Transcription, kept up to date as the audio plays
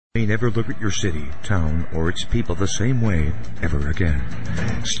You may never look at your city, town, or its people the same way ever again.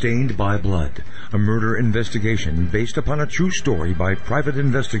 Stained by Blood, a murder investigation based upon a true story by private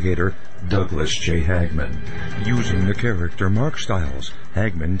investigator Douglas J. Hagmann. Using the character Mark Stiles,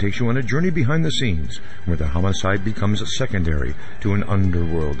 Hagmann takes you on a journey behind the scenes where the homicide becomes secondary to an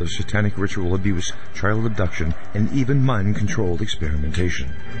underworld of satanic ritual abuse, child abduction, and even mind-controlled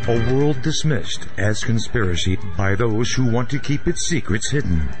experimentation. A world dismissed as conspiracy by those who want to keep its secrets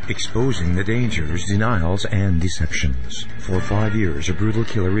hidden, exposing the dangers, denials, and deceptions. For 5 years, a brutal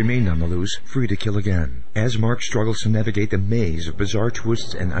killer remained on the loose, free to kill again. As Mark struggles to navigate the maze of bizarre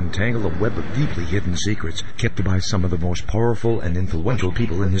twists and untangle a web of deeply hidden secrets kept by some of the most powerful and influential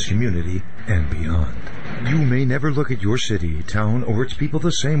people in his community and beyond. You may never look at your city, town, or its people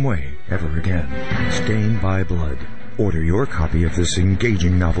the same way ever again. Stained by Blood. Order your copy of this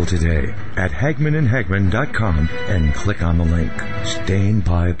engaging novel today at HagmannandHagmann.com and click on the link. Stained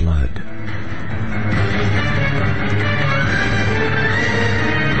by Blood.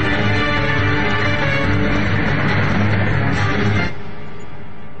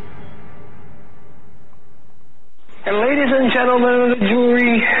 And ladies and gentlemen of the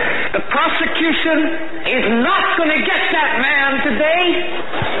jury, the prosecution is not going to get that man today.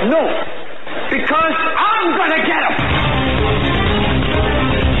 No, because I'm going to get him.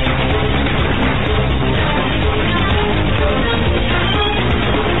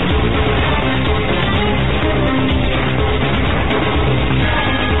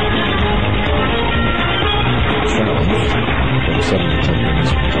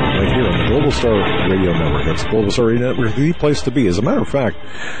 Right here on the Global Star Radio Network. That's Global Star Radio Network, the place to be. As a matter of fact,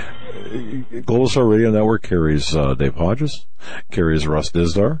 Global Star Radio Network carries Dave Hodges, carries Russ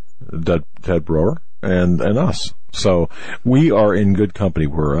Dizdar, Ted Broer, and us. So we are in good company.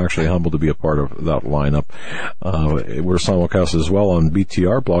 We're actually humbled to be a part of that lineup. We're simulcast as well on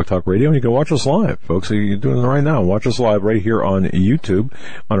BTR, Blog Talk Radio, and you can watch us live, folks. You're doing it right now. Watch us live right here on YouTube,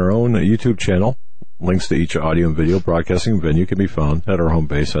 on our own YouTube channel. Links to each audio and video broadcasting venue can be found at our home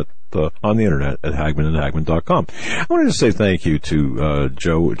base on the internet at HagmannandHagmann.com. I wanted to say thank you to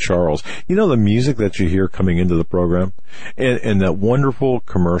Joe Charles. You know the music that you hear coming into the program, and that wonderful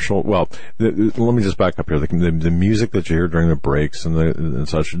commercial. Well, let me just back up here. The music that you hear during the breaks and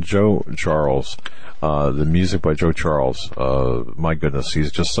such. Joe Charles, the music by Joe Charles. My goodness,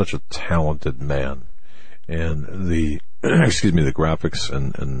 he's just such a talented man, and the graphics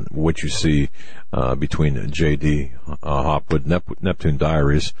and what you see between J.D. Hopwood, Neptune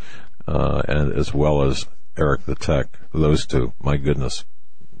Diaries, and as well as Eric the Tech, those two, my goodness,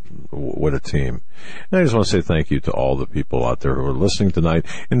 what a team. And I just want to say thank you to all the people out there who are listening tonight,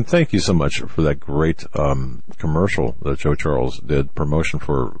 and thank you so much for that great commercial that Joe Charles did, promotion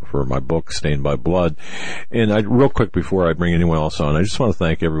for my book, Stained by Blood. And real quick before I bring anyone else on, I just want to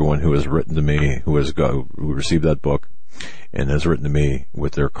thank everyone who has written to me, who received that book and has written to me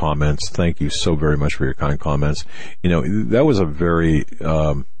with their comments. Thank you so very much for your kind comments. You know, that was a very,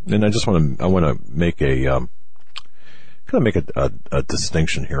 and I want to make a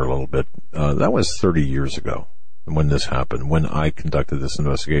distinction here a little bit. That was 30 years ago when this happened, when I conducted this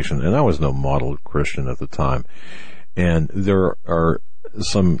investigation, and I was no model Christian at the time. And there are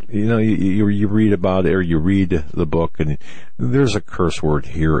some, you read about it, or you read the book, and there's a curse word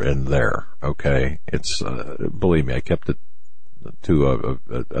here and there. Okay, it's believe me, I kept it to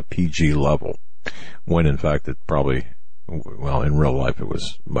a PG level, when in fact it probably, well, in real life it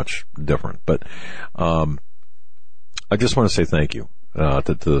was much different. But I just want to say thank you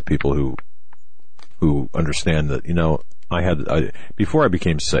to the people who understand that, before I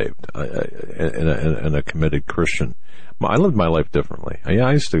became saved and a committed Christian, I lived my life differently.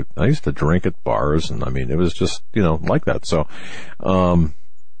 I used to drink at bars, and I mean, it was just, like that. So,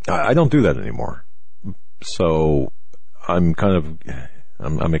 I don't do that anymore. So I'm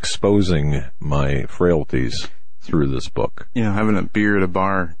I'm exposing my frailties through this book. Having a beer at a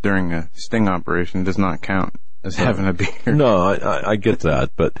bar during a sting operation does not count as having a beer. No, I get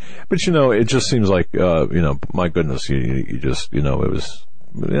that, but it just seems like, my goodness, you just, it was,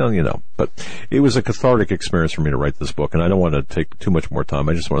 but it was a cathartic experience for me to write this book, and I don't want to take too much more time.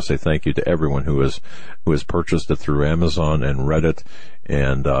 I just want to say thank you to everyone who has purchased it through Amazon and read it,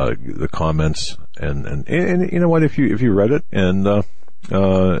 and the comments, and you know what, if you read it, and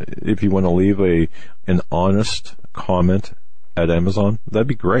if you want to leave an honest comment at Amazon, that'd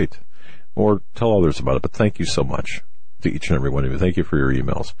be great. Or tell others about it. But thank you so much to each and every one of you. Thank you for your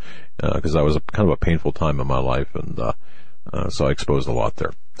emails, because that was kind of a painful time in my life, and so I exposed a lot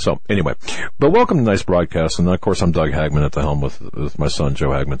there. So anyway, but welcome to tonight's broadcast. And of course, I'm Doug Hagmann at the helm with my son,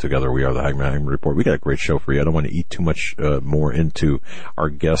 Joe Hagmann. Together we are the Hagmann Report. We got a great show for you. I don't want to eat too much more into our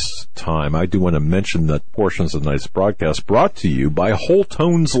guest's time. I do want to mention that portions of tonight's broadcast brought to you by Whole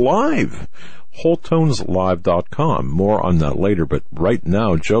Tones Live. WholeTonesLive.com. More on that later, but right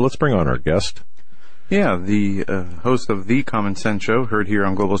now, Joe, let's bring on our guest. Yeah, the host of The Common Sense Show, heard here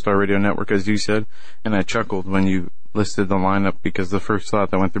on Global Star Radio Network, as you said, and I chuckled when you listed the lineup because the first thought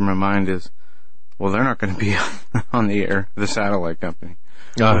that went through my mind is, well, they're not going to be on the air, the satellite company,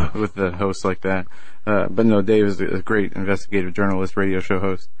 with the host like that. But no, Dave is a great investigative journalist, radio show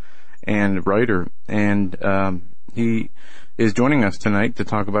host, and writer, and he is joining us tonight to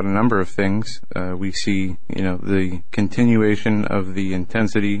talk about a number of things. We see, the continuation of the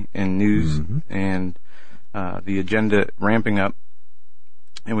intensity in news and the agenda ramping up,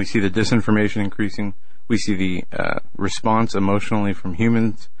 and we see the disinformation increasing. We see the response emotionally from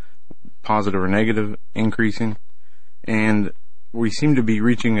humans, positive or negative, increasing, and we seem to be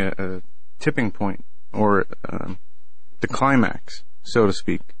reaching a tipping point, or the climax, so to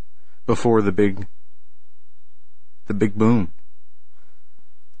speak, before the big boom.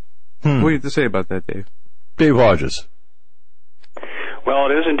 What do you have to say about that, Dave? Dave Hodges.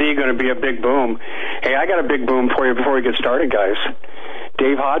 Well, it is indeed going to be a big boom. Hey, I got a big boom for you before we get started, guys.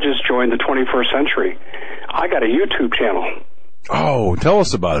 Dave Hodges joined the 21st century. I got a YouTube channel. Oh, tell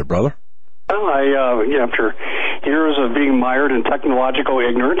us about it, brother. Well, after years of being mired in technological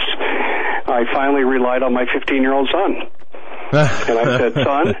ignorance, I finally relied on my 15-year-old son. And I said,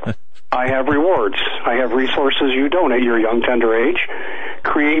 son, I have rewards. I have resources you don't at your young, tender age.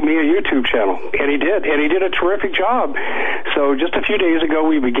 Create me a YouTube channel. And he did. And he did a terrific job. So just a few days ago,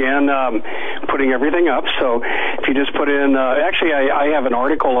 we began putting everything up. So if you just put in, actually, I have an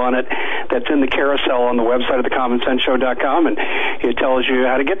article on it that's in the carousel on the website of thecommonsenseshow.com, and it tells you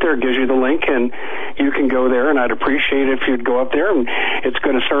how to get there. It gives you the link, and you can go there, and I'd appreciate it if you'd go up there, and it's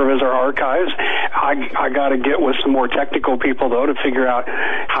going to serve as our archives. I got to get with some more technical people, though, to figure out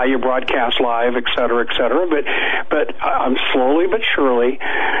how you broadcast live, et cetera, et cetera. But I'm slowly but surely,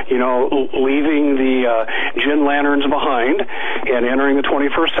 leaving the gin lanterns behind and entering the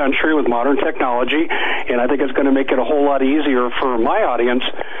 21st century with modern technology, and I think it's going to make it a whole lot easier for my audience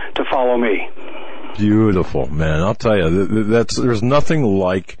to follow me. Beautiful, man. I'll tell you, there's nothing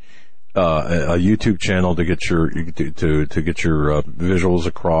like a YouTube channel to get your to get your visuals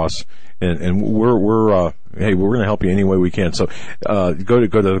across, and we're going to help you any way we can. So go to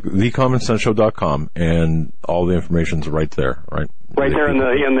thecommonsenseshow.com, and all the information's right there, right? Right there in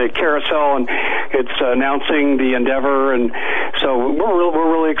the carousel, and it's announcing the endeavor, and so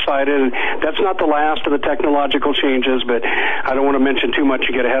we're really excited. And that's not the last of the technological changes, but I don't want to mention too much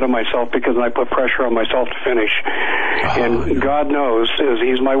to get ahead of myself, because I put pressure on myself to finish. And God knows, as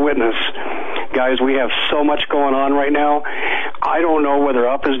He's my witness, guys, we have so much going on right now. I don't know whether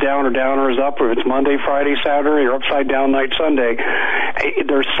up is down or down is up, or if it's Monday, Friday, Saturday, or upside down night Sunday.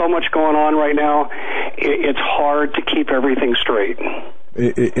 There's so much going on right now. It's hard to keep everything straight.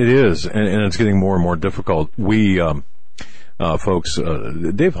 It is, and it's getting more and more difficult. We, folks,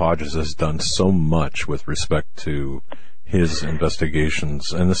 Dave Hodges has done so much with respect to his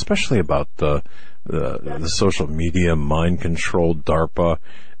investigations, and especially about the social media, mind control, DARPA.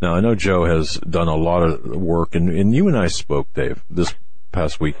 Now, I know Joe has done a lot of work, and you and I spoke, Dave, this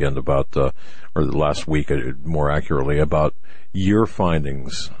past weekend about, or the last week, more accurately, about your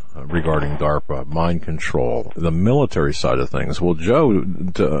findings regarding DARPA, mind control, the military side of things. Well, Joe,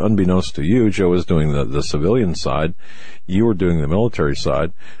 unbeknownst to you, Joe is doing the civilian side. You were doing the military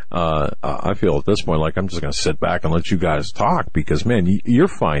side. I feel at this point like I'm just going to sit back and let you guys talk, because, man, your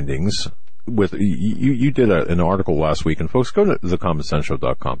findings with you did an article last week, and folks, go to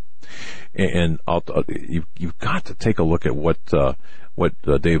thecommonsenseshow.com, and you've got to take a look at what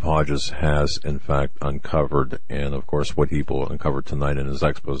Dave Hodges has in fact uncovered, and of course what he will uncover tonight in his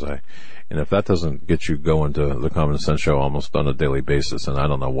expose. And if that doesn't get you going to the Common Sense Show almost on a daily basis, and I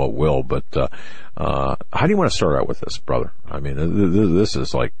don't know what will, but how do you want to start out with this, brother? I mean, this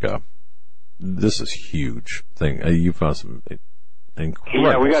is like this is huge thing. You found some incredible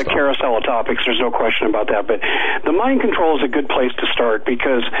Yeah, we got stuff. a carousel of topics. There's no question about that. But the mind control is a good place to start,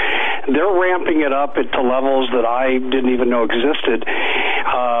 because they're ramping it up to levels that I didn't even know existed.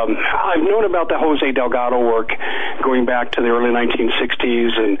 I've known about the Jose Delgado work going back to the early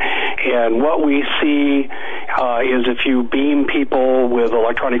 1960s, and what we see is if you beam people with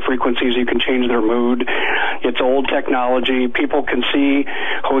electronic frequencies, you can change their mood. It's old technology. People can see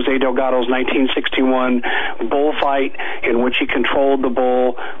Jose Delgado's 1961 bullfight, in which he controlled the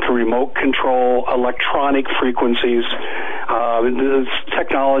bull through remote control, electronic frequencies. This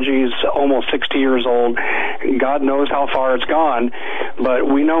technology is almost 60 years old. God knows how far it's gone, but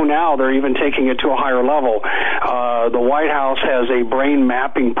we know now they're even taking it to a higher level. The White House has a brain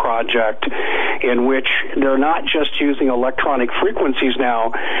mapping project in which they're not just using electronic frequencies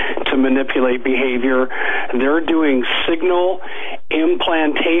now to manipulate behavior. They're doing signal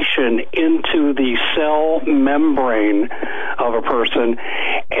implantation into the cell membrane of a person,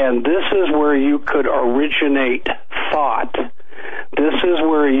 and this is where you could originate thought. This is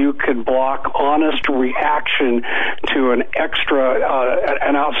where you could block honest reaction to an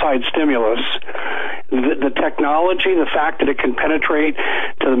outside stimulus. The technology, the fact that it can penetrate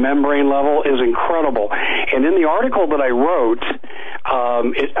to the membrane level is incredible. And in the article that I wrote,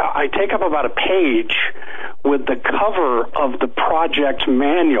 I take up about a page with the cover of the project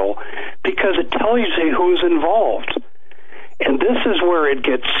manual because it tells you who's involved. And this is where it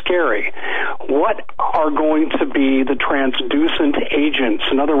gets scary. What are going to be the transducent agents?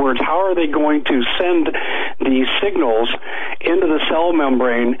 In other words, how are they going to send these signals into the cell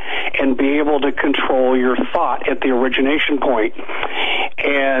membrane and be able to control your thought at the origination point?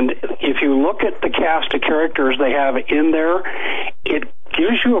 And if you look at the cast of characters they have in there, it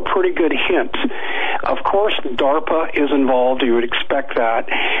gives you a pretty good hint. Of course, DARPA is involved. You would expect that.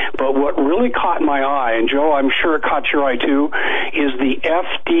 But what really caught my eye, and Joe, I'm sure it caught your eye too, is the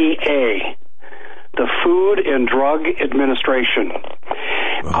FDA, the Food and Drug Administration.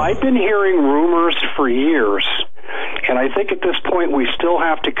 I've been hearing rumors for years, and I think at this point we still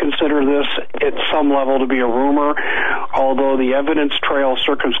have to consider this at some level to be a rumor, although the evidence trail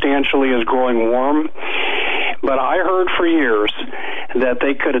circumstantially is growing warm. But I heard for years that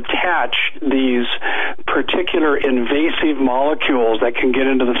they could attach these particular invasive molecules that can get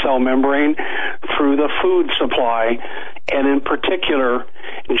into the cell membrane through the food supply, and in particular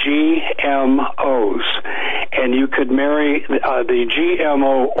GMOs. And you could marry the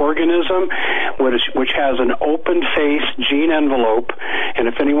GMO organism, which has an open-faced gene envelope. And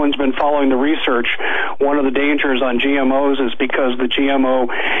if anyone's been following the research, one of the dangers on GMOs is because the GMO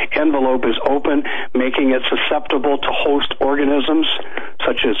envelope is open, making it susceptible to host organisms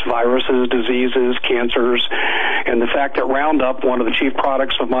such as viruses, diseases, cancers. And the fact that Roundup, one of the chief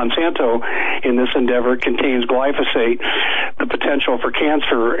products of Monsanto in this endeavor, contains glyphosate, the potential for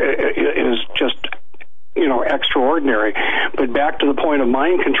cancer is just extraordinary. But back to the point of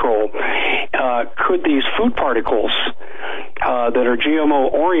mind control, could these food particles that are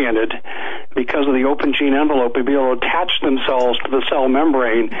GMO oriented, because of the open gene envelope, be able to attach themselves to the cell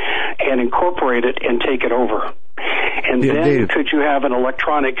membrane and incorporate it and take it over? And then Dave, could you have an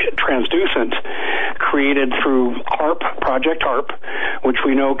electronic transducent created through Project HARP, which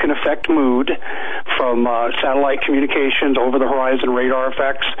we know can affect mood from satellite communications, over-the-horizon radar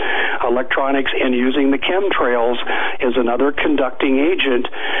effects, electronics, and using the chemtrails as another conducting agent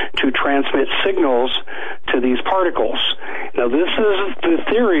to transmit signals to these particles. Now, this is the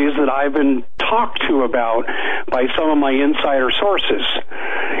theories that I've been talked to about by some of my insider sources.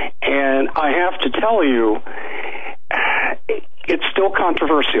 And I have to tell you, it's still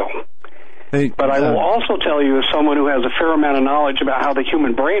controversial. But I will also tell you, as someone who has a fair amount of knowledge about how the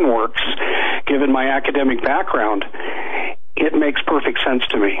human brain works, given my academic background, it makes perfect sense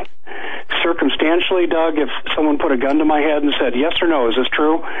to me. Circumstantially, Doug, if someone put a gun to my head and said, yes or no, is this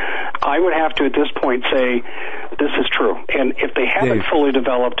true? I would have to, at this point, say, this is true. And if they haven't fully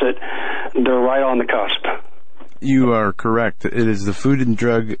developed it, they're right on the cusp. You are correct. It is the Food and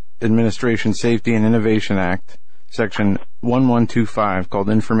Drug Administration Safety and Innovation Act, Section 1125, called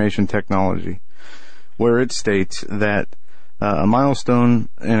Information Technology, where it states that a milestone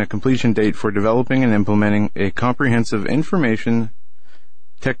and a completion date for developing and implementing a comprehensive information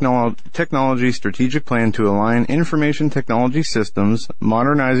technology strategic plan to align information technology systems,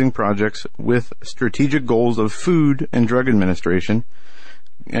 modernizing projects with strategic goals of Food and Drug Administration.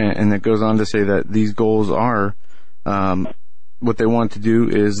 And it goes on to say that these goals are what they want to do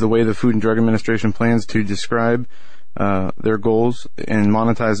is the way the Food and Drug Administration plans to describe their goals and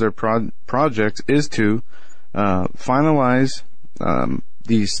monetize their projects is to finalize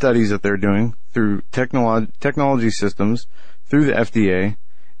these studies that they're doing through technology systems through the FDA.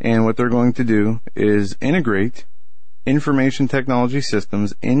 And what they're going to do is integrate information technology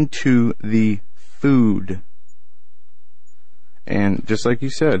systems into the food. And just like you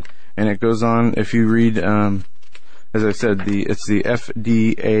said, and it goes on, if you read, as I said, it's the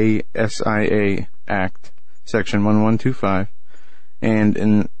FDASIA Act, Section 1125, and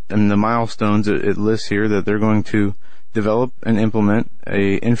in the milestones, it lists here that they're going to develop and implement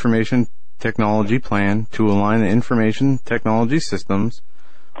a information technology plan to align the information technology systems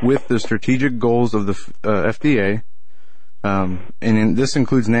with the strategic goals of the FDA This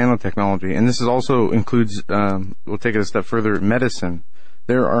includes nanotechnology, and this is also includes, we'll take it a step further, medicine.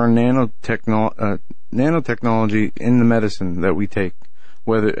 There are nanotechnology in the medicine that we take,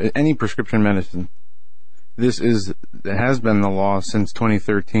 whether any prescription medicine. This has been the law since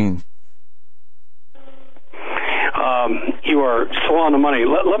 2013. You are so on the money.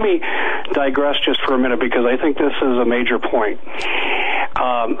 Let me digress just for a minute because I think this is a major point.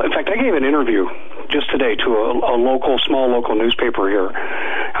 In fact, I gave an interview just today to a small local newspaper here,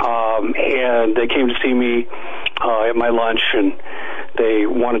 and they came to see me at my lunch, and they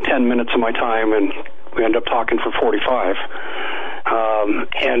wanted 10 minutes of my time, and we ended up talking for 45.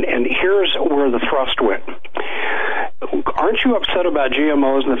 And here's where the thrust went. Aren't you upset about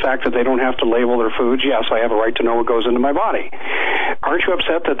GMOs and the fact that they don't have to label their foods? Yes, I have a right to know what goes into my body. Aren't you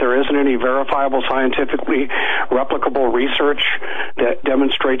upset that there isn't any verifiable, scientifically replicable research that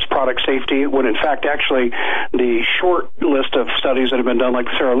demonstrates product safety, when in fact actually the short list of studies that have been done, like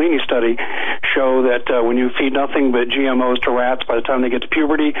the Seralini study, show that when you feed nothing but GMOs to rats, by the time they get to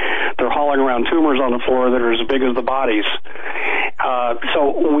puberty, they're hauling around tumors on the floor that are as big as the bodies.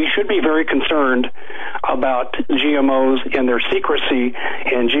 So we should be very concerned about GMOs and their secrecy,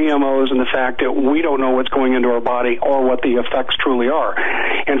 and GMOs and the fact that we don't know what's going into our body or what the effects truly are.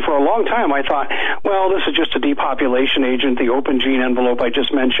 And for a long time I thought, well, this is just a depopulation agent, the open gene envelope I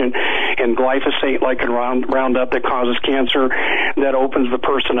just mentioned, and glyphosate like in Roundup that causes cancer, that opens the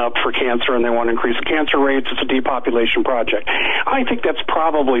person up for cancer, and they want to increase the cancer rates. It's a depopulation project. I think that's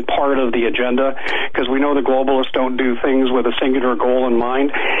probably part of the agenda, because we know the globalists don't do things with a singular goal in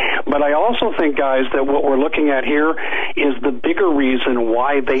mind. But I also think, guys, that what we're looking at here is the bigger reason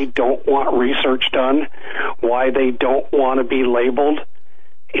why they don't want research done, why they don't want to be labeled,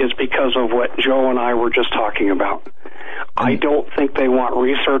 is because of what Joe and I were just talking about. I don't think they want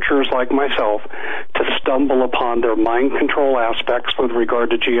researchers like myself to stumble upon their mind control aspects with regard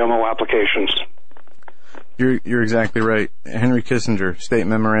to GMO applications. You're exactly right. Henry Kissinger, State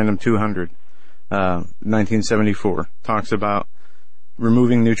Memorandum 200, 1974, talks about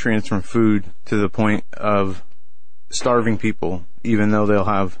removing nutrients from food to the point of starving people, even though they'll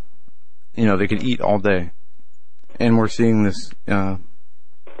have, they could eat all day. And we're seeing this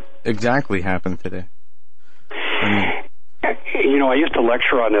exactly happen today. I used to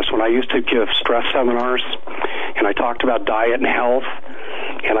lecture on this when I used to give stress seminars, and I talked about diet and health,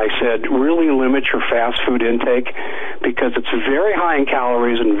 and I said, really limit your fast food intake, because it's very high in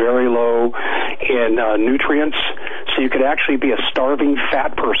calories and very low in nutrients, so you could actually be a starving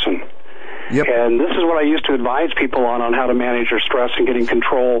fat person. Yep. And this is what I used to advise people on how to manage their stress and getting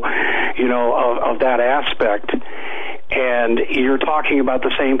control, of that aspect. And you're talking about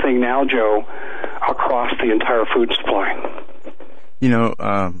the same thing now, Joe, across the entire food supply.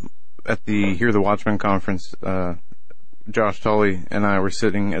 At the Watchman conference, Josh Tully and I were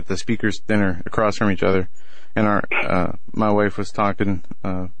sitting at the speakers' dinner across from each other, and my wife was talking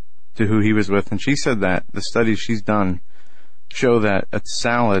to who he was with, and she said that the studies she's done show that a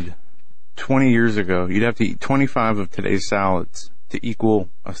salad 20 years ago, you'd have to eat 25 of today's salads to equal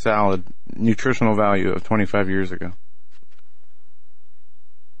a salad nutritional value of 25 years ago.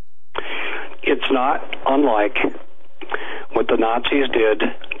 It's not unlike what the Nazis did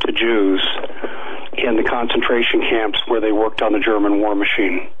to Jews in the concentration camps where they worked on the German war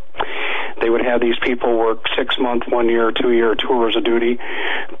machine. They would have these people work 6 month, 1 year, 2 year tours of duty,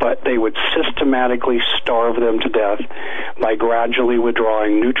 but they would systematically starve them to death by gradually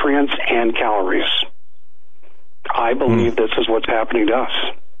withdrawing nutrients and calories. I believe this is what's happening to us.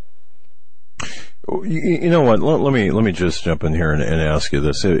 You know what? Let me just jump in here and ask you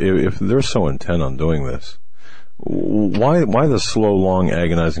this: if they're so intent on doing this, why the slow, long,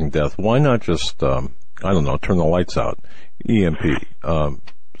 agonizing death? Why not just turn the lights out, EMP,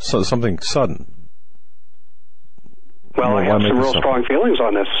 something sudden? Well, I have some real strong feelings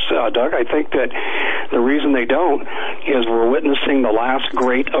on this, Doug. I think that the reason they don't is we're witnessing the last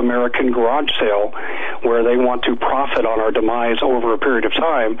great American garage sale where they want to profit on our demise over a period of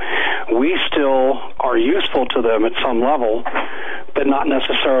time. We still are useful to them at some level, but not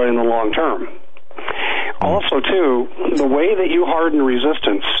necessarily in the long term. Also, too, the way that you harden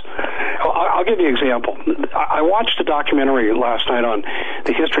resistance, I'll give you an example. I watched a documentary last night on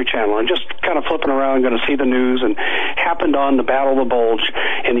the History Channel, and just kind of flipping around, going to see the news, and happened on the Battle of the Bulge,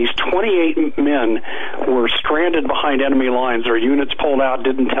 and these 28 men were stranded behind enemy lines. Their units pulled out,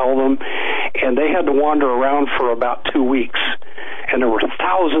 didn't tell them, and they had to wander around for about 2 weeks. And there were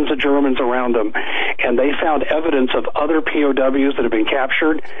thousands of Germans around them, and they found evidence of other POWs that had been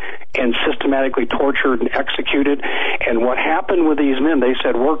captured, and systematically tortured and executed. And what happened with these men, they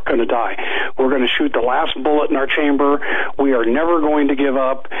said, we're going to die. We're going to shoot the last bullet in our chamber. We are never going to give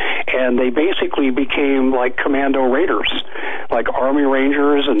up. And they basically became like commando raiders, like Army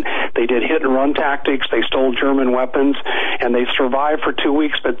Rangers, and they did hit-and-run tactics. They stole German weapons, and they survived for 2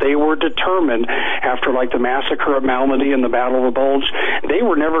 weeks, but they were determined after like the massacre at Malmedy and the Battle of the Bulge, they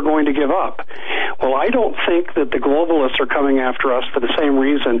were never going to give up. Well, I don't think that the globalists are coming after us for the same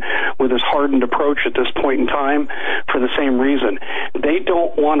reason, with this hardened approach at this point in time, for the same reason. They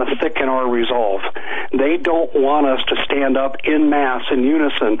don't want to thicken our resolve. They don't want us to stand up in mass, in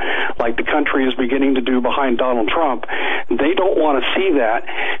unison, like the country is beginning to do behind Donald Trump. They don't want to see that,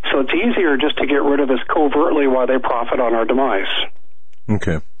 so it's easier just to get rid of us covertly while they profit on our demise.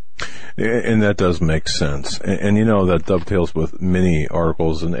 Okay. And that does make sense. And you know, that dovetails with many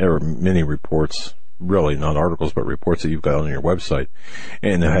articles and many reports, really not articles, but reports that you've got on your website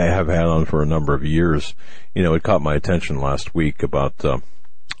and have had on for a number of years. You know, it caught my attention last week about, the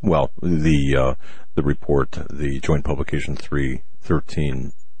report, the Joint Publication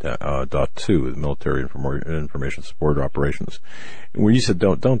 313.2, the Military Information Support Operations, where you said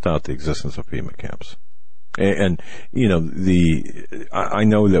don't doubt the existence of FEMA camps. And you know, I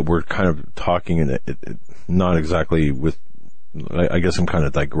know that we're kind of talking in not exactly with, I guess I'm kind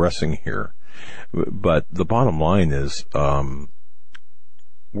of digressing here, but the bottom line is,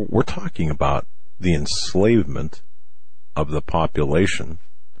 we're talking about the enslavement of the population,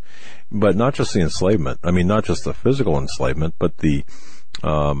 but not just the enslavement. I mean, not just the physical enslavement, but really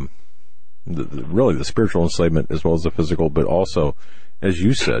the spiritual enslavement as well as the physical, but also, as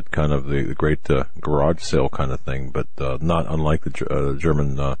you said, kind of the great garage sale kind of thing, but not unlike the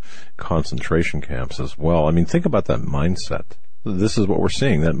German concentration camps as well. I mean, think about that mindset. This is what we're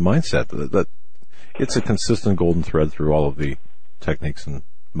seeing, that mindset, that it's a consistent golden thread through all of the techniques and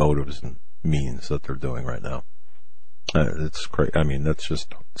motives and means that they're doing right now. It's crazy. I mean, it's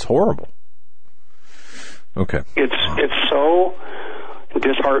horrible. Okay. It's so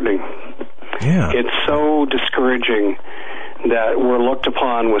disheartening. Yeah. It's so discouraging that we're looked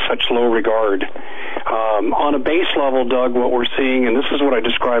upon with such low regard. On a base level, Doug, what we're seeing, and this is what I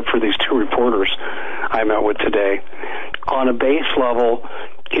described for these two reporters I met with today, on a base level,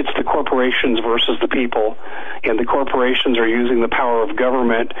 it's the corporations versus the people, and the corporations are using the power of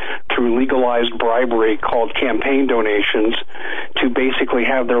government through legalized bribery called campaign donations to basically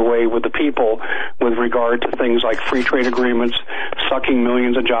have their way with the people with regard to things like free trade agreements, sucking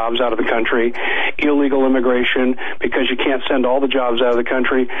millions of jobs out of the country, illegal immigration, because you can't send all the jobs out of the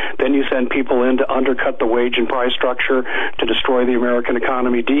country, then you send people in to undercut the wage and price structure to destroy the American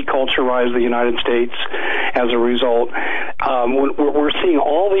economy, deculturize the United States as a result. We're seeing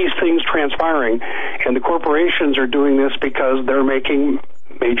all these things transpiring, and the corporations are doing this because they're making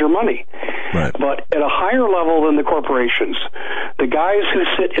major money. Right. But at a higher level than the corporations, the guys who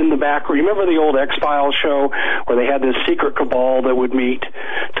sit in the back, remember the old X-Files show where they had this secret cabal that would meet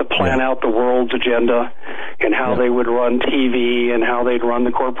to plan out the world's agenda and how they would run TV and how they'd run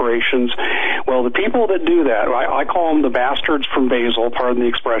the corporations? Well, the people that do that, I call them the bastards from Basel, pardon the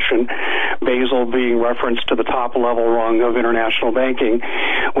expression, Basel being referenced to the top level rung of international banking.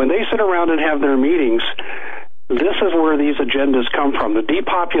 When they sit around and have their meetings, this is where these agendas come from. The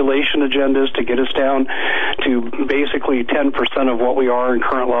depopulation agendas to get us down to basically 10% of what we are in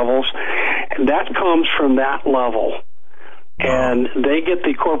current levels. That comes from that level. And they get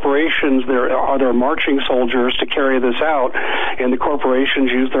the corporations, their marching soldiers, to carry this out, and the corporations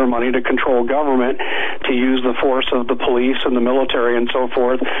use their money to control government, to use the force of the police and the military and so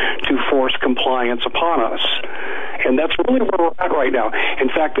forth to force compliance upon us. And that's really where we're at right now. In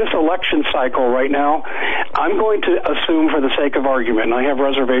fact, this election cycle right now, I'm going to assume for the sake of argument, and I have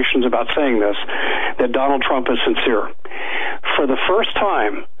reservations about saying this, that Donald Trump is sincere. For the first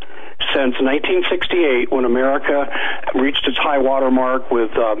time since 1968, when America reached its high water mark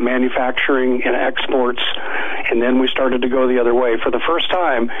with manufacturing and exports, and then we started to go the other way. For the first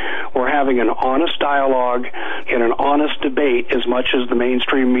time, we're having an honest dialogue and an honest debate, as much as the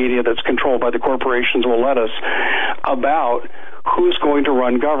mainstream media that's controlled by the corporations will let us, about who's going to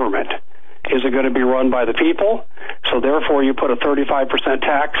run government. Is it going to be run by the people? So therefore you put a 35%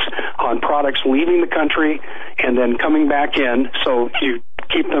 tax on products leaving the country and then coming back in, so you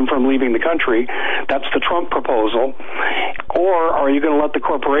keep them from leaving the country. That's the Trump proposal. Or are you going to let the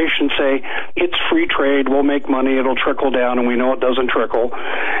corporation say, it's free trade, we'll make money, it'll trickle down, and we know it doesn't trickle.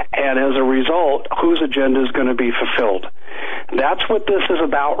 And as a result, whose agenda is going to be fulfilled? That's what this is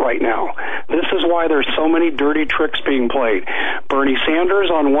about right now. This is why there's so many dirty tricks being played. Bernie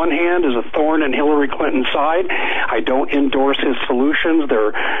Sanders, on one hand, is a thorn in Hillary Clinton's side. I don't endorse his solutions.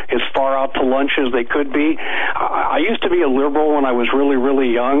 They're as far out to lunch as they could be. I used to be a liberal when I was really,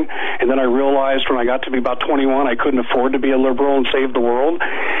 really young, and then I realized when I got to be about 21, I couldn't afford to be a liberal and save the world.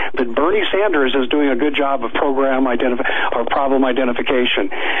 But Bernie Sanders is doing a good job of problem identification.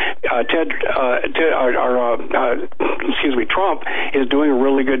 Trump is doing a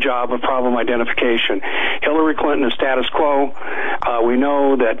really good job of problem identification. Hillary Clinton is status quo. We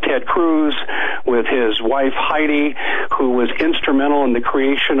know that Ted Cruz, with his wife Heidi, who was instrumental in the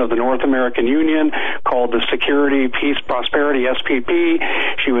creation of the North American Union, called the Security, Peace, Prosperity, SPP.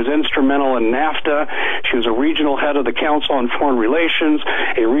 She was instrumental in NAFTA. She was a regional head of the Council on Foreign Relations,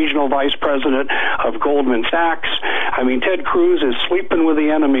 a regional vice president of Goldman Sachs. I mean, Ted Cruz is sleeping with the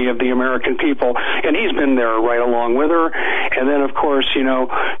enemy of the American people, and he's been there right along with her. And then, of course,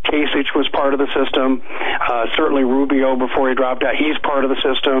 Kasich was part of the system. Certainly Rubio, before he dropped out, he's part of the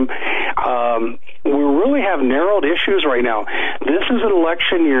system. We really have narrowed issues right now. This is an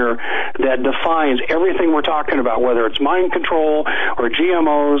election year that defines everything we're talking about, whether it's mind control or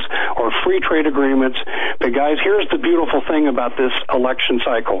GMOs or free trade agreements. But guys, here's the beautiful thing about this election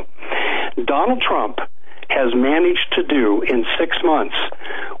cycle. Donald Trump has managed to do in 6 months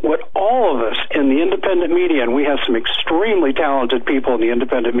what all of us in the independent media, and we have some extremely talented people in the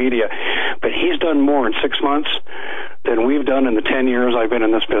independent media, but he's done more in 6 months than we've done in the 10 years I've been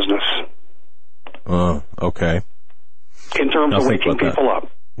in this business. Okay. In terms of waking people up.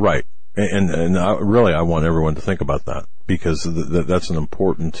 Right. And I want everyone to think about that, because that's an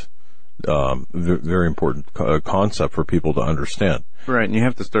important, very important concept for people to understand. Right, and you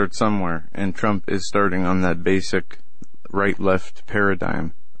have to start somewhere, and Trump is starting on that basic right-left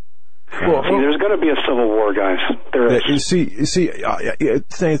paradigm. Well, there's going to be a civil war, guys. There is.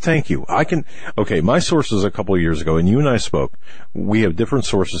 Thank you. My sources a couple of years ago, and you and I spoke, we have different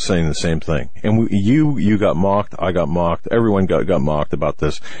sources saying the same thing. And you got mocked, I got mocked, everyone got mocked about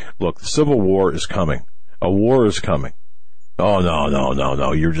this. Look, the civil war is coming. A war is coming. Oh,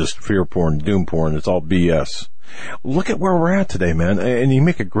 no. You're just fear porn, doom porn. It's all BS. Look at where we're at today, man. And you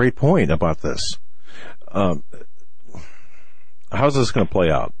make a great point about this. How's this going to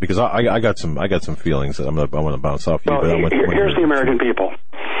play out? Because I got some feelings that I want to bounce off you. Well, here's the American people.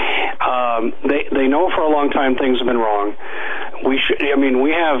 They know for a long time things have been wrong. We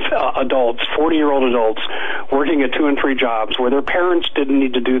have adults, 40-year-old adults, working at 2 and 3 jobs where their parents didn't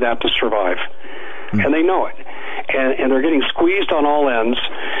need to do that to survive. And they know it. And they're getting squeezed on all ends.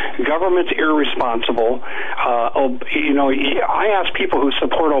 Government's irresponsible. I ask people who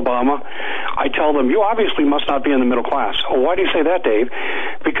support Obama, I tell them, you obviously must not be in the middle class. Oh, why do you say that, Dave?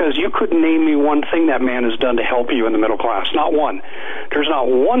 Because you couldn't name me one thing that man has done to help you in the middle class. Not one. There's not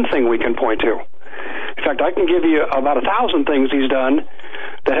one thing we can point to. In fact, I can give you about 1,000 things he's done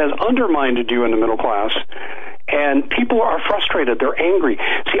that has undermined you in the middle class. And people are frustrated. They're angry.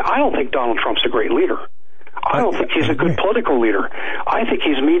 See, I don't think Donald Trump's a great leader. I don't think he's a good political leader. I think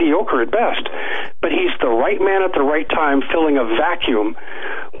he's mediocre at best. But he's the right man at the right time, filling a vacuum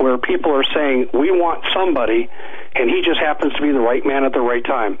where people are saying, we want somebody, and he just happens to be the right man at the right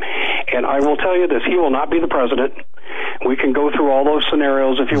time. And I will tell you this, he will not be the president. We can go through all those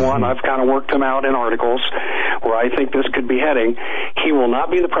scenarios if you want. I've kind of worked them out in articles where I think this could be heading. He will not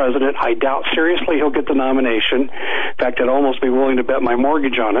be the president. I doubt seriously he'll get the nomination. In fact, I'd almost be willing to bet my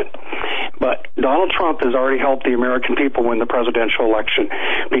mortgage on it. But Donald Trump has already helped the American people win the presidential election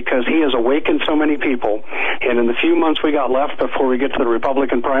because he has awakened so many people. And in the few months we got left before we get to the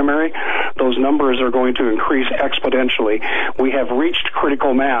Republican primary, those numbers are going to increase exponentially. We have reached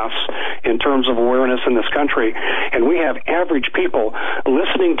critical mass in terms of awareness in this country. And we have average people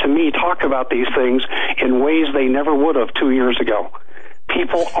listening to me talk about these things in ways they never would have 2 years ago.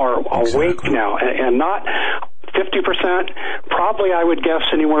 People are awake now, and not 50%, probably I would guess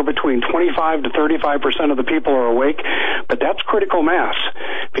anywhere between 25 to 35% of the people are awake, but that's critical mass,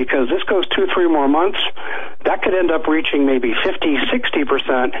 because this goes 2-3 more months, that could end up reaching maybe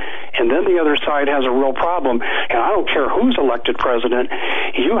 50-60%, and then the other side has a real problem. And I don't care who's elected president,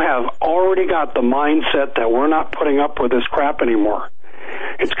 you have already got the mindset that we're not putting up with this crap anymore.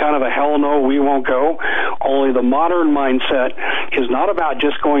 It's kind of a hell no, we won't go. Only the modern mindset is not about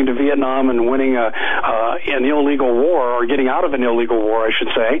just going to Vietnam and winning an illegal war, or getting out of an illegal war, I should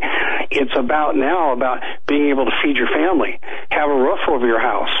say. It's about being able to feed your family, have a roof over your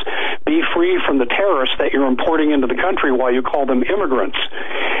house, be free from the terrorists that you're importing into the country while you call them immigrants.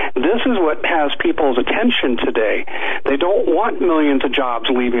 This is what has people's attention today. They don't want millions of jobs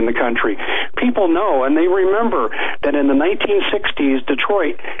leaving the country. People know, and they remember that in the 1960s,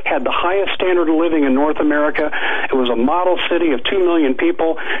 Detroit had the highest standard of living in North America. It was a model city of 2 million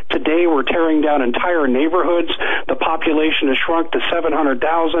people. Today, we're tearing down entire neighborhoods. The population has shrunk to 700,000.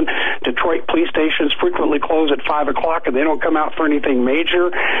 Detroit police stations frequently close at 5 o'clock, and they don't come out for anything major.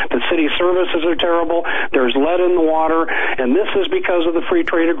 The city services are terrible. There's lead in the water, and this is because of the free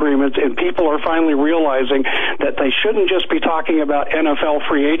trade agreements, and people are finally realizing that they shouldn't just be talking about NFL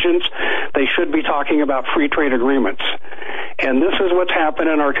free agents. They should be talking about free trade agreements. And this is what's happened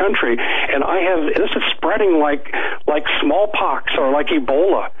in our country. And this is spreading like smallpox or like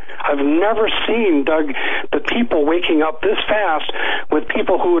Ebola. I've never seen, Doug, the people waking up this fast with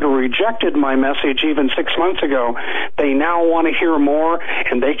people who would have rejected my message even 6 months ago. They now want to hear more,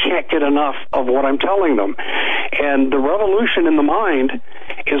 and they can't get enough of what I'm telling them. And the revolution in the mind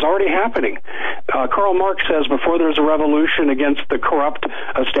is already happening. Karl Marx says before there's a revolution against the corrupt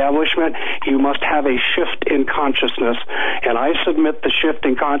establishment, you must have a shift in consciousness. And I submit the shift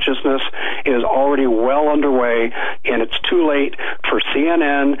in consciousness is already well underway, and it's too late for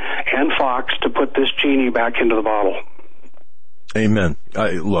CNN and Fox to put this genie back into the bottle. Amen.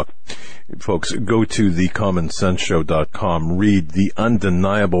 Look, folks, go to thecommonsenseshow.com. Read The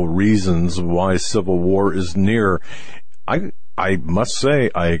Undeniable Reasons Why Civil War is Near. I must say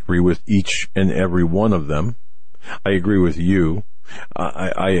I agree with each and every one of them. I agree with you.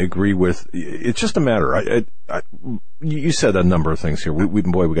 I agree with, it's just a matter. You said a number of things here. We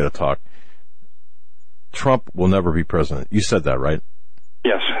got to talk. Trump will never be president. You said that, right?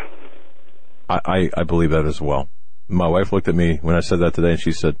 Yes. I believe that as well. My wife looked at me when I said that today, and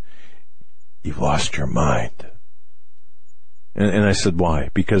she said, "You've lost your mind." And I said, why?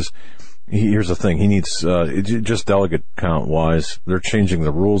 Because here's the thing. He needs, just delegate count wise, they're changing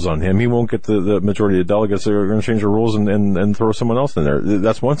the rules on him. He won't get the majority of delegates. They're going to change the rules and throw someone else in there.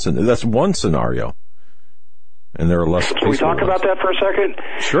 That's one scenario. And there are less. Can we talk about that for a second?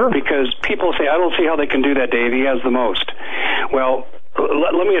 Sure. Because people say, I don't see how they can do that, Dave. He has the most. Well,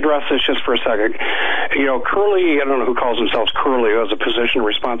 let me address this just for a second. You know, Curley, I don't know who calls himself Curley, who has a position of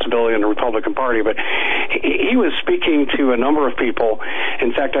responsibility in the Republican Party, but he was speaking to a number of people.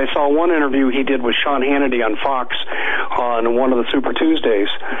 In fact, I saw one interview he did with Sean Hannity on Fox on one of the Super Tuesdays,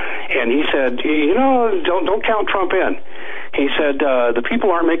 and he said, you know, don't count Trump in. He said, the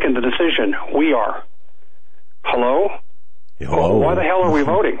people aren't making the decision. We are. Hello? Well, why the hell are we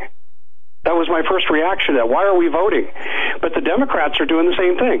voting? That was my first reaction to that. Why are we voting? But the Democrats are doing the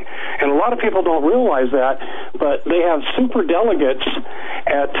same thing. And a lot of people don't realize that, but they have super delegates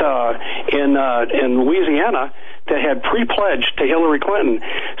in Louisiana that had pre-pledged to Hillary Clinton.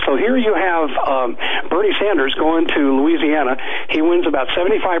 So here you have Bernie Sanders going to Louisiana. He wins about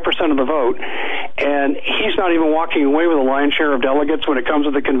 75% of the vote, and he's not even walking away with a lion's share of delegates when it comes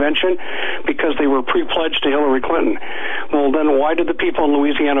to the convention because they were pre-pledged to Hillary Clinton. Well, then why did the people in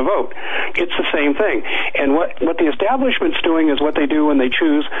Louisiana vote? It's the same thing. And what the establishment's doing is what they do when they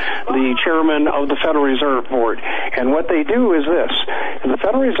choose the chairman of the Federal Reserve Board. And what they do is this. The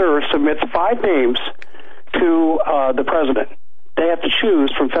Federal Reserve submits 5 names to the president. They have to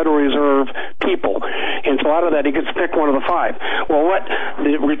choose from Federal Reserve people. And so out of that, he gets to pick one of the 5. Well, what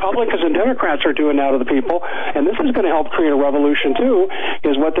the Republicans and Democrats are doing now to the people, and this is going to help create a revolution too,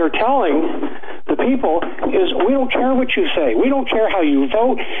 is what they're telling the people is, we don't care what you say. We don't care how you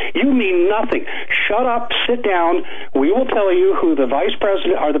vote. You mean nothing. Shut up, sit down. We will tell you who the vice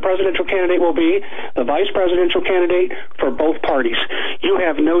president or the presidential candidate will be, the vice presidential candidate for both parties. You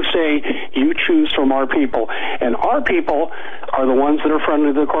have no say. You choose from our people. And our people are the ones that are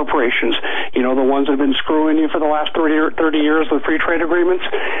friendly to the corporations. You know, the ones that have been screwing you for the last 30 years with free trade agreements.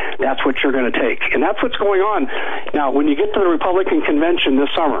 That's what you're going to take. And that's what's going on. Now, when you get to the Republican convention this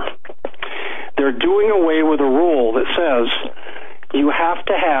summer, they're doing away with a rule that says you have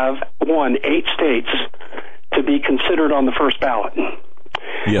to have 8 states to be considered on the first ballot.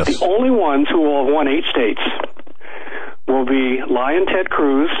 Yes. The only ones who will have won 8 states will be Lion Ted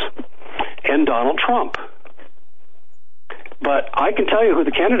Cruz and Donald Trump. But I can tell you who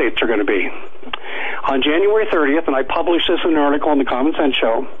the candidates are going to be. On January 30th, and I published this in an article on the Common Sense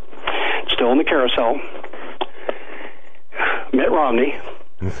Show, still in the carousel, Mitt Romney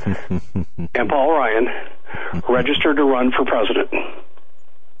and Paul Ryan registered to run for president.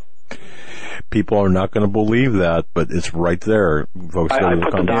 People are not going to believe that, but it's right there, folks. I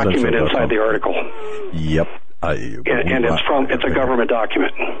put the document inside the article. Yep. And it's a government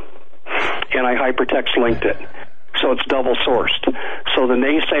document. And I hypertext linked it. So it's double sourced. So the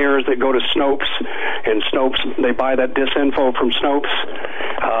naysayers that go to Snopes, and Snopes, they buy that disinfo from Snopes,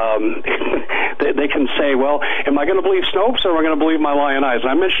 they can say, well, am I going to believe Snopes or am I going to believe my lying eyes? And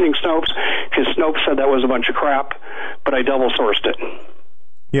I'm mentioning Snopes because Snopes said that was a bunch of crap, but I double-sourced it.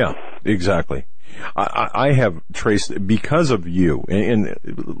 Yeah, exactly. I have traced, because of you, and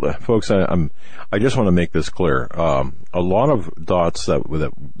folks, I just want to make this clear. A lot of dots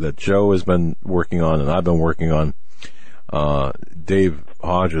that Joe has been working on and I've been working on, Dave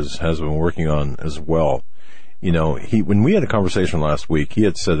Hodges has been working on as well. You know, when we had a conversation last week, he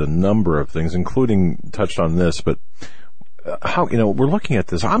had said a number of things, including touched on this, but how, you know, we're looking at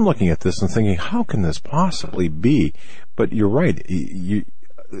this, I'm looking at this and thinking, how can this possibly be? But you're right.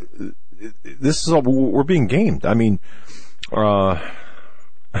 This is all, we're being gamed. I mean,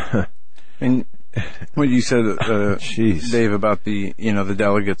 and what you said, Dave, about the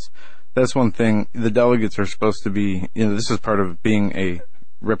delegates, that's one thing. The delegates are supposed to be, this is part of being a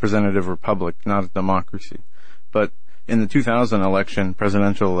representative republic, not a democracy. But in the 2000 election,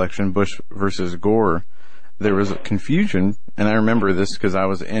 presidential election, Bush versus Gore, there was a confusion, and I remember this because I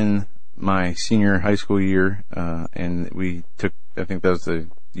was in my senior high school year, and we took, I think that was the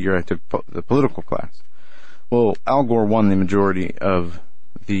year I took the political class. Well, Al Gore won the majority of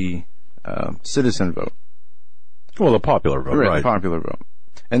the citizen vote. Well, the popular vote, right? The popular vote.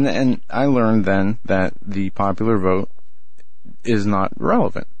 And I learned then that the popular vote is not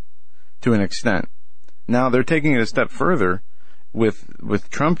relevant to an extent. Now they're taking it a step further with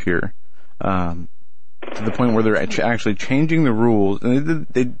Trump here, to the point where they're actually changing the rules. And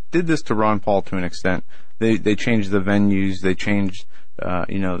they did this to Ron Paul to an extent. They changed the venues. They changed,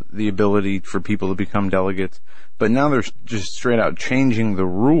 the ability for people to become delegates. But now they're just straight out changing the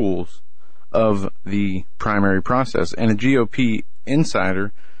rules of the primary process. And a GOP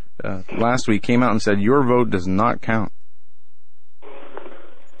insider last week came out and said, your vote does not count.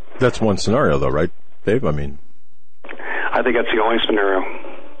 That's one scenario, though, right, Dave? I mean, I think that's the only scenario.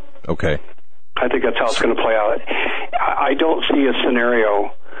 Okay. I think that's how it's going to play out. I don't see a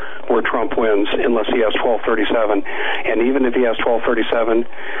scenario where Trump wins unless he has 1237. And even if he has 1237,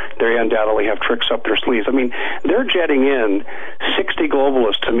 they undoubtedly have tricks up their sleeves. I mean, they're jetting in 60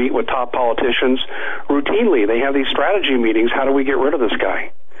 globalists to meet with top politicians routinely. They have these strategy meetings. How do we get rid of this guy?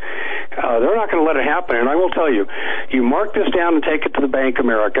 They're not going to let it happen. And I will tell you, you mark this down and take it to the bank,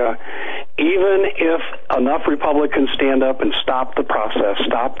 America, even if enough Republicans stand up and stop the process,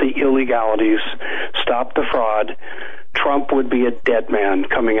 stop the illegalities, stop the fraud, Trump would be a dead man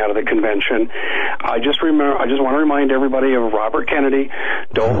coming out of the convention. I just want to remind everybody of Robert Kennedy.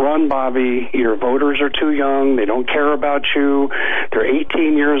 Don't run, Bobby. Your voters are too young. They don't care about you. They're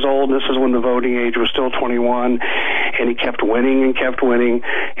 18 years old. This is when the voting age was still 21. And he kept winning and kept winning.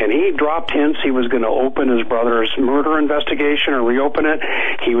 And he dropped hints he was going to open his brother's murder investigation or reopen it.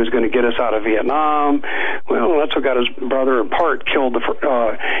 He was going to get us out of Vietnam. Well, that's what got his brother in part killed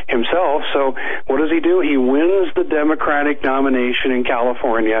himself. So what does he do? He wins the Democratic nomination in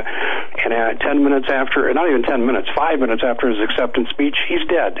California, and 10 minutes after, not even 10 minutes, 5 minutes after his acceptance speech, he's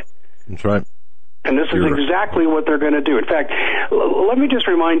dead. That's right. And this is exactly what they're going to do. In fact, let me just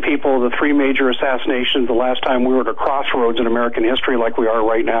remind people of the three major assassinations the last time we were at a crossroads in American history like we are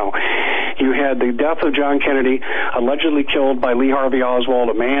right now. You had the death of John Kennedy, allegedly killed by Lee Harvey Oswald,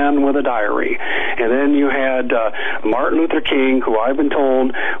 a man with a diary. And then you had Martin Luther King, who I've been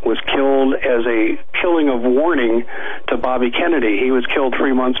told was killed as a killing of warning to Bobby Kennedy. He was killed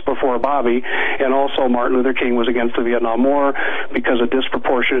 3 months before Bobby. And also Martin Luther King was against the Vietnam War because a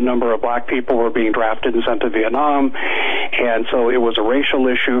disproportionate number of black people were being drafted and sent to Vietnam, and so it was a racial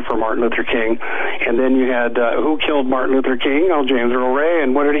issue for Martin Luther King. And then you had who killed Martin Luther King? Oh, James Earl Ray.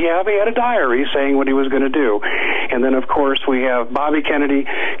 And what did he have? He had a diary saying what he was going to do. And then, of course, we have Bobby Kennedy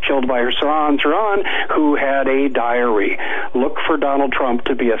killed by Saran, who had a diary. Look for Donald Trump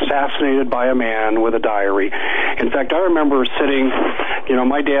to be assassinated by a man with a diary. In fact, I remember sitting,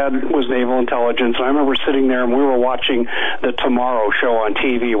 my dad was naval intelligence, and I remember sitting there and we were watching the Tomorrow Show on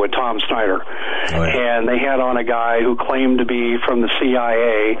TV with Tom Snyder. Oh, yeah. And they had on a guy who claimed to be from the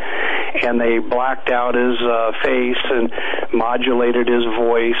CIA, and they blacked out his face and modulated his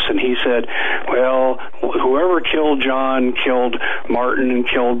voice, and he said, well, whoever killed John killed Martin and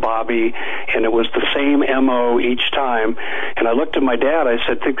killed Bobby, and it was the same MO each time. And I looked at my dad, I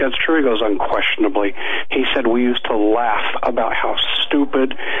said, think that's true? He goes, unquestionably. He said, we used to laugh about how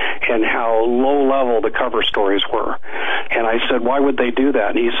stupid and how low level the cover stories were. And I said, why would they do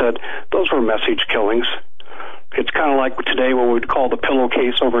that? And he said, those were message killings. It's kind of like today what we would call the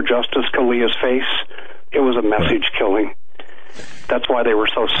pillowcase over Justice Scalia's face. It was a message killing. That's why they were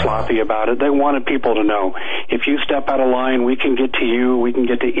so sloppy about it. They wanted people to know, if you step out of line, we can get to you, we can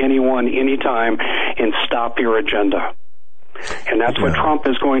get to anyone, anytime, and stop your agenda. And that's what Trump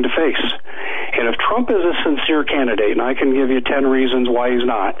is going to face. And if Trump is a sincere candidate, and I can give you 10 reasons why he's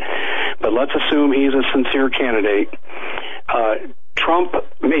not, but let's assume he's a sincere candidate, Trump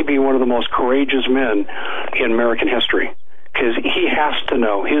may be one of the most courageous men in American history. Because he has to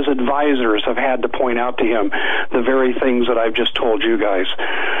know. His advisors have had to point out to him the very things that I've just told you guys.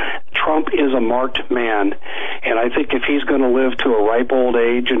 Trump is a marked man, and I think if he's going to live to a ripe old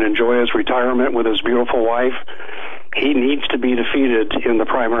age and enjoy his retirement with his beautiful wife, he needs to be defeated in the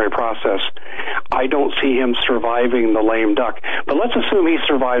primary process. I don't see him surviving the lame duck. But let's assume he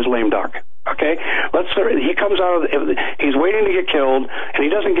survives lame duck. Okay, he comes out he's waiting to get killed, and he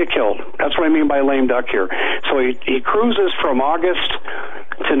doesn't get killed. That's what I mean by lame duck here. So he cruises from August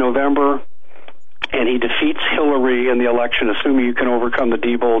to November, and he defeats Hillary in the election, assuming you can overcome the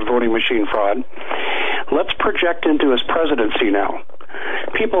Diebold voting machine fraud. Let's project into his presidency now.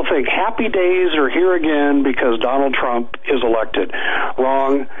 People think happy days are here again because Donald Trump is elected.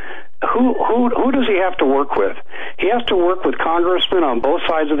 Wrong. Who does he have to work with? He has to work with congressmen on both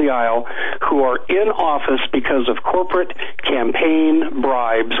sides of the aisle who are in office because of corporate campaign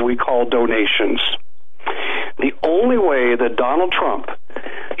bribes we call donations. The only way that Donald Trump,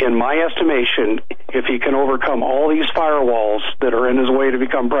 in my estimation, if he can overcome all these firewalls that are in his way to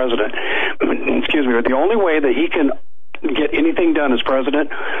become president, the only way that he can get anything done as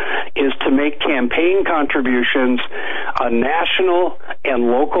president is to make campaign contributions a national and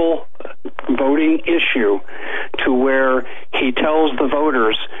local voting issue to where he tells the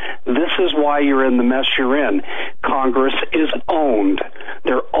voters, this is why you're in the mess you're in. Congress is owned.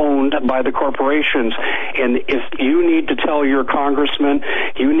 They're owned by the corporations. And if you need to tell your congressman,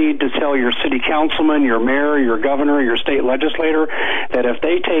 you need to tell your city councilman, your mayor, your governor, your state legislator, that if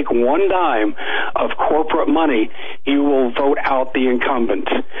they take one dime of corporate money, you will vote out the incumbent.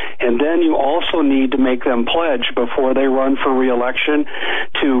 And then you also need to make them pledge before they run for re-election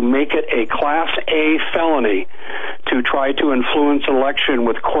to make it a Class A felony to try to influence an election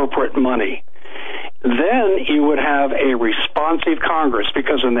with corporate money. Then you would have a responsive Congress,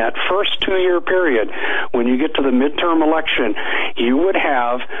 because in that first 2-year period, when you get to the midterm election, you would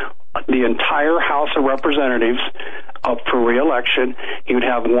have the entire House of Representatives up for re-election. You'd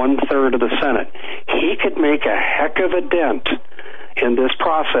have 1/3 of the Senate. He could make a heck of a dent in this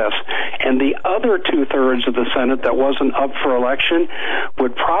process, and the other 2/3 of the Senate that wasn't up for election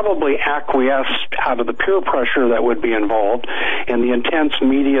would probably acquiesce out of the peer pressure that would be involved in the intense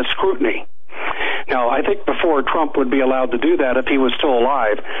media scrutiny. Now, I think before Trump would be allowed to do that, if he was still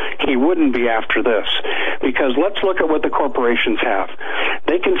alive, he wouldn't be after this. Because let's look at what the corporations have.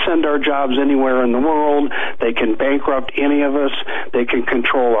 They can send our jobs anywhere in the world. They can bankrupt any of us. They can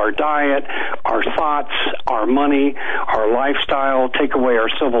control our diet, our thoughts, our money, our lifestyle, take away our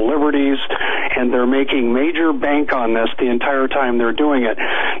civil liberties. And they're making major bank on this the entire time they're doing it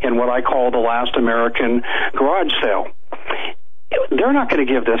in what I call the last American garage sale. They're not going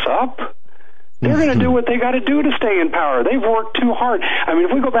to give this up. They're going to do what they got to do to stay in power. They've worked too hard. I mean,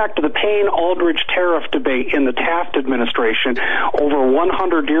 if we go back to the Payne-Aldrich tariff debate in the Taft administration over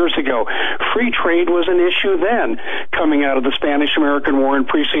 100 years ago, free trade was an issue then, coming out of the Spanish-American War and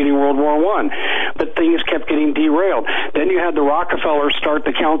preceding World War I. But things kept getting derailed. Then you had the Rockefellers start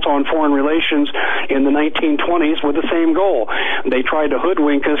the Council on Foreign Relations in the 1920s with the same goal. They tried to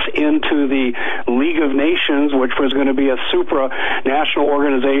hoodwink us into the League of Nations, which was going to be a supranational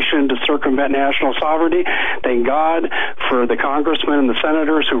organization to circumvent national sovereignty. Thank God for the congressmen and the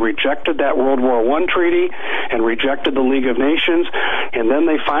senators who rejected that World War I treaty and rejected the League of Nations. And then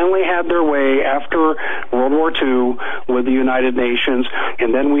they finally had their way after World War II with the United Nations.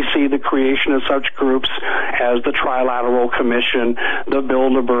 And then we see the creation of such groups as the Trilateral Commission, the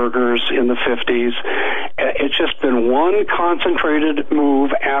Bilderbergers in the 50s. It's just been one concentrated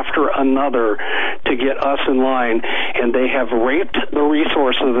move after another to get us in line, and they have raped the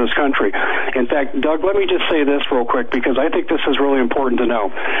resources of this country. In fact, Doug, let me just say this real quick, because I think this is really important to know.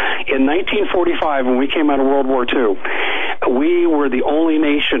 In 1945, when we came out of World War II, we were the only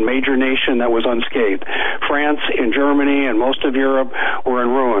major nation that was unscathed. France and Germany and most of Europe were in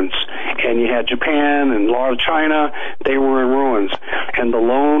ruins. And you had Japan and a lot of China, they were in ruins. And the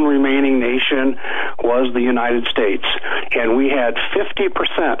lone remaining nation was the United States. And we had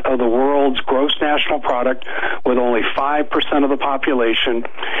 50% of the world's gross national product with only 5% of the population.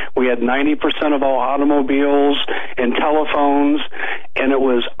 We had 90% of all automobiles and telephones, and it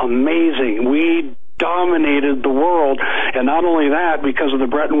was amazing. We dominated the world, And not only that, because of the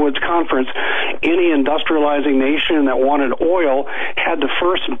Bretton Woods Conference, any industrializing nation that wanted oil had to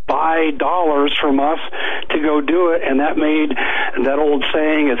first buy dollars from us to go do it, and that made that old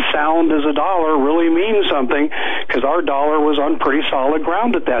saying, as sound as a dollar, really mean something, because our dollar was on pretty solid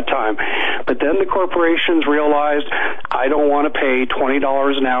ground at that time. But then the corporations realized, I don't want to pay $20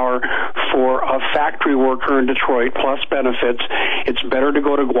 an hour for a factory worker in Detroit plus benefits. It's better to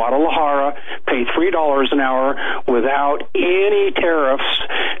go to Guadalajara, pay $3 an hour without any tariffs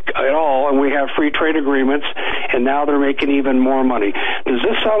at all, and we have free trade agreements, and now they're making even more money. Does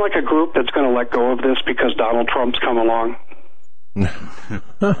this sound like a group that's going to let go of this because Donald Trump's come along?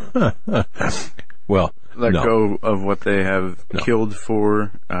 Well, let go of what they have killed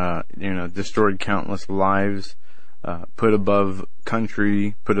for, destroyed countless lives, put above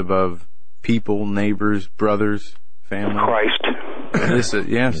country, put above people, neighbors, brothers, family. Christ.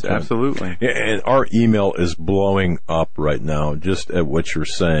 Yes, absolutely. Yeah, and our email is blowing up right now just at what you're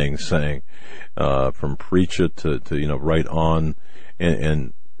saying, from preach it to right on,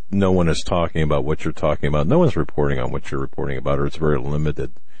 and no one is talking about what you're talking about. No one's reporting on what you're reporting about, or it's very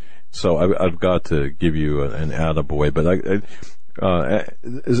limited. So I've got to give you an attaboy, but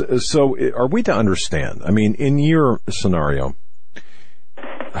so are we to understand? I mean, in your scenario,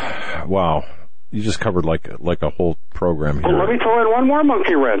 wow. You just covered like a whole program here. Well, let me throw in one more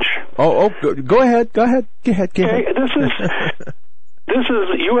monkey wrench. Go ahead. Okay, this is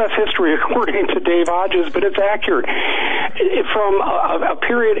U.S. history according to Dave Hodges, but it's accurate. From a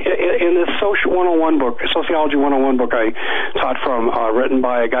period in this Sociology 101 book I taught from, written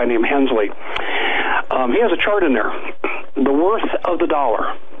by a guy named Hensley. He has a chart in there, the worth of the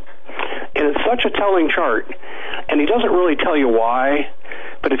dollar. And it's such a telling chart, and he doesn't really tell you why,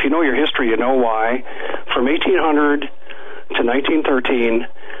 but if you know your history, you know why. From 1800 to 1913,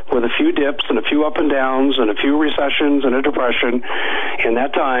 with a few dips and a few up and downs and a few recessions and a depression, in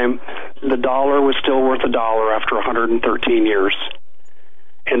that time, the dollar was still worth $1 after 113 years.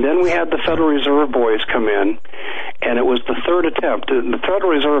 And then we had the Federal Reserve boys come in, and it was the third attempt. The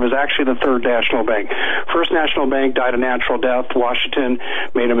Federal Reserve is actually the third national bank. First national bank died a natural death. Washington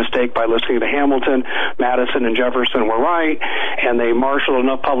made a mistake by listening to Hamilton. Madison and Jefferson were right, and they marshaled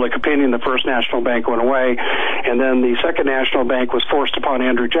enough public opinion. The first national bank went away, and then the second national bank was forced upon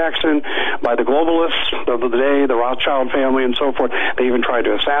Andrew Jackson by the globalists of the day, the Rothschild family and so forth. They even tried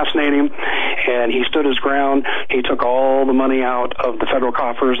to assassinate him, and he stood his ground. He took all the money out of the federal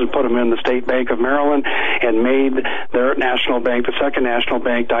coffers and put them in the State Bank of Maryland and made their national bank, the second national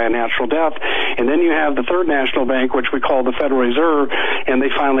bank, die a natural death. And then you have the third national bank, which we call the Federal Reserve, and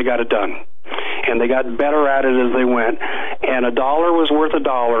they finally got it done. And they got better at it as they went. And $1 was worth $1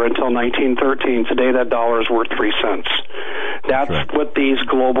 until 1913. Today that dollar is worth 3 cents. That's what these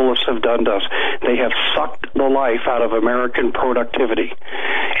globalists have done to us. They have sucked the life out of American productivity.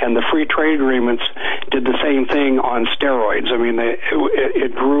 And the free trade agreements did the same thing on steroids. I mean,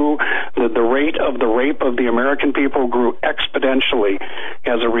 it grew, the rate of the rape of the American people grew exponentially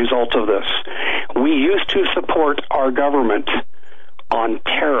as a result of this. We used to support our government on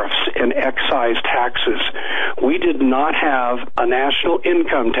tariffs and excise taxes. We did not have a national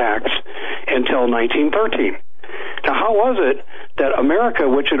income tax until 1913. Now, how was it that America,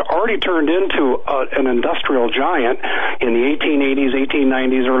 which had already turned into an industrial giant in the 1880s,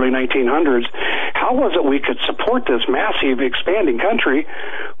 1890s, early 1900s, how was it we could support this massive expanding country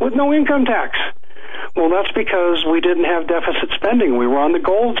with no income tax? Well, that's because we didn't have deficit spending. We were on the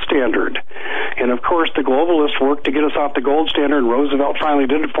gold standard. And, of course, the globalists worked to get us off the gold standard, and Roosevelt finally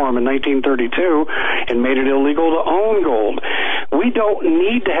did it for them in 1932 and made it illegal to own gold. We don't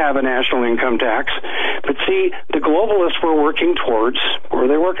need to have a national income tax. But, see, the globalists were working towards, what were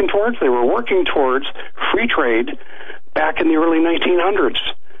they working towards? They were working towards free trade back in the early 1900s.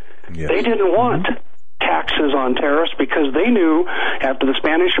 Yes. They didn't want taxes on tariffs because they knew after the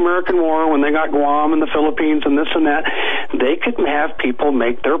Spanish-American War, when they got Guam and the Philippines and this and that, they could have people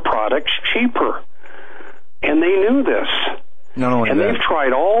make their products cheaper. And they knew this. They've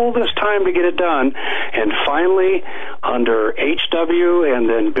tried all this time to get it done, and finally, under H.W. and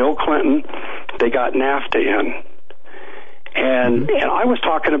then Bill Clinton, they got NAFTA in. And I was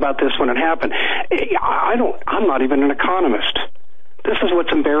talking about this when it happened. I'm not even an economist. This is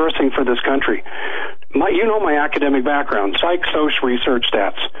what's embarrassing for this country. My academic background, psych, soc, research,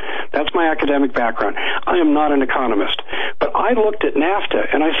 stats. That's my academic background. I am not an economist. But I looked at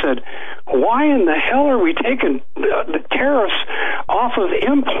NAFTA and I said, why in the hell are we taking the tariffs off of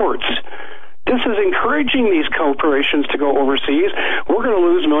imports? This is encouraging these corporations to go overseas. We're going to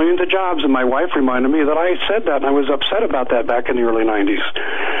lose millions of jobs. And my wife reminded me that I said that, and I was upset about that back in the early 90s.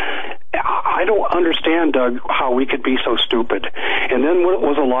 I don't understand, Doug, how we could be so stupid. And then what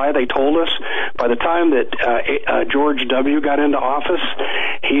was a lie they told us? By the time that George W. got into office,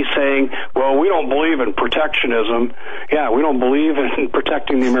 he's saying, well, we don't believe in protectionism. Yeah, we don't believe in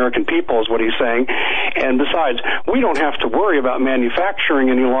protecting the American people is what he's saying. And besides, we don't have to worry about manufacturing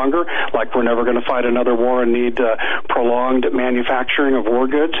any longer, like we're never going to fight another war and need prolonged manufacturing of war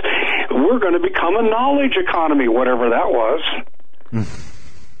goods. We're going to become a knowledge economy, whatever that was.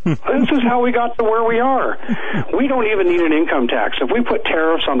 This is how we got to where we are. We don't even need an income tax. If we put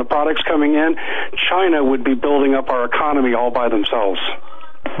tariffs on the products coming in, China would be building up our economy all by themselves.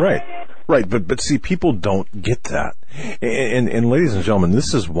 Right. But see, people don't get that. And ladies and gentlemen,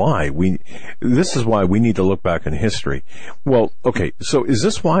 this is why we need to look back in history. Well, okay, so is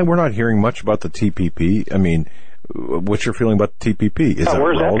this why we're not hearing much about the TPP? I mean, what's your feeling about the TPP?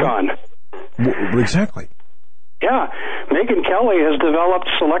 Where's that gone? Exactly. Yeah, Megyn Kelly has developed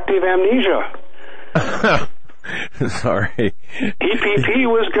selective amnesia. Sorry. TPP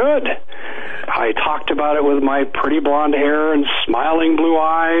was good. I talked about it with my pretty blonde hair and smiling blue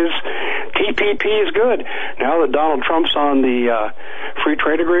eyes. TPP is good. Now that Donald Trump's on the free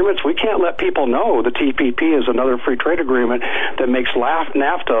trade agreements, we can't let people know the TPP is another free trade agreement that makes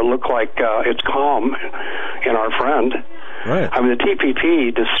NAFTA look like it's calm in our friend. Right. I mean, the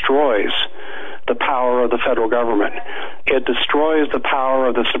TPP destroys the power of the federal government. It destroys the power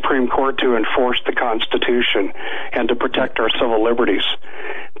of the Supreme Court to enforce the Constitution and to protect our civil liberties.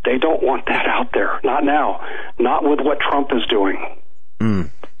 They don't want that out there. Not now. Not with what Trump is doing.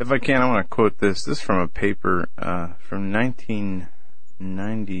 If I can, I want to quote this. This is from a paper from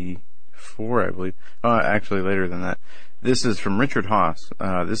 1994, I believe. Actually, later than that. This is from Richard Haas.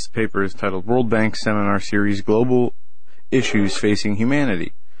 This paper is titled World Bank Seminar Series, Global Issues Facing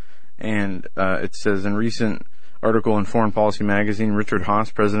Humanity. And it says, in recent article in Foreign Policy magazine, Richard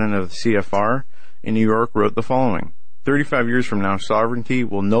Haas, president of the CFR in New York, wrote the following. 35 years from now, sovereignty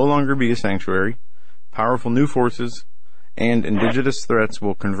will no longer be a sanctuary. Powerful new forces and indigenous threats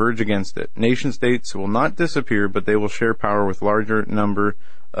will converge against it. Nation states will not disappear, but they will share power with larger number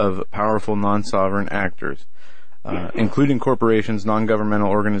of powerful non-sovereign actors, including corporations,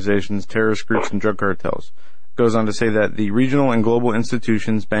 non-governmental organizations, terrorist groups, and drug cartels. Goes on to say that the regional and global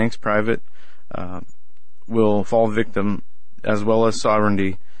institutions, banks, private, will fall victim, as well as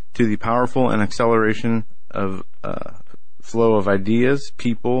sovereignty, to the powerful and acceleration of flow of ideas,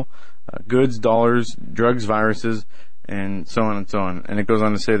 people, goods, dollars, drugs, viruses, and so on and so on. And it goes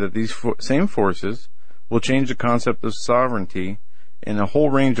on to say that these same forces will change the concept of sovereignty in a whole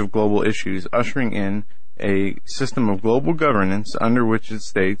range of global issues, ushering in a system of global governance under which it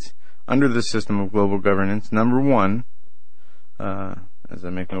states, under the system of global governance, number one, as I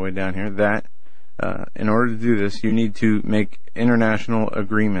make my way down here, that in order to do this, you need to make international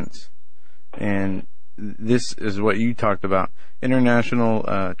agreements. And this is what you talked about.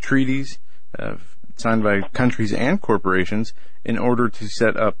 International treaties signed by countries and corporations in order to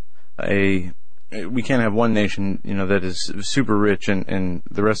set up we can't have one nation, that is super rich and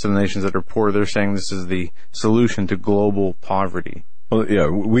the rest of the nations that are poor. They're saying this is the solution to global poverty. Well, yeah,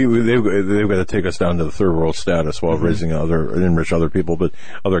 they've got to take us down to the third world status while raising enrich other people, but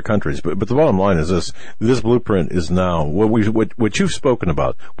other countries. But the bottom line is this blueprint is now what you've spoken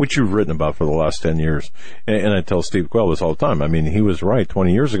about, what you've written about for the last 10 years. And I tell Steve Quell this all the time. I mean, he was right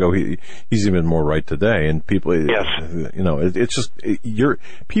 20 years ago. He's even more right today. And people, yes. It's just,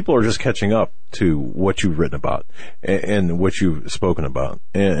 people are just catching up to what you've written about and what you've spoken about.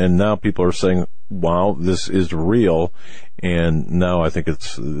 And now people are saying, wow, this is real. And now I think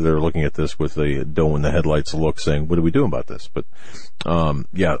they're looking at this with a doe in the headlights look, saying, what are we doing about this? But,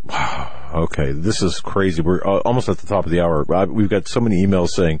 yeah, okay, this is crazy. We're almost at the top of the hour. We've got so many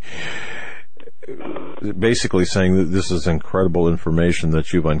emails basically saying that this is incredible information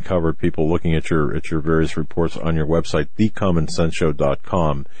that you've uncovered. People looking at your various reports on your website,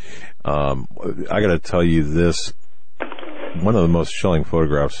 thecommonsenseshow.com. I got to tell you this, one of the most chilling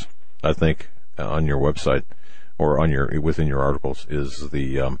photographs, I think, on your website or within your articles is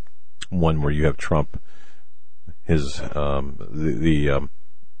the one where you have Trump, his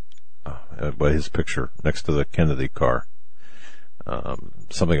picture next to the Kennedy car.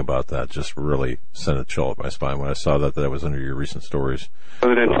 Something about that just really sent a chill up my spine when I saw that was under your recent stories.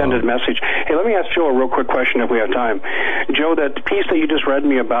 An intended message. Hey, let me ask Joe a real quick question if we have time. Joe, that piece that you just read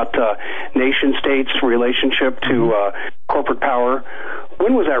me about nation states' relationship to corporate power,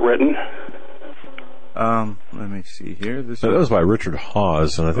 when was that written? Let me see here. That was by Richard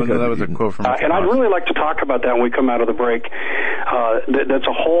Hawes, and I think that was a quote from Richard and I'd Hawes. really like to talk about that when we come out of the break. That's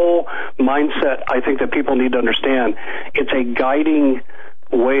a whole mindset I think that people need to understand. It's a guiding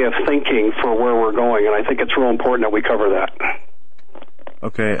way of thinking for where we're going, and I think it's real important that we cover that.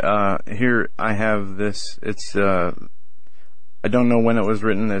 Okay, here I have this. It's, I don't know when it was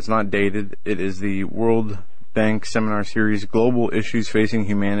written. It's not dated. It is the World Bank Seminar Series, Global Issues Facing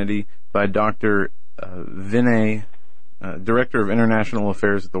Humanity, by Dr. Vinay, Director of International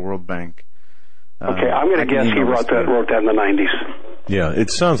Affairs at the World Bank. Okay, I'm going to guess he wrote that in the 90s. Yeah, it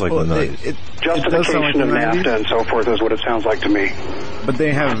sounds like the 90s. Justification of NAFTA and so forth is what it sounds like to me. But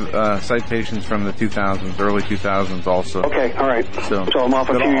they have citations from the 2000s, early 2000s also. Okay, all right. So I'm off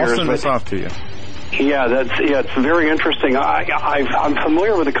a few years. I'll send this off to you. Yeah, it's very interesting. I'm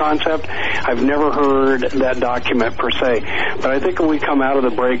familiar with the concept. I've never heard that document per se, but I think when we come out of the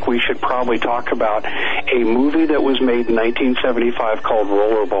break, we should probably talk about a movie that was made in 1975 called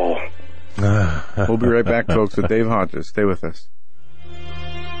Rollerball. We'll be right back, folks, with Dave Hodges. Stay with us.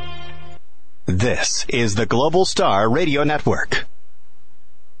 This is the Global Star Radio Network.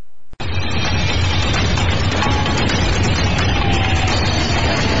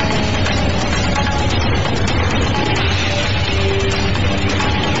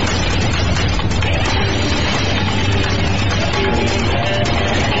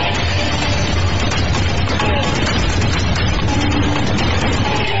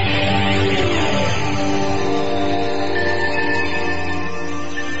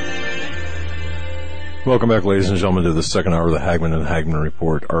 Welcome back, ladies and gentlemen, to the second hour of the Hagmann and Hagmann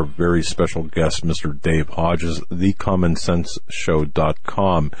Report. Our very special guest, Mr. Dave Hodges,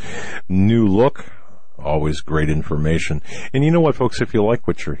 thecommonsenseshow.com. New look, always great information. And you know what, folks, if you like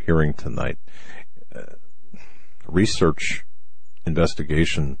what you're hearing tonight, research,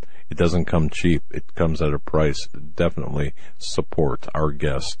 investigation, it doesn't come cheap. It comes at a price. Definitely support our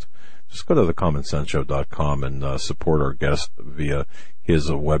guest. Just go to thecommonsenseshow.com and support our guest via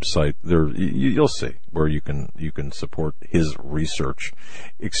his website. There, you'll see where you can support his research.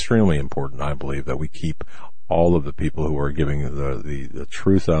 Extremely important, I believe, that we keep all of the people who are giving the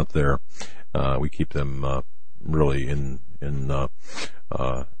truth out there. We keep them really in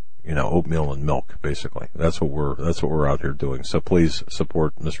oatmeal and milk, basically. That's what we're out here doing. So please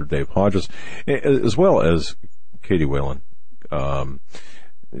support Mr. Dave Hodges, as well as Katie Whalen.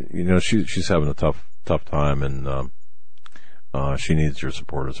 She's having a tough time, and she needs your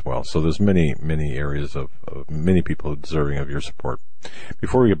support as well. So there's many areas of many people deserving of your support.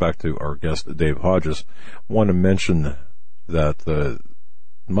 Before we get back to our guest, Dave Hodges, I want to mention that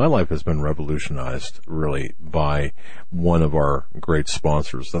my life has been revolutionized, really, by one of our great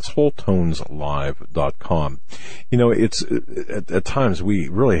sponsors. That's WholeTonesLive.com. It's at times we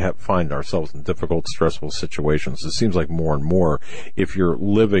really find ourselves in difficult, stressful situations. It seems like more and more, if you're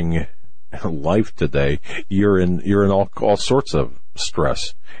living life today, you're in all sorts of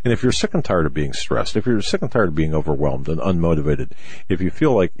stress. And if you're sick and tired of being stressed, if you're sick and tired of being overwhelmed and unmotivated, if you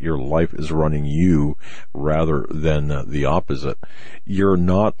feel like your life is running you rather than the opposite, you're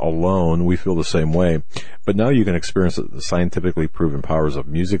not alone. We feel the same way. But now you can experience the scientifically proven powers of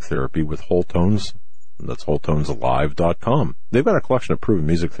music therapy with Whole Tones. That's WholeTonesLive.com. They've got a collection of proven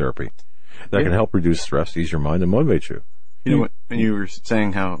music therapy that can help reduce stress, ease your mind, and motivate you. You know, when you were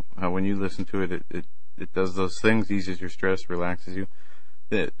saying how when you listen to it, it does those things, eases your stress, relaxes you.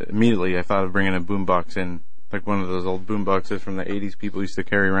 Immediately, I thought of bringing a boombox in, like one of those old boomboxes from the 80s people used to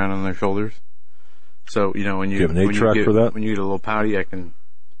carry around on their shoulders. So, when you, do you have an 8-track for that? When you get a little pouty, I can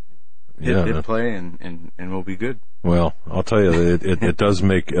hit play and we'll be good. Well, I'll tell you, it does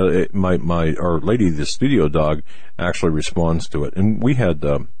make, our lady, the studio dog, actually responds to it. And we had,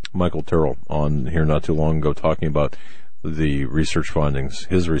 Michael Terrell on here not too long ago talking about his research findings,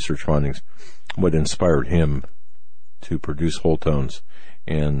 what inspired him to produce Whole Tones.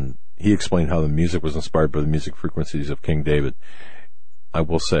 And he explained how the music was inspired by the music frequencies of King David. I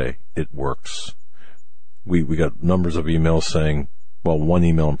will say, it works. We got numbers of emails saying, well, one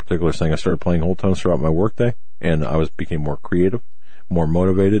email in particular saying I started playing Whole Tones throughout my workday, and I became more creative, more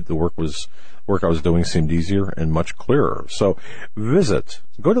motivated. The work I was doing seemed easier and much clearer. So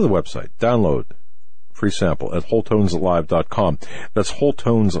go to the website, download free sample at WholeTonesLive.com. That's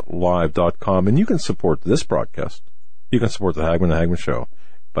WholeTonesLive.com, and you can support this broadcast. You can support the Hagmann and Hagmann Show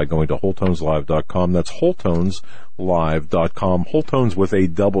by going to WholeTonesLive.com. That's WholeTonesLive.com. Whole Tones with a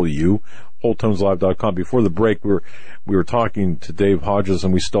W. WholeTonesLive.com. Before the break, we were talking to Dave Hodges,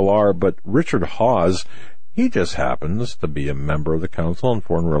 and we still are, but Richard Hawes, he just happens to be a member of the Council on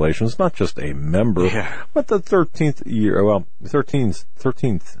Foreign Relations, not just a member, but the 13th year,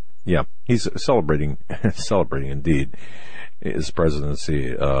 13th, yeah, he's celebrating indeed his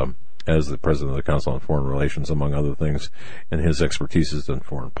presidency, as the president of the Council on Foreign Relations, among other things, and his expertise is in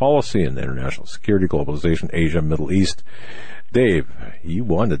foreign policy and international security, globalization, Asia, Middle East. Dave, you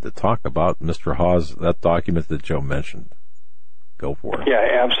wanted to talk about Mr. Hawes, that document that Joe mentioned. Go for it.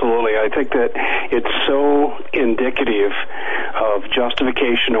 Yeah, absolutely. I think that it's so indicative of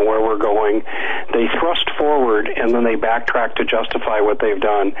justification of where we're going. They thrust forward and then they backtrack to justify what they've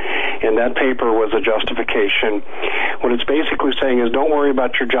done. And that paper was a justification. What it's basically saying is, don't worry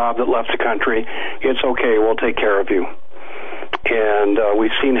about your job that left the country. It's okay. We'll take care of you. And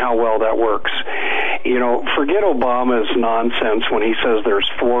we've seen how well that works. You know, forget Obama's nonsense when he says there's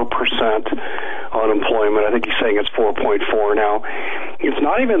 4% unemployment. I think he's saying it's 4.4 now. It's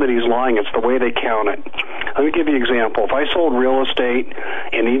not even that he's lying, it's the way they count it. Let me give you an example. If I sold real estate,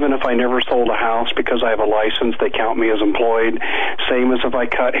 and even if I never sold a house because I have a license, they count me as employed. Same as if I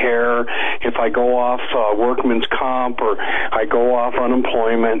cut hair, if I go off workman's comp, or I go off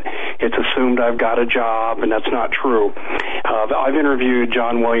unemployment, it's assumed I've got a job, and that's not true. I've interviewed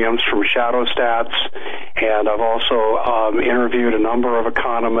John Williams from Shadow Stats, and I've also interviewed a number of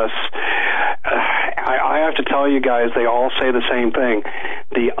economists. I have to tell you guys, they all say the same thing.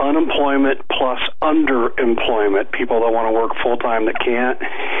 The unemployment plus underemployment, people that want to work full-time that can't,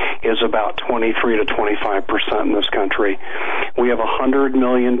 is about 23 to 25% in this country. We have 100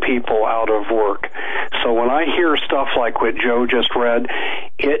 million people out of work. So when I hear stuff like what Joe just read,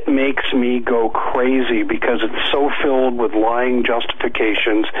 it makes me go crazy because it's so filled with lying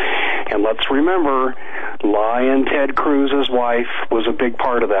justifications. And let's remember, lying Ted Cruz's wife was a big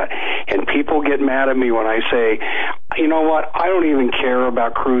part of that. And people get mad at me when I say, you know what, I don't even care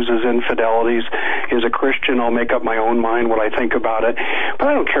about Cruz's infidelities. As a Christian, I'll make up my own mind what I think about it. But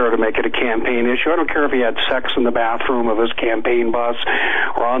I don't care to make it a campaign issue. I don't care if he had sex in the bathroom of his campaign bus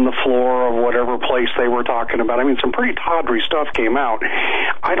or on the floor of whatever place they were talking about. I mean, some pretty tawdry stuff came out.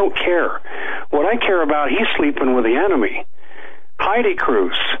 I don't care. What I care about, he's sleeping with the enemy, Heidi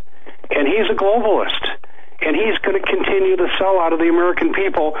Cruz, and he's a globalist. And he's going to continue to sell out of the American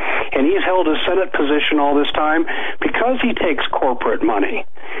people, and he's held his Senate position all this time because he takes corporate money.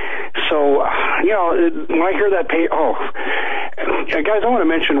 So, you know, when I hear that guys, I want to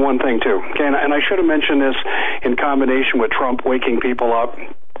mention one thing, too, okay, and I should have mentioned this in combination with Trump waking people up.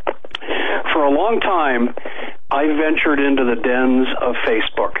 For a long time, I ventured into the dens of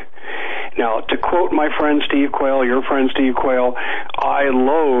Facebook. Now, to quote my friend Steve Quayle, your friend Steve Quayle, I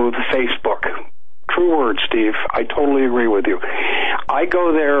loathe Facebook. True words, Steve. I totally agree with you. I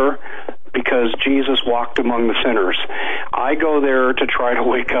go there because Jesus walked among the sinners. I go there to try to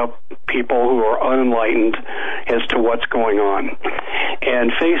wake up people who are unenlightened as to what's going on.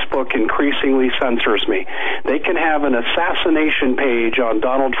 And Facebook increasingly censors me. They can have an assassination page on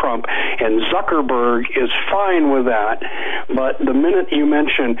Donald Trump, and Zuckerberg is fine with that. But the minute you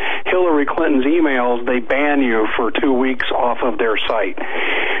mention Hillary Clinton's emails, they ban you for 2 weeks off of their site.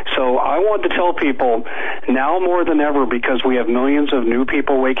 So I want to tell people now more than ever, because we have millions of new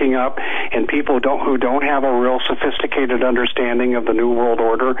people waking up and people who don't have a real sophisticated understanding of the New World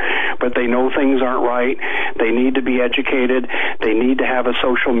Order, but they know things aren't right. They need to be educated. They need to have a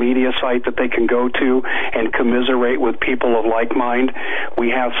social media site that they can go to and commiserate with people of like mind. We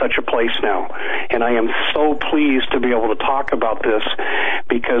have such a place now. And I am so pleased to be able to talk about this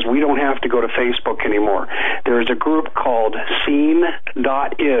because we don't have to go to Facebook anymore. There is a group called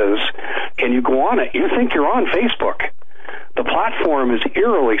Scene.is, and you go on it. You think you're on Facebook. The platform is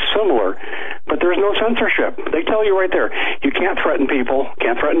eerily similar, but there's no censorship. They tell you right there, you can't threaten people,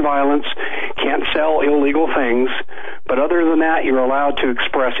 can't threaten violence, can't sell illegal things, but other than that, you're allowed to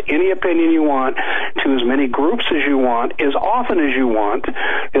express any opinion you want to as many groups as you want, as often as you want,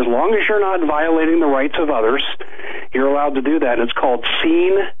 as long as you're not violating the rights of others, you're allowed to do that. It's called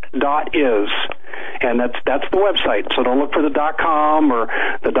Scene.is. And that's the website. So don't look for the .com or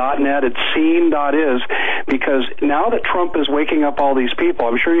the .net. It's Scene.is, because now that Trump is waking up all these people,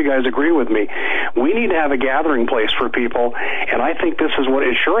 I'm sure you guys agree with me, we need to have a gathering place for people, and I think this is what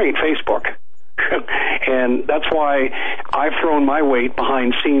it sure ain't Facebook. And that's why I've thrown my weight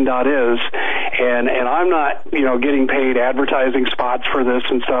behind Scene.is, and I'm not, getting paid advertising spots for this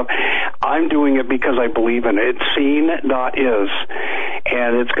and stuff. I'm doing it because I believe in it. It's Scene.is,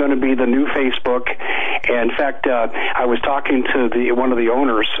 and it's going to be the new Facebook. And in fact, I was talking to one of the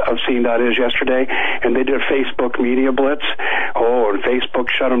owners of Scene.is yesterday, and they did a Facebook media blitz. Oh, and Facebook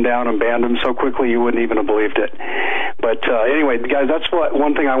shut them down and banned them so quickly you wouldn't even have believed it. But anyway, guys, that's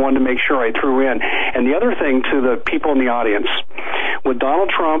one thing I wanted to make sure I threw in. And the other thing to the people in the audience, with Donald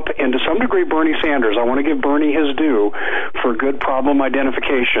Trump and to some degree Bernie Sanders, I want to give Bernie his due for good problem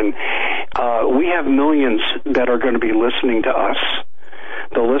identification. We have millions that are going to be listening to us.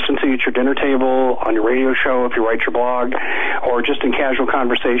 They'll listen to you at your dinner table, on your radio show, if you write your blog, or just in casual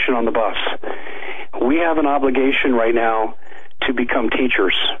conversation on the bus. We have an obligation right now to become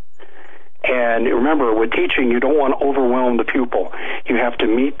teachers. And remember, with teaching, you don't want to overwhelm the pupil. You have to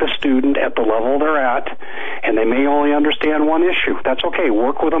meet the student at the level they're at, and they may only understand one issue. That's okay.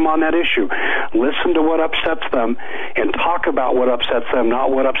 Work with them on that issue. Listen to what upsets them and talk about what upsets them,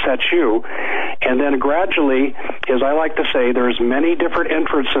 not what upsets you. And then gradually, as I like to say, there's many different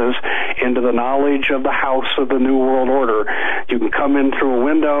entrances into the knowledge of the house of the New World Order. You can come in through a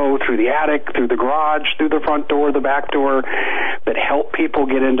window, through the attic, through the garage, through the front door, the back door, but help people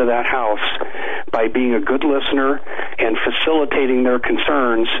get into that house by being a good listener and facilitating their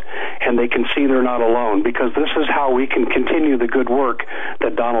concerns, and they can see they're not alone, because this is how we can continue the good work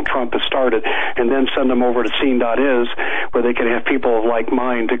that Donald Trump has started, and then send them over to scene.is, where they can have people of like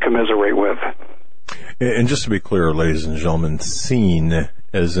mind to commiserate with. And just to be clear, ladies and gentlemen, scene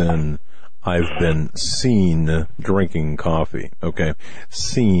as in I've been seen drinking coffee, okay?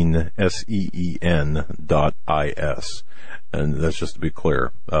 Scene, SEEN.IS. And that's just to be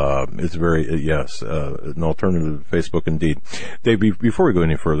clear. It's very, yes, an alternative to Facebook indeed. Dave, before we go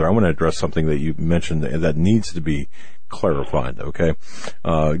any further, I want to address something that you mentioned that needs to be clarified, okay?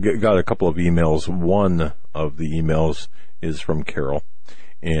 Got a couple of emails. One of the emails is from Carol,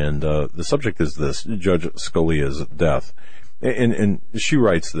 and the subject is this: Judge Scalia's death. And she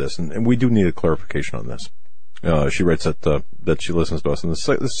writes this, and we do need a clarification on this. She writes that she listens to us, and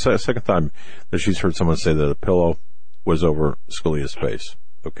the second time that she's heard someone say that a pillow was over Scalia's face.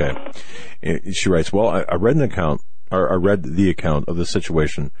 Okay. And she writes, well, I read the account of the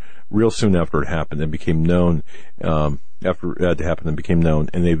situation real soon after it happened and became known, and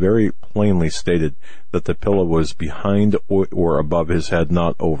they very plainly stated that the pillow was behind or above his head,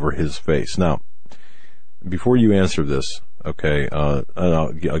 not over his face. Now, before you answer this, okay, and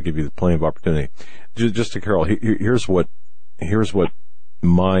I'll give you plenty of opportunity. Just to Carol, here's what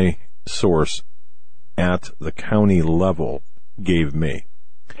my source at the county level gave me.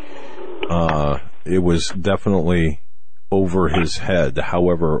 It was definitely over his head.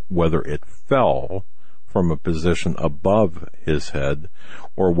 However, whether it fell from a position above his head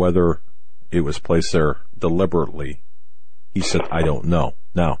or whether it was placed there deliberately, he said, I don't know.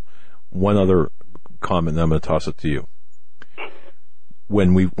 Now, one other comment, and I'm going to toss it to you.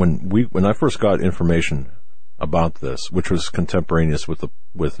 When I first got information about this, which was contemporaneous with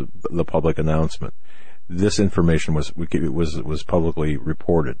the public announcement, this information was publicly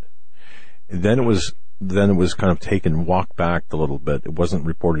reported. Then it was kind of walked back a little bit. It wasn't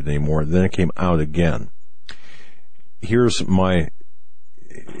reported anymore. Then it came out again. Here's my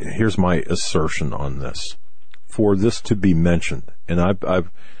assertion on this. For this to be mentioned, and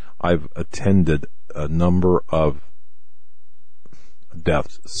I've attended a number of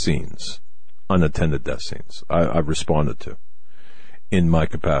death scenes, unattended death scenes. I've responded to in my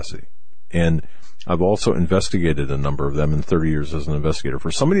capacity, and I've also investigated a number of them in 30 years as an investigator.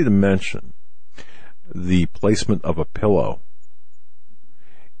 For somebody to mention the placement of a pillow,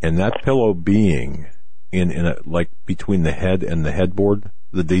 and that pillow being in a, like between the head and the headboard,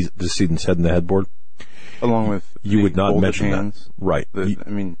 the decedent's head and the headboard, along with you would not mention hands, that, right?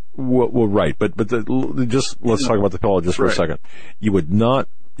 Well, right, but just let's talk about the pillow just for a second. You would not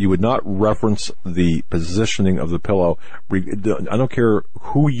reference the positioning of the pillow. I don't care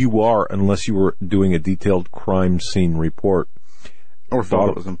who you are, unless you were doing a detailed crime scene report or thought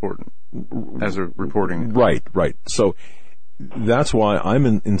it was important as a reporting. Right. So that's why I'm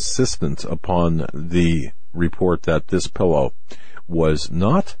insistent upon the report that this pillow was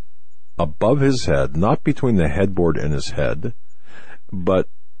not above his head, not between the headboard and his head, but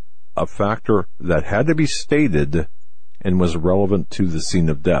a factor that had to be stated and was relevant to the scene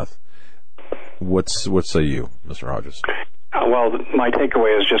of death. What say you, Mr. Hodges? Well, my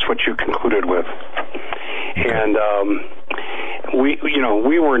takeaway is just what you concluded with. Okay. And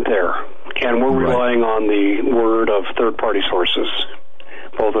we weren't there, and we're relying on the word of third-party sources.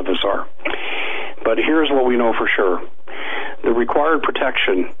 Both of us are. But here's what we know for sure. The required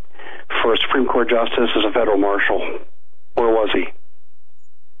protection for a Supreme Court justice is a federal marshal. Where was he?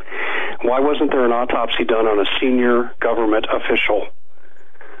 Why wasn't there an autopsy done on a senior government official?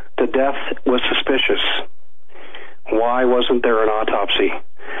 The death was suspicious. Why wasn't there an autopsy?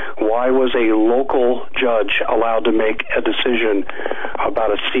 Why was a local judge allowed to make a decision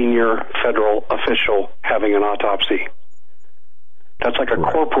about a senior federal official having an autopsy? That's like a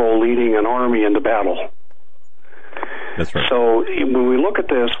corporal leading an army into battle. That's right. So when we look at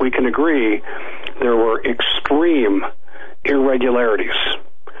this, we can agree there were extreme irregularities.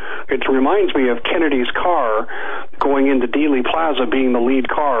 It reminds me of Kennedy's car going into Dealey Plaza being the lead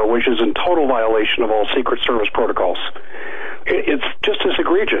car, which is in total violation of all Secret Service protocols. It's just as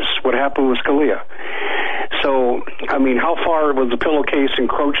egregious what happened with Scalia. So, I mean, how far was the pillowcase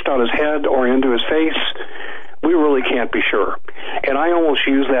encroached on his head or into his face? We really can't be sure. And I almost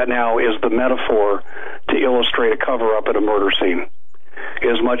use that now as the metaphor to illustrate a cover-up at a murder scene,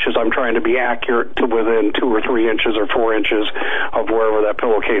 as much as I'm trying to be accurate to within 2 or 3 inches or 4 inches of wherever that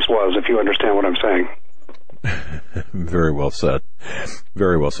pillowcase was, if you understand what I'm saying. Very well said.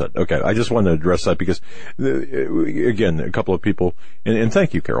 Very well said. Okay, I just wanted to address that because, again, a couple of people, and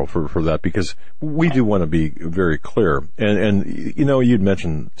thank you, Carol, for that, because we do want to be very clear. And you know, you'd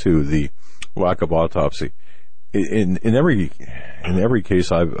mentioned, too, the lack of autopsy. In every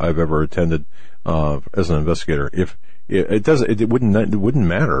case I've ever attended as an investigator, if it wouldn't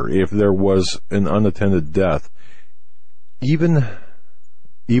matter if there was an unattended death, even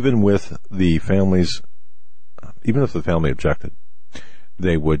with the families, even if the family objected,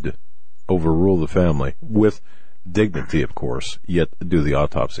 they would overrule the family with dignity, of course, yet do the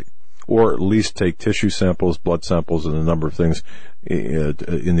autopsy, or at least take tissue samples, blood samples, and a number of things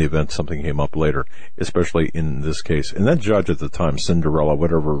in the event something came up later, especially in this case. And that judge at the time, Cinderella,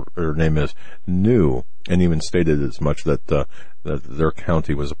 whatever her name is, knew and even stated as much that their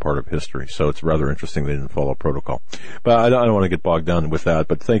county was a part of history. So it's rather interesting they didn't follow protocol. But I don't want to get bogged down with that.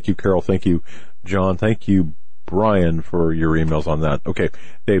 But thank you, Carol. Thank you, John. Thank you, Brian, for your emails on that. Okay,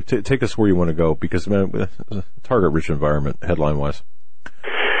 Dave, take us where you want to go, because, man, target-rich environment, headline-wise.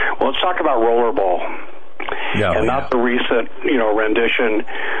 Well, let's talk about rollerball. Not the recent, rendition.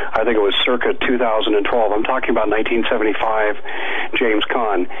 I think it was circa 2012. I'm talking about 1975, James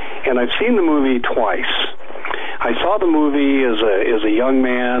Caan. And I've seen the movie twice. I saw the movie as a young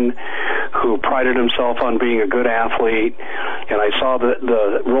man who prided himself on being a good athlete, and I saw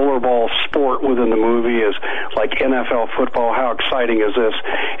the rollerball sport within the movie as like NFL football. How exciting is this?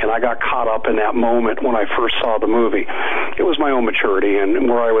 And I got caught up in that moment when I first saw the movie. It was my own maturity and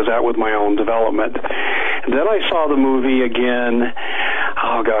where I was at with my own development. And then I saw the movie again,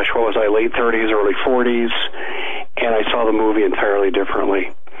 what was I, late 30s, early 40s, and I saw the movie entirely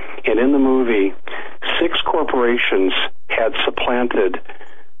differently. And in the movie, 6 corporations had supplanted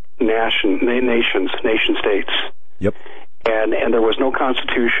nation states. Yep. And there was no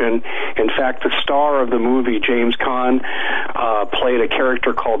constitution. In fact, the star of the movie, James Caan, played a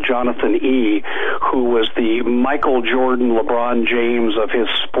character called Jonathan E., who was the Michael Jordan, LeBron James of his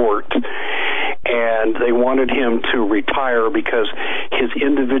sport. And they wanted him to retire because his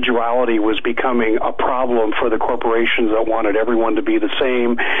individuality was becoming a problem for the corporations that wanted everyone to be the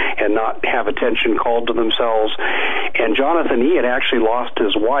same and not have attention called to themselves. And Jonathan E. had actually lost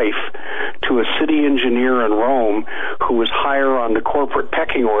his wife to a city engineer in Rome who was higher on the corporate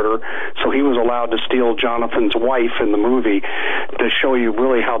pecking order, so he was allowed to steal Jonathan's wife in the movie to show you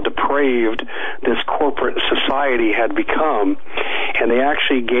really how depraved this corporate society had become. And they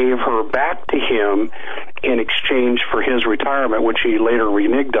actually gave her back to him in exchange for his retirement, which he later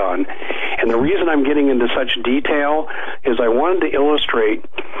reneged on. And the reason I'm getting into such detail is I wanted to illustrate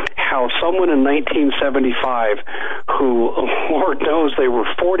how someone in 1975, who, Lord knows, they were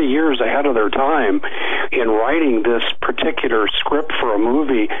 40 years ahead of their time in writing this particular script for a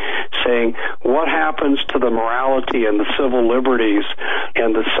movie, saying, what happens to the morality and the civil liberties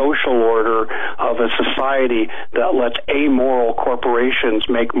and the social order of a society that lets amoral corporations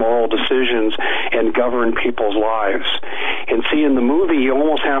make moral decisions and govern people's lives? And see, in the movie, you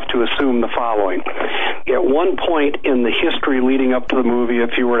almost have to assume the following. At one point in the history leading up to the movie,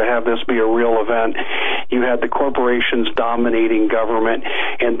 if you were to have this be a real event, you had the corporations dominating government,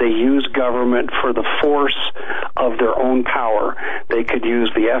 and they used government for the force of their own power. They could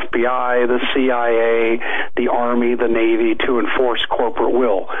use the FBI, the CIA, the Army, the Navy to enforce corporate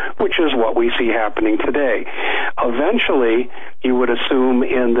will, which is what we see happening today. Eventually, you would assume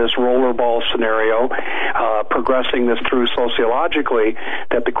in this rollerball scenario, progressing this through sociologically,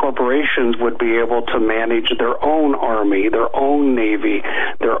 that the corporations would be able to manage their own army, their own navy,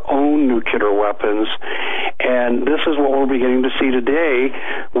 their own nuclear weapons. And this is what we're beginning to see today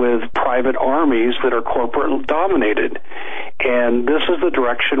with private armies that are corporate dominated. And this is the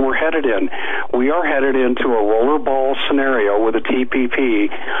direction we're headed in. We are headed into a rollerball scenario with a TPP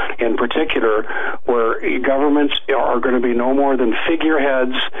in particular, where governments are going to be no more than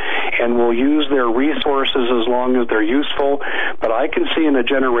figureheads and will use their resources as long as they're useful. But I can see in a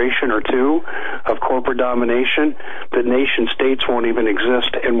generation or two of corporate domination that nation states won't even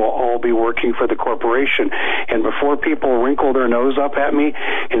exist and will all be working for the corporation. And before people wrinkle their nose up at me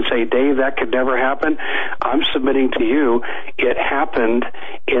and say, Dave, that could never happen, I'm submitting to you it happened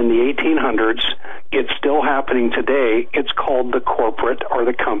in the 1800s It's still happening today. It's called the corporate or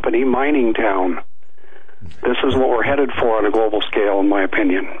the company mining town. This is what we're headed for on a global scale, in my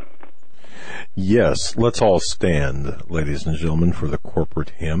opinion. Yes, let's all stand, ladies and gentlemen, for the corporate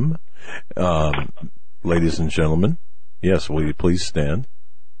hymn. Ladies and gentlemen, yes, will you please stand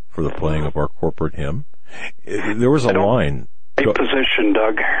for the playing of our corporate hymn? There was a line. Position,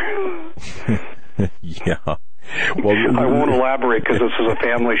 Doug. Yeah. Well, I won't elaborate because this is a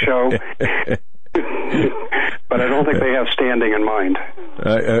family show. But I don't think they have standing in mind.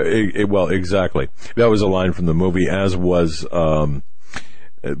 Well, exactly. That was a line from the movie, as was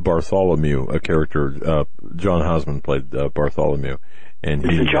Bartholomew, a character. John Hagmann played Bartholomew. And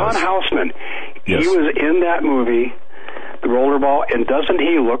John Houseman. Yes. He was in that movie, The Rollerball, and doesn't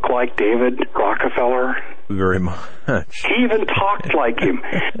he look like David Rockefeller? Very much. He even talked like him.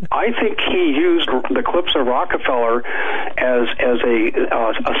 I think he used the clips of Rockefeller as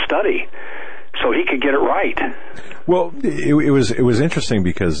a study, so he could get it right. Well, it was interesting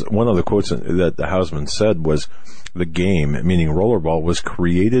because one of the quotes that the Houseman said was, the game, meaning rollerball, was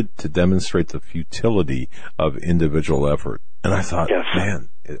created to demonstrate the futility of individual effort. And I thought, yes. Man,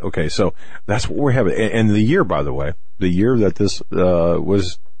 okay, so that's what we're having. And the year, by the way, the year that this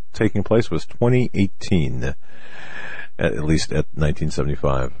was taking place was 2018, at least at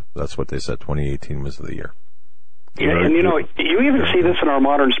 1975. That's what they said. 2018 was the year. Yeah, and you even see this in our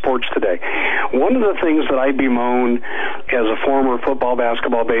modern sports today. One of the things that I bemoan as a former football,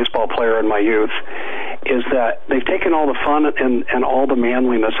 basketball, baseball player in my youth is that they've taken all the fun and all the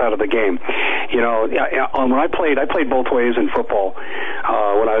manliness out of the game. When I played both ways in football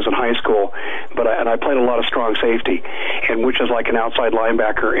when I was in high school, and I played a lot of strong safety, and which is like an outside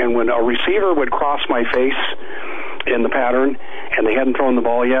linebacker. And when a receiver would cross my face in the pattern, and they hadn't thrown the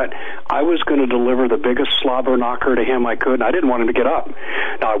ball yet, I was going to deliver the biggest slobber knocker to him I could, and I didn't want him to get up.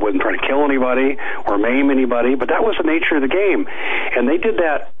 Now, I wasn't trying to kill anybody or maim anybody, but that was the nature of the game. And they did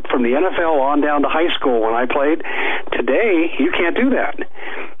that from the NFL on down to high school when I played. Today, you can't do that.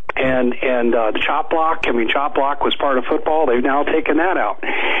 And the chop block was part of football. They've now taken that out.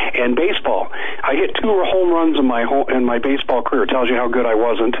 And baseball, I hit 2 home runs in my baseball career. It tells you how good I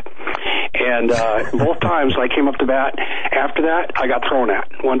wasn't. And both times I came up to bat. After that, I got thrown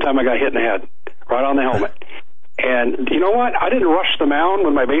at. One time I got hit in the head, right on the helmet. And you know what? I didn't rush the mound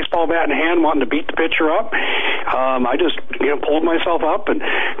with my baseball bat in hand wanting to beat the pitcher up. I just pulled myself up and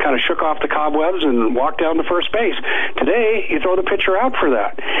kind of shook off the cobwebs and walked down to first base. Today, you throw the pitcher out for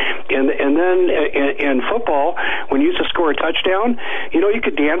that. And then in football, when you used to score a touchdown, you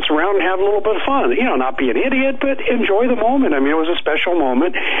could dance around and have a little bit of fun. Not be an idiot, but enjoy the moment. I mean, it was a special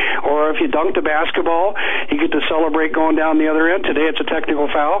moment. Or if you dunked a basketball, you get to celebrate going down the other end. Today, it's a technical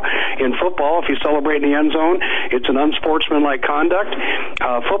foul. In football, if you celebrate in the end zone, it's an unsportsmanlike conduct.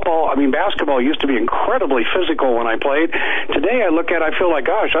 Basketball used to be incredibly physical when I played. Today I feel like,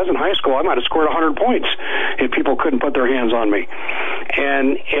 gosh, I was in high school, I might have scored 100 points if people couldn't put their hands on me.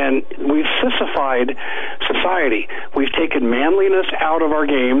 And we've sissified society. We've taken manliness out of our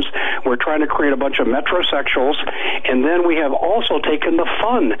games. We're trying to create a bunch of metrosexuals. And then we have also taken the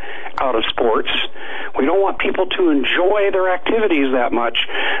fun out of sports. We don't want people to enjoy their activities that much.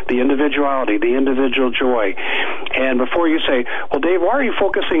 The individuality, the individual joy. And before you say, well, Dave, why are you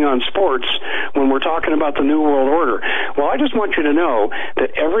focusing on sports when we're talking about the New World Order? Well, I just want you to know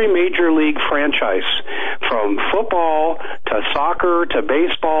that every major league franchise, from football to soccer to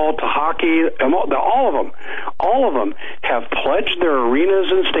baseball to hockey, all of them have pledged their arenas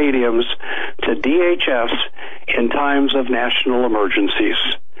and stadiums to DHS in times of national emergencies.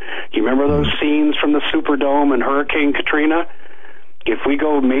 You remember those scenes from the Superdome and Hurricane Katrina? If we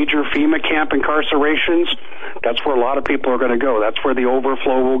go major FEMA camp incarcerations, that's where a lot of people are going to go. That's where the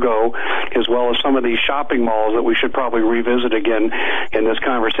overflow will go, as well as some of these shopping malls that we should probably revisit again in this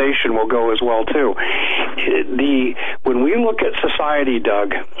conversation will go as well, too. When we look at society,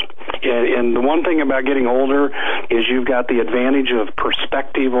 Doug, and the one thing about getting older is you've got the advantage of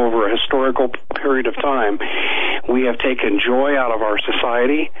perspective over a historical period of time. We have taken joy out of our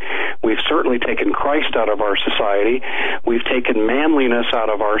society. We've certainly taken Christ out of our society. We've taken manliness out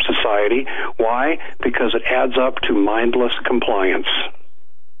of our society. Why? Because it adds up to mindless compliance.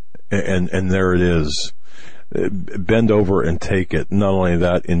 And there it is. Bend over and take it. Not only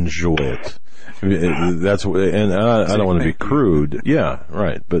that, enjoy it. That's and I don't want to be crude. Yeah,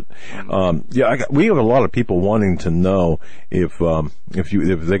 right. But we have a lot of people wanting to know if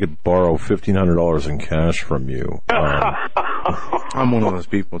they could borrow $1,500 in cash from you. I'm one of those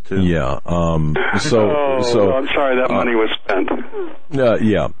people too. Yeah. I'm sorry that money was spent.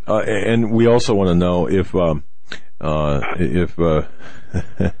 And we also want to know if If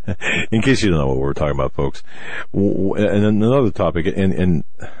in case you don't know what we're talking about, folks, and another topic, and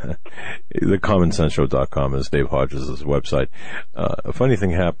the CommonSenseShow.com is Dave Hodges' website. A funny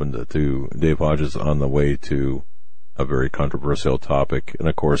thing happened to Dave Hodges on the way to a very controversial topic, and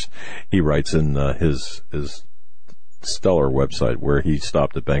of course, he writes in his stellar website where he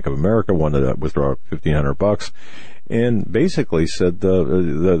stopped at Bank of America, wanted to withdraw $1,500, and basically said,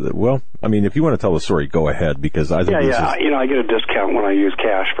 well, I mean, if you want to tell the story, go ahead, because I think I get a discount when I use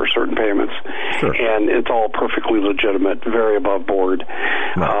cash for certain payments. Sure. And it's all perfectly legitimate, very above board.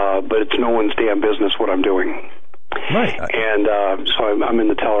 Right. But it's no one's damn business what I'm doing. Right. And so I'm in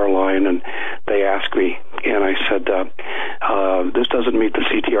the teller line, and they ask me, and I said, this doesn't meet the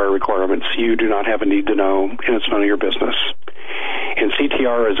CTR requirements. You do not have a need to know, and it's none of your business. And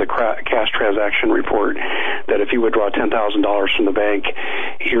CTR is a cash transaction report that if you withdraw $10,000 from the bank,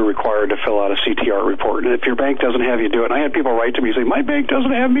 you're required to fill out a CTR report. And if your bank doesn't have you do it, and I had people write to me say, my bank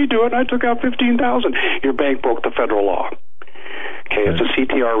doesn't have me do it, and I took out $15,000. Your bank broke the federal law. Okay, it's a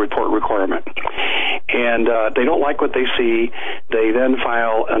CTR report requirement. And they don't like what they see. They then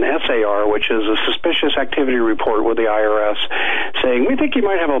file an SAR, which is a suspicious activity report with the IRS, saying, we think you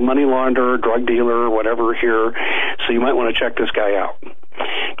might have a money launderer, drug dealer, whatever here, so you might want to check this guy out.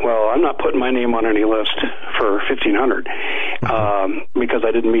 Well, I'm not putting my name on any list for $1,500 because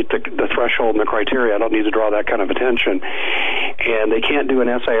I didn't meet the threshold and the criteria. I don't need to draw that kind of attention. And they can't do an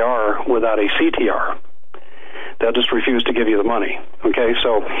SAR without a CTR. They'll just refuse to give you the money. Okay,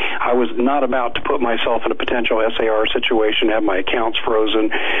 so I was not about to put myself in a potential SAR situation, have my accounts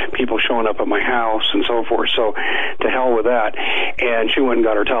frozen, people showing up at my house, and so forth. So to hell with that. And she went and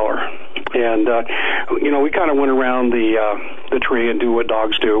got her teller. And, we kind of went around the tree and do what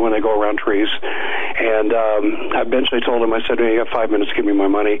dogs do when they go around trees. And I eventually told him, I said, you got 5 minutes to give me my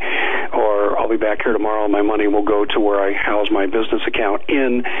money, or I'll be back here tomorrow and my money will go to where I house my business account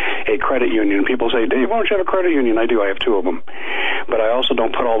in a credit union. People say, Dave, why don't you have a credit union? I do. I have two of them. But I also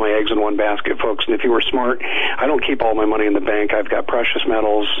don't put all my eggs in one basket, folks. And if you were smart, I don't keep all my money in the bank. I've got precious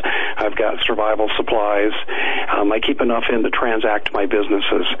metals. I've got survival supplies. I keep enough in to transact my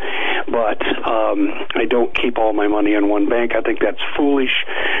businesses. But I don't keep all my money in one bank. I think that's foolish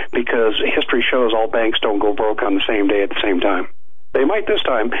because history shows all banks don't go broke on the same day at the same time. They might this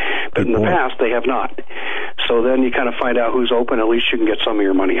time, but in the past, they have not. So then you kind of find out who's open. At least you can get some of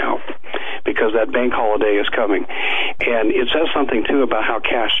your money out because that bank holiday is coming. And it says something, too, about how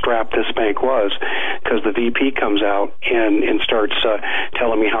cash-strapped this bank was because the VP comes out and starts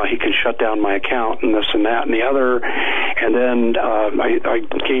telling me how he can shut down my account and this and that and the other. And then I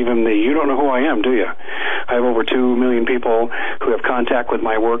gave him you don't know who I am, do you? I have over 2 million people who have contact with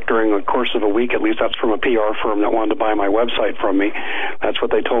my work during the course of a week. At least that's from a PR firm that wanted to buy my website from me. That's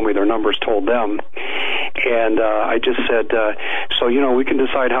what they told me. Their numbers told them. And I just said, so, we can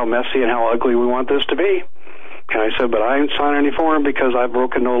decide how messy and how ugly we want this to be. And I said, but I ain't signing any for them because I've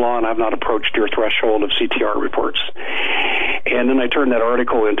broken no law and I've not approached your threshold of CTR reports. And then I turned that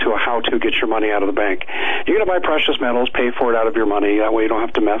article into a how to get your money out of the bank. You're going to buy precious metals, pay for it out of your money. That way you don't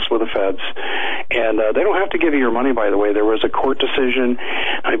have to mess with the feds. And they don't have to give you your money, by the way. There was a court decision,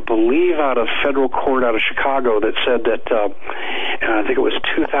 I believe out of federal court out of Chicago that said that, I think it was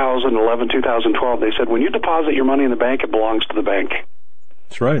 2011, 2012, they said when you deposit your money in the bank, it belongs to the bank.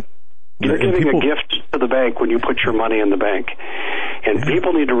 That's right. You're giving a gift to the bank when you put your money in the bank. And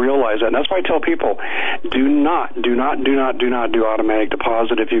people need to realize that. And that's why I tell people, do not do automatic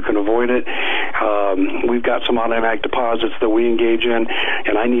deposit if you can avoid it. We've got some automatic deposits that we engage in,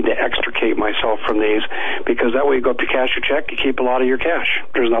 and I need to extricate myself from these because that way you go up to cash your check, you keep a lot of your cash.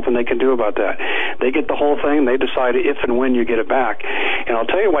 There's nothing they can do about that. They get the whole thing. They decide if and when you get it back. And I'll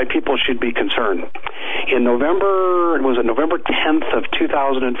tell you why people should be concerned. In November 10th of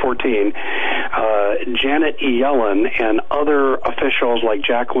 2014, Janet Yellen and other officials like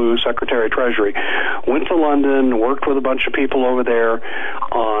Jack Lew, Secretary of Treasury, went to London, worked with a bunch of people over there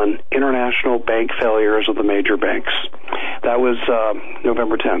on international bank failures of the major banks. That was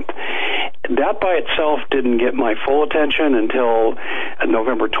November 10th. That by itself didn't get my full attention until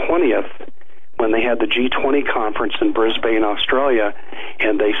November 20th, when they had the G20 conference in Brisbane, Australia,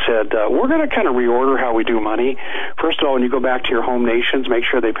 and they said, we're going to kind of reorder how we do money. First of all, when you go back to your home nations, make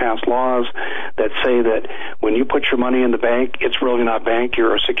sure they pass laws that say that when you put your money in the bank, it's really not bank,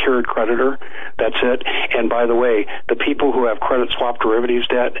 you're a secured creditor. That's it. And by the way, the people who have credit swap derivatives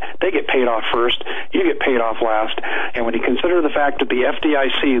debt, they get paid off first, you get paid off last. And when you consider the fact that the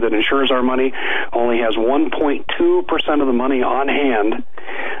FDIC that insures our money only has 1.2% of the money on hand,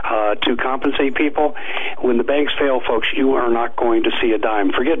 to compensate people. When the banks fail, folks, you are not going to see a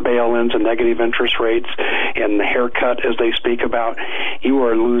dime. Forget bail-ins and negative interest rates and the haircut as they speak about. You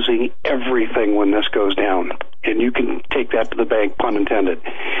are losing everything when this goes down. And you can take that to the bank, pun intended.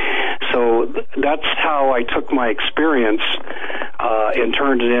 So that's how I took my experience and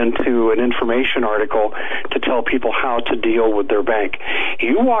turned it into an information article to tell people how to deal with their bank.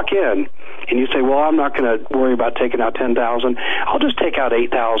 You walk in and you say, well, I'm not going to worry about taking out $10,000. I'll just take out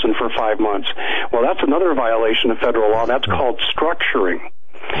 $8,000 for 5 months. Well, that's another violation of federal law. That's called structuring.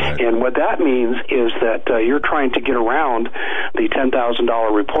 Right. And what that means is that you're trying to get around the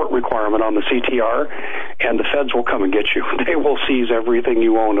 $10,000 report requirement on the CTR, and the feds will come and get you. They will seize everything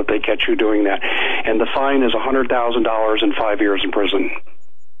you own if they catch you doing that. And the fine is $100,000 and 5 years in prison.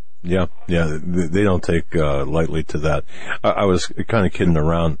 Yeah, they don't take lightly to that. I was kind of kidding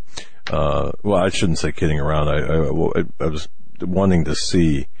around. Well, I shouldn't say kidding around. I was wanting to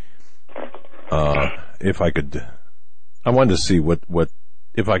see if I could. I wanted to see what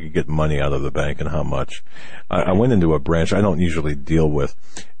if I could get money out of the bank and how much. I went into a branch I don't usually deal with,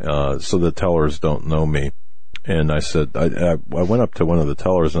 so the tellers don't know me. And I said, I went up to one of the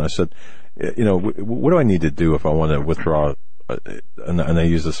tellers and I said, you know, what do I need to do if I want to withdraw? And I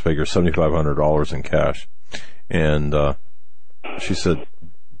use this figure, $7,500 in cash. And she said,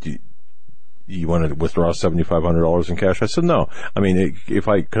 you want to withdraw $7,500 in cash? I said, no. I mean, if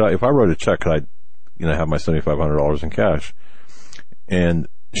I wrote a check, could I, have my $7,500 in cash? And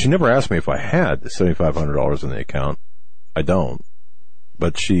she never asked me if I had $7,500 in the account. I don't.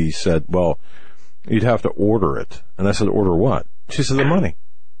 But she said, well, you'd have to order it. And I said, order what? She said, the money.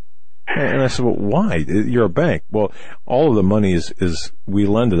 And I said, well, why? You're a bank. Well, all of the money is we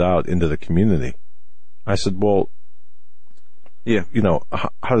lend it out into the community. I said, well, yeah,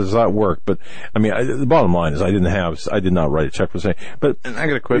 how does that work? But I mean, the bottom line is I did not write a check for saying, but and I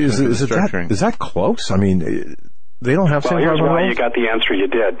got a question. Is that close? I mean, they don't have. Well, here's why you got the answer you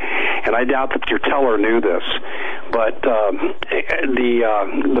did, and I doubt that your teller knew this. But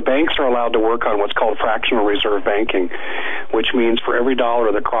the banks are allowed to work on what's called fractional reserve banking, which means for every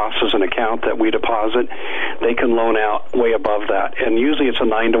dollar that crosses an account that we deposit, they can loan out way above that. And usually it's a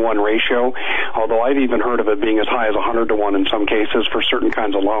 9-to-1 ratio, although I've even heard of it being as high as 100-to-1 in some cases for certain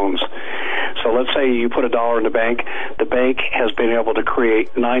kinds of loans. So let's say you put $1 in the bank has been able to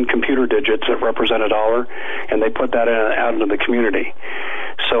create 9 computer digits that represent $1, and they put that out into the community.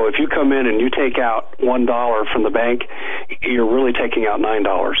 So if you come in and you take out $1 from the bank, you're really taking out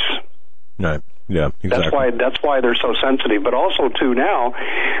 $9. Right. Yeah, exactly. That's why they're so sensitive. But also, too, now,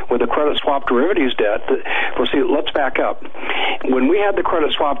 with the credit swap derivatives debt, well, see, let's back up. When we had the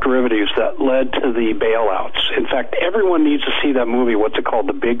credit swap derivatives that led to the bailouts, in fact, everyone needs to see that movie, what's it called,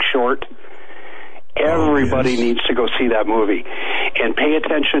 The Big Short? Everybody needs to go see that movie and pay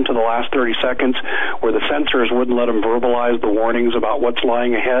attention to the last 30 seconds where the censors wouldn't let them verbalize the warnings about what's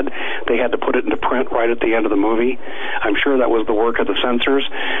lying ahead. They had to put it into print right at the end of the movie. I'm sure that was the work of the censors.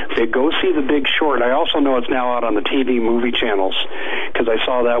 They go see The Big Short. I also know it's now out on the TV movie channels because I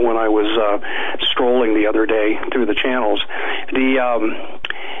saw that when I was strolling the other day through the channels.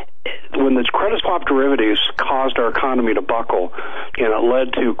 When the credit swap derivatives caused our economy to buckle, and it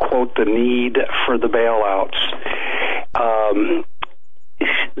led to, quote, the need for the bailouts,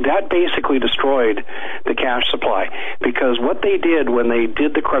 that basically destroyed the cash supply, because what they did when they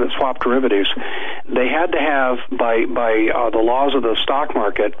did the credit swap derivatives, they had to have, by the laws of the stock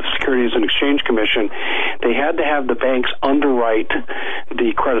market, the Securities and Exchange Commission, they had to have the banks underwrite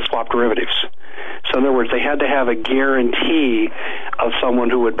the credit swap derivatives. So in other words, they had to have a guarantee of someone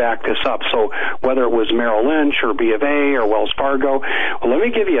who would back this up. So whether it was Merrill Lynch or B of A or Wells Fargo, well, let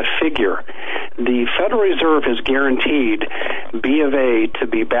me give you a figure. The Federal Reserve has guaranteed B of A to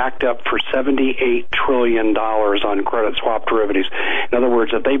be backed up for $78 trillion on credit swap derivatives. In other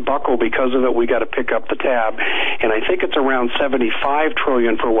words, if they buckle because of it, we got to pick up the tab. And I think it's around $75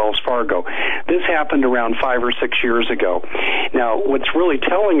 trillion for Wells Fargo. This happened around 5 or 6 years ago. Now, what's really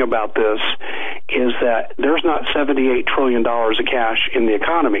telling about this is that there's not $78 trillion of cash in the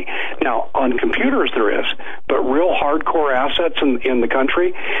economy. Now, on computers there is, but real hardcore assets in the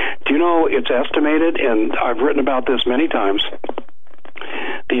country, do you know it's estimated, and I've written about this many times,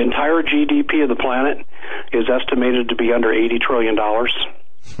 the entire GDP of the planet is estimated to be under $80 trillion.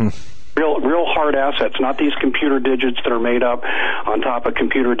 Real hard assets, not these computer digits that are made up on top of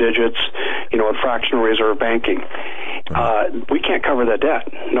computer digits, with fractional reserve banking. We can't cover that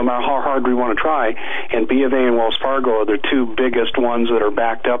debt, no matter how hard we want to try. And B of A and Wells Fargo are the two biggest ones that are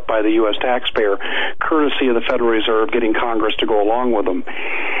backed up by the U.S. taxpayer, courtesy of the Federal Reserve getting Congress to go along with them.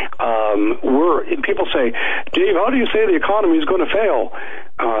 People say, Dave, how do you say the economy is going to fail?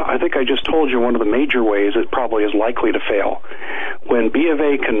 I think I just told you one of the major ways it probably is likely to fail. When B of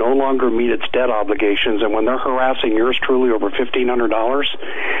A can no longer meet its debt obligations, and when they're harassing yours truly over $1,500,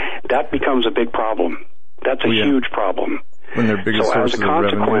 that becomes a big problem. That's a huge problem. When their biggest sources of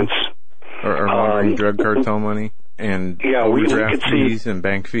revenue are laundering drug cartel money and overdraft fees and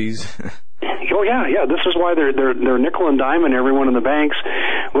bank fees. Oh yeah. This is why they're nickel and diming everyone in the banks.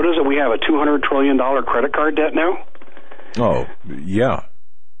 What is it? We have a $200 trillion credit card debt now. Oh yeah.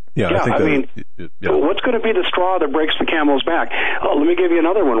 Yeah, what's going to be the straw that breaks the camel's back? Let me give you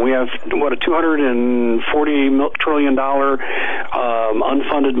another one. We have, a $240 trillion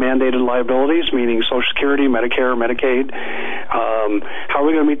unfunded mandated liabilities, meaning Social Security, Medicare, Medicaid. How are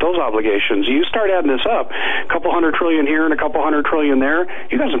we going to meet those obligations? You start adding this up, a couple $100 trillion here and a couple $100 trillion there.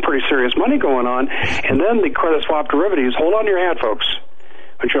 You got some pretty serious money going on. And then the credit swap derivatives. Hold on to your hat, folks.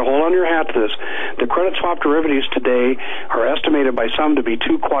 I want you to hold on your hat to this. The credit swap derivatives today are estimated by some to be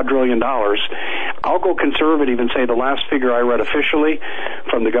 $2 quadrillion. I'll go conservative and say the last figure I read officially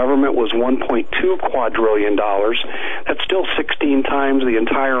from the government was $1.2 quadrillion. That's still 16 times the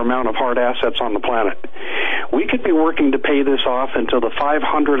entire amount of hard assets on the planet. We could be working to pay this off until the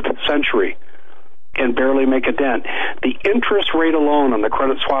 500th century and barely make a dent. The interest rate alone on the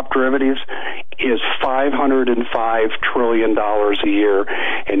credit swap derivatives is $505 trillion a year,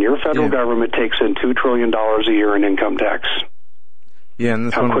 and your federal government takes in $2 trillion a year in income tax. Yeah,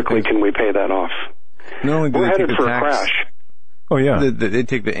 and how quickly can we pay that off? Not only do We're they headed take the for tax, a crash. Oh yeah, they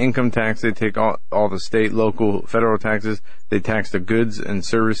take the income tax, they take all the state, local, federal taxes, they tax the goods and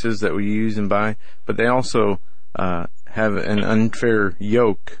services that we use and buy, but they also have an unfair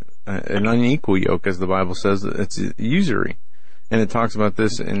yoke, an unequal yoke, as the Bible says. It's usury, and it talks about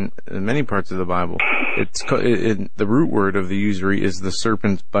this in many parts of the Bible. The root word of the usury is the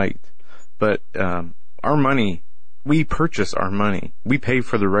serpent's bite. But our money, we purchase our money. We pay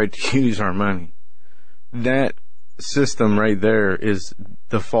for the right to use our money. That system right there is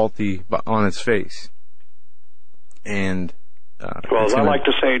the faulty on its face. And well, as I like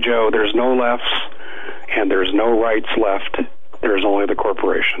to say, Joe, there's no lefts and there's no rights left. There's only the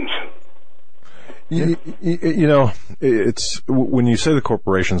corporations. You know, it's when you say the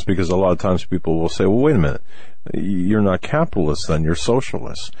corporations, because a lot of times people will say, well, wait a minute, you're not capitalists then, you're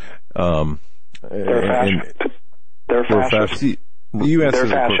socialists. They're fascists. They're fascists. The U.S. They're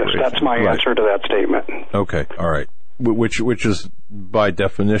is a fascists. That's my answer to that statement. Okay, all right. Which is, by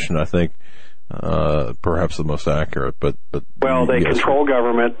definition, I think, perhaps the most accurate. But well, they control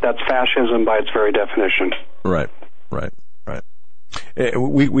government. That's fascism by its very definition. Right.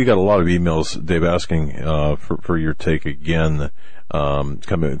 We got a lot of emails, Dave, asking for your take again,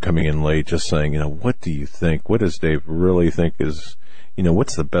 coming in late, just saying, what do you think? What does Dave really think is,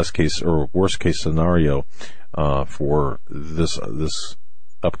 what's the best case or worst case scenario for this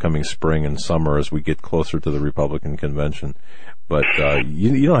upcoming spring and summer as we get closer to the Republican convention? But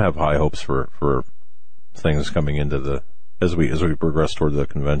you don't have high hopes for things coming into as we progress toward the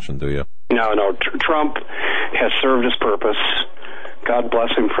convention, do you? No. Trump has served his purpose. God bless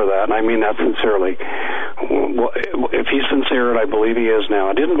him for that, and I mean that sincerely. If he's sincere, and I believe he is now.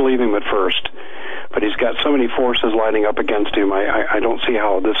 I didn't believe him at first, but he's got so many forces lining up against him. I don't see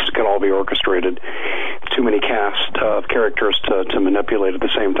how this could all be orchestrated. Too many cast of characters to manipulate at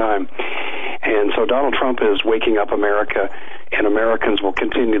the same time. And so Donald Trump is waking up America, and Americans will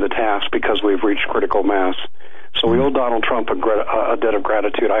continue the task because we've reached critical mass. So we owe Donald Trump a debt of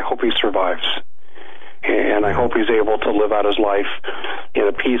gratitude. I hope he survives. And I hope he's able to live out his life in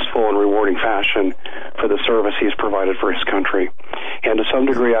a peaceful and rewarding fashion for the service he's provided for his country. And to some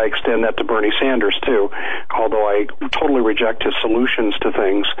degree, I extend that to Bernie Sanders, too. Although I totally reject his solutions to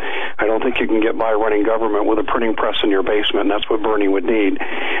things, I don't think you can get by running government with a printing press in your basement, and that's what Bernie would need.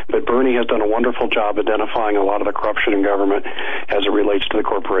 But Bernie has done a wonderful job identifying a lot of the corruption in government as it relates to the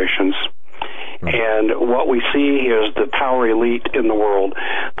corporations. And what we see is the power elite in the world,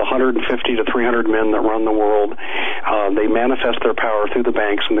 the 150 to 300 men that run the world. They manifest their power through the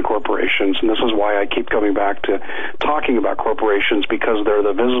banks and the corporations. And this is why I keep coming back to talking about corporations, because they're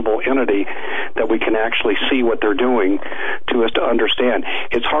the visible entity that we can actually see what they're doing to us to understand.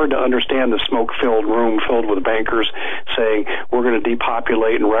 It's hard to understand the smoke-filled room filled with bankers saying, we're going to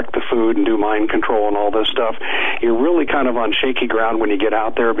depopulate and wreck the food and do mind control and all this stuff. You're really kind of on shaky ground when you get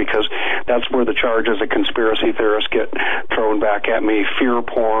out there, because that's where the charges of conspiracy theorists get thrown back at me, fear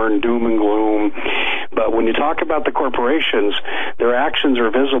porn, doom and gloom. But when you talk about the corporations, their actions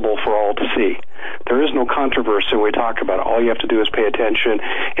are visible for all to see. There is no controversy when we talk about it. All you have to do is pay attention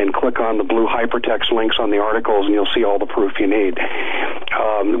and click on the blue hypertext links on the articles, and you'll see all the proof you need.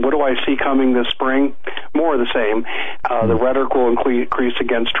 what do I see coming this spring? More of the same. The rhetoric will increase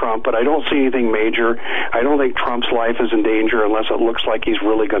against Trump, but I don't see anything major. I don't think Trump's life is in danger unless it looks like he's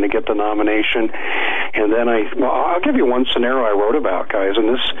really going to get the nomination. And then I'll give you one scenario I wrote about, guys, and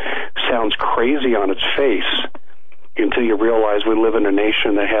this sounds crazy on its face until you realize we live in a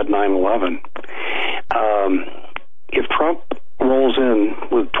nation that had 9/11. If Trump rolls in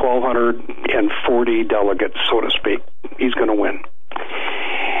with 1,240 delegates, so to speak, he's going to win.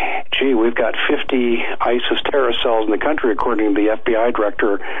 Gee, we've got 50 ISIS terrorist cells in the country, according to the FBI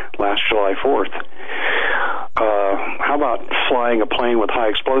director last July 4th. How about flying a plane with high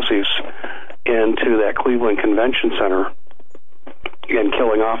explosives into that Cleveland Convention Center and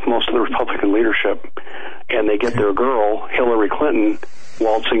killing off most of the Republican leadership, and they get their girl, Hillary Clinton,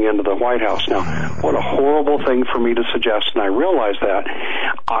 waltzing into the White House. Now, what a horrible thing for me to suggest, and I realize that.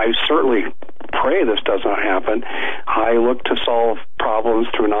 I certainly pray this does not happen. I look to solve problems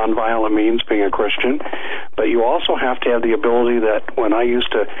through nonviolent means, being a Christian, but you also have to have the ability that when I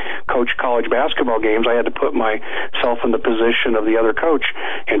used to coach college basketball games, I had to put myself in the position of the other coach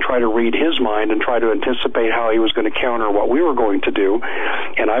and try to read his mind and try to anticipate how he was going to counter what we were going to do.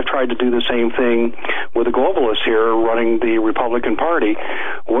 And I've tried to do the same thing with the globalists here running the Republican Party.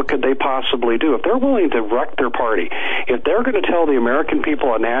 What could they possibly do? If they're willing to wreck their party, if they're going to tell the American people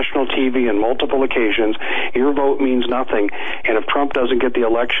on national TV on multiple occasions, your vote means nothing, and if Trump doesn't get the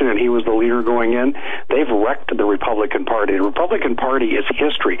election and he was the leader going in, they've wrecked the Republican Party. The Republican Party is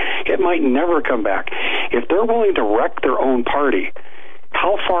history. It might never come back. If they're willing to wreck their own party,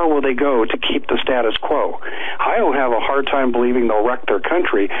 how far will they go to keep the status quo? I don't have a hard time believing they'll wreck their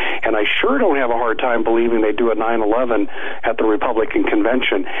country, and I sure don't have a hard time believing they do a 9/11 at the Republican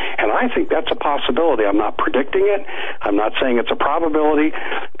convention. And I think that's a possibility. I'm not predicting it. I'm not saying it's a probability.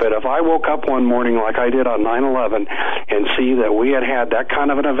 But if I woke up one morning like I did on 9/11 and see that we had that kind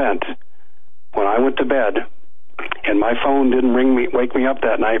of an event when I went to bed, and my phone didn't wake me up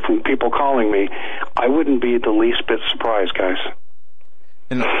that night from people calling me, I wouldn't be the least bit surprised, guys.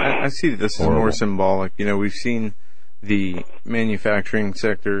 And I see this as more symbolic. You know, we've seen the manufacturing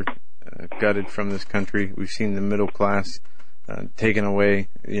sector gutted from this country. We've seen the middle class taken away.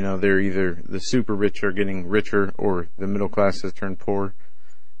 You know, they're either the super rich are getting richer or the middle class has turned poor.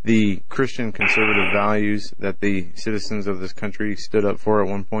 The Christian conservative values that the citizens of this country stood up for at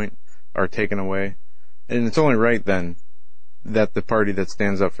one point are taken away. And it's only right then that the party that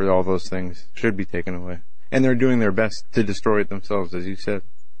stands up for all those things should be taken away. And they're doing their best to destroy it themselves, as you said.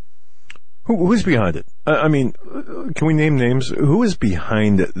 Who's behind it? I mean, can we name names? Who is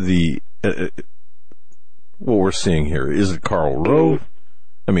behind the what we're seeing here? Is it Karl Rove?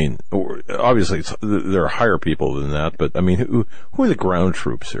 I mean, obviously there are higher people than that, but I mean, who are the ground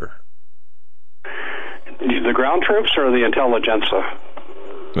troops here? The ground troops or the intelligentsia?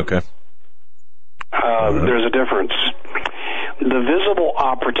 Okay. There's a difference. The visible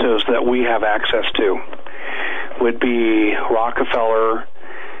operatives that we have access to would be Rockefeller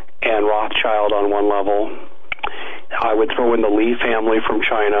and Rothschild on one level. I would throw in the Lee family from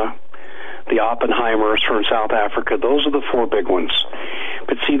China, the Oppenheimers from South Africa. Those are the four big ones.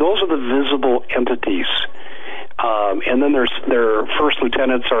 But see, those are the visible entities. And then their first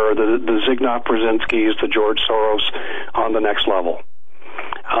lieutenants are the Zygmunt Brzezinskis, the George Soros on the next level.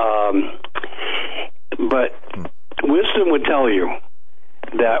 But wisdom would tell you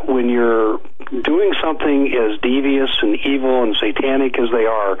that when you're doing something as devious and evil and satanic as they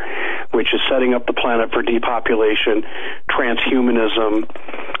are, which is setting up the planet for depopulation, transhumanism,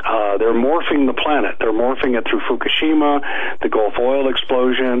 they're morphing the planet. They're morphing it through Fukushima, the Gulf oil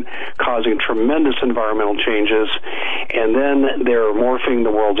explosion, causing tremendous environmental changes, and then they're morphing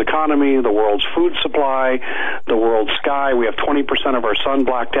the world's economy, the world's food supply, the world's sky. We have 20% of our sun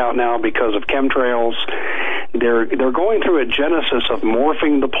blacked out now because of chemtrails. They're going through a genesis of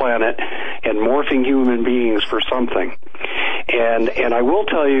morphing the planet and morphing human beings for something. And I will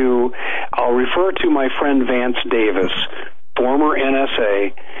tell you, I'll refer to my friend Vance Davis, former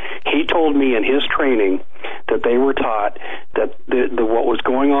NSA. He told me in his training that they were taught that what was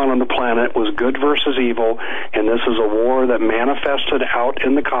going on the planet was good versus evil, and this is a war that manifested out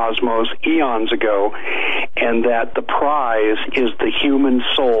in the cosmos eons ago, and that the prize is the human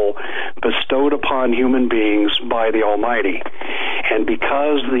soul bestowed upon human beings by the Almighty. And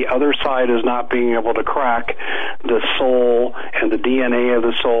because the other side is not being able to crack the soul and the DNA of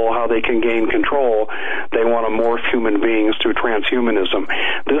the soul, how they can gain control, they want to morph human beings through transhumanism.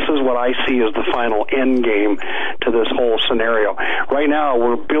 This is what I see as the final end game game to this whole scenario. Right now,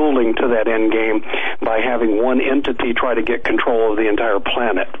 we're building to that end game by having one entity try to get control of the entire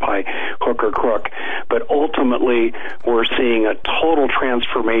planet by hook or crook. But ultimately, we're seeing a total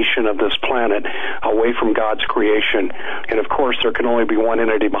transformation of this planet away from God's creation. And of course, there can only be one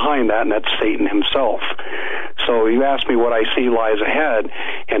entity behind that, and that's Satan himself. So you ask me what I see lies ahead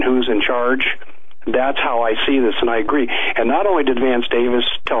and who's in charge. That's how I see this, and I agree. And not only did Vance Davis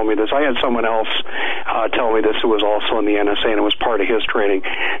tell me this, I had someone else tell me this who was also in the NSA, and it was part of his training.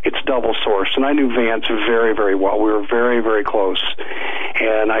 It's double-sourced, and I knew Vance very, very well. We were very, very close.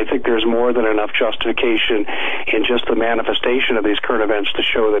 And I think there's more than enough justification in just the manifestation of these current events to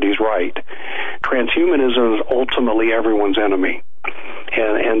show that he's right. Transhumanism is ultimately everyone's enemy.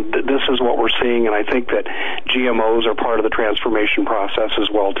 And this is what we're seeing, and I think that GMOs are part of the transformation process as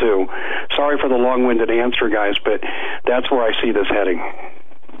well, too. Sorry for the long-winded answer, guys, but that's where I see this heading.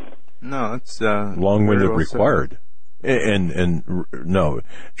 No, it's long-winded required. And no,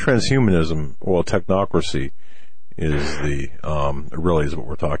 transhumanism, well, technocracy is the really is what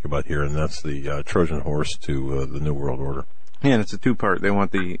we're talking about here, and that's the Trojan horse to the New World Order. Yeah, and it's a two-part. They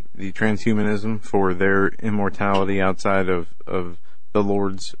want the transhumanism for their immortality outside of the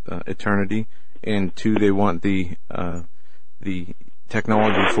Lord's eternity, and two, they want the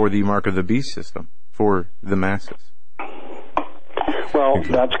technology for the Mark of the Beast system for the masses. Well,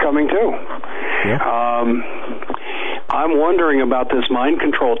 that's coming too. Yeah. I'm wondering about this mind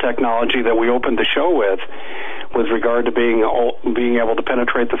control technology that we opened the show with regard to being able to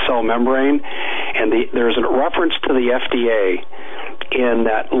penetrate the cell membrane, and there's a reference to the FDA in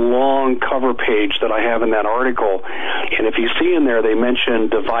that long cover page that I have in that article. And if you see in there, they mention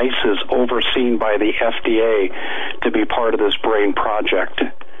devices overseen by the FDA to be part of this brain project.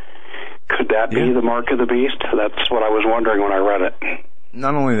 Could that be the Mark of the Beast? That's what I was wondering when I read it.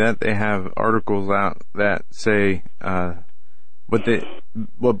 Not only that, they have articles out that say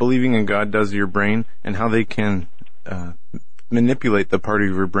what believing in God does to your brain and how they can manipulate the part of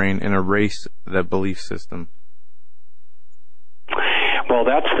your brain and erase that belief system. Well,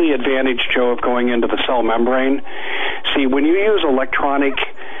 that's the advantage, Joe, of going into the cell membrane. See, when you use electronic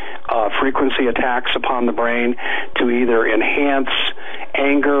frequency attacks upon the brain to either enhance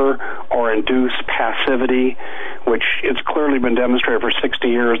anger or induce passivity, which it's clearly been demonstrated for 60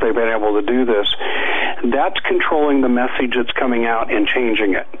 years they've been able to do this, that's controlling the message that's coming out and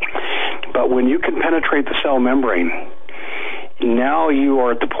changing it. But when you can penetrate the cell membrane, now you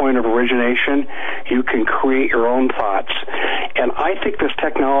are at the point of origination. You can create your own thoughts. And I think this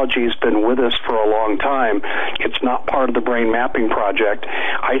technology has been with us for a long time. It's not part of the brain mapping project.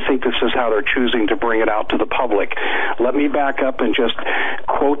 I think this is how they're choosing to bring it out to the public. Let me back up and just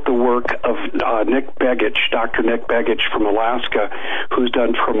quote the work of Nick Begich, Dr. Nick Begich from Alaska, who's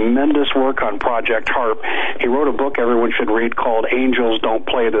done tremendous work on Project HARP. He wrote a book everyone should read called Angels Don't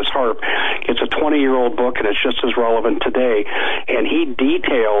Play This HARP. It's a 20-year-old book, and it's just as relevant today. And he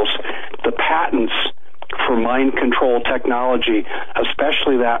details the patents for mind control technology,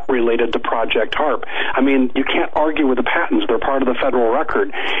 especially that related to Project HARP. I mean, you can't argue with the patents. They're part of the federal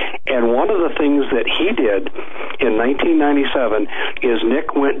record. And one of the things that he did in 1997 is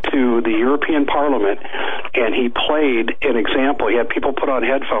Nick went to the European Parliament and he played an example. He had people put on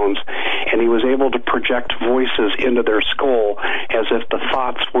headphones and he was able to project voices into their skull as if the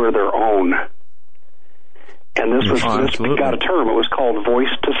thoughts were their own. And this got a term. It was called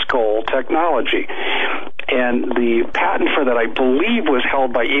voice-to-skull technology. And the patent for that, I believe, was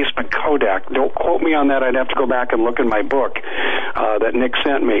held by Eastman Kodak. Don't quote me on that. I'd have to go back and look in my book that Nick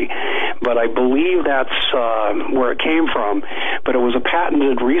sent me. But I believe that's where it came from. But it was a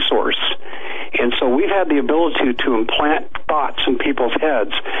patented resource. And so we've had the ability to implant thoughts in people's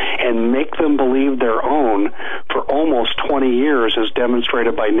heads and make them believe their own for almost 20 years, as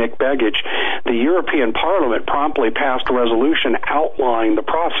demonstrated by Nick Begich. The European Parliament promptly passed a resolution outlining the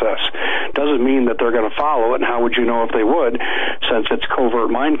process. Doesn't mean that they're going to follow it, and how would you know if they would, since it's covert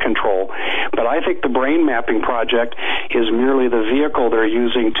mind control? But I think the brain mapping project is merely the vehicle they're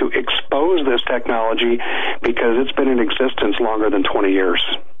using to expose this technology because it's been in existence longer than 20 years.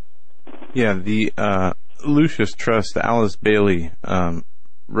 Yeah, the Lucius Trust, Alice Bailey,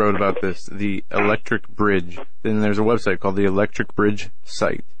 wrote about this, the electric bridge. Then there's a website called the Electric Bridge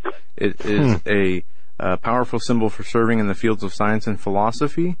site. It is a powerful symbol for serving in the fields of science and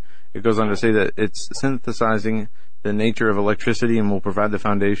philosophy. It goes on to say that it's synthesizing the nature of electricity and will provide the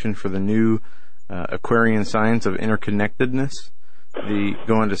foundation for the new Aquarian science of interconnectedness.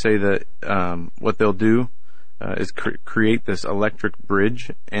 Go on to say that what they'll do is create this electric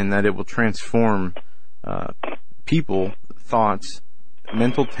bridge, and that it will transform people, thoughts,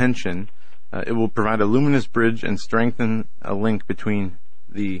 mental tension, It will provide a luminous bridge and strengthen a link between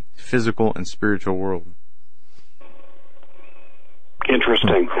the physical and spiritual world.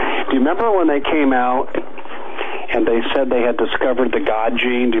 Interesting. Do you remember when they came out and they said they had discovered the God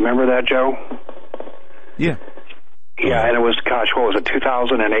gene? Do you remember that, Joe? Yeah. Yeah, and it was, what was it,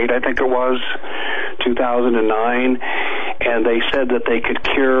 2008, I think it was, 2009, and they said that they could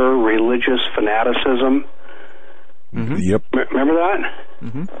cure religious fanaticism. Mm-hmm. Yep. Remember that?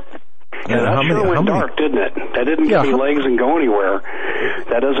 Mm-hmm. And that sure went dark, didn't it? That didn't give me legs and go anywhere.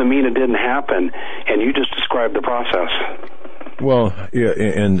 That doesn't mean it didn't happen, and you just described the process. Well, yeah,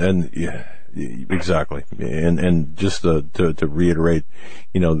 and yeah, exactly. And just to reiterate,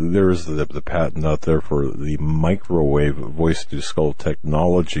 there's the patent out there for the microwave voice to skull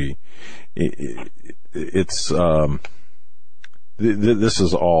technology. This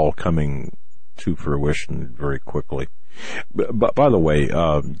is all coming to fruition very quickly. But by the way,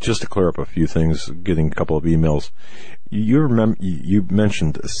 just to clear up a few things, getting a couple of emails. You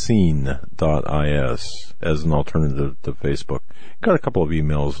mentioned scene.is as an alternative to Facebook. Got a couple of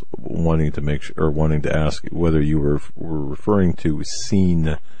emails wanting to ask whether you were referring to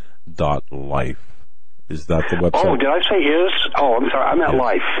scene.life. Is that the website? Oh, did I say is? Oh, I'm sorry. I meant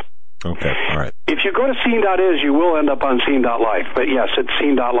life. Okay, all right. If you go to scene.is, you will end up on scene.life. But yes, it's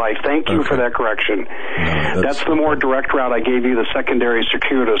scene.life. Thank you for that correction. No, that's the more direct route. I gave you the secondary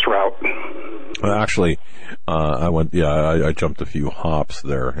circuitous route. Actually, I jumped a few hops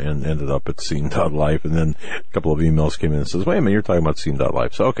there and ended up at scene.life, and then a couple of emails came in and says, wait a minute, you're talking about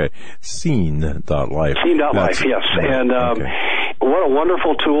scene.life. So, okay, scene.life. Scene.life, yes. And what a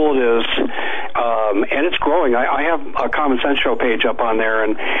wonderful tool it is. And it's growing. I have a Common Sense Show page up on there,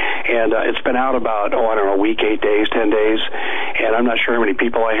 and it's been out about, a week, 8 days, 10 days, and I'm not sure how many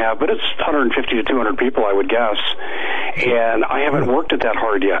people I have, but it's 150 to 200 people, I would guess. And I haven't worked it that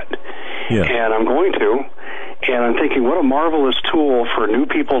hard yet. Yeah. And I'm going to. And I'm thinking, what a marvelous tool for new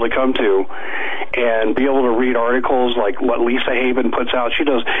people to come to and be able to read articles like what Lisa Haven puts out.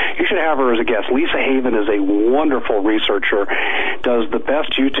 You should have her as a guest. Lisa Haven is a wonderful researcher, does the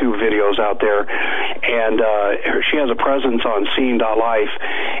best YouTube videos out there, and she has a presence on scene.life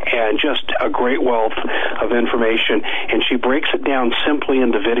and just a great wealth of information, and she breaks it down simply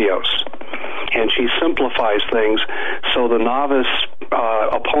into videos. And she simplifies things so the novice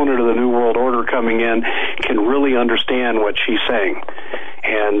opponent of the New World Order coming in can really understand what she's saying.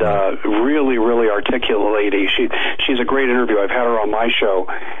 And really, really articulate lady. She's a great interview. I've had her on my show.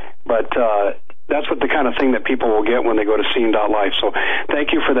 But that's the kind of thing that people will get when they go to scene.life. So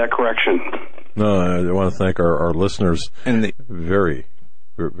thank you for that correction. No, I want to thank our listeners. And very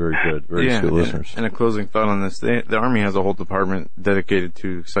good, very good listeners. And a closing thought on this: the Army has a whole department dedicated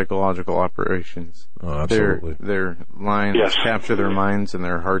to psychological operations. Oh, absolutely. Their lines capture their minds, and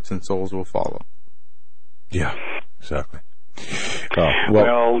their hearts and souls will follow. Yeah, exactly.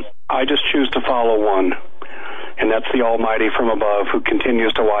 Well, I just choose to follow one, and that's the Almighty from above who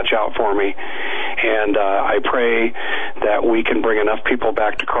continues to watch out for me. And I pray that we can bring enough people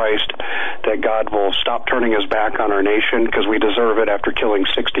back to Christ that God will stop turning his back on our nation, because we deserve it after killing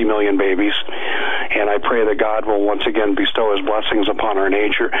 60 million babies. And I pray that God will once again bestow his blessings upon our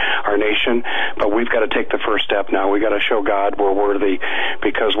nation. But we've got to take the first step now. We've got to show God we're worthy,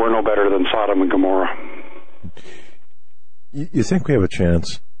 because we're no better than Sodom and Gomorrah. You think we have a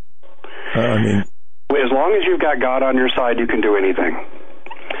chance? As long as you've got God on your side, you can do anything.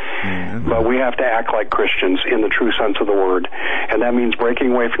 Mm-hmm. But we have to act like Christians in the true sense of the word. And that means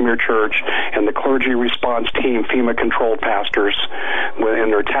breaking away from your church and the clergy response team, FEMA-controlled pastors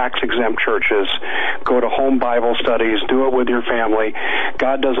in their tax-exempt churches. Go to home Bible studies. Do it with your family.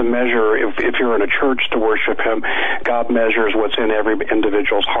 God doesn't measure if you're in a church to worship him. God measures what's in every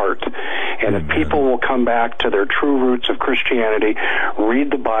individual's heart. And if people will come back to their true roots of Christianity, read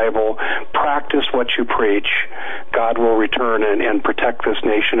the Bible, practice what you preach, God will return and protect this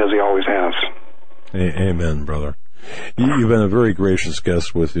nation as he always has. Amen, brother. You've been a very gracious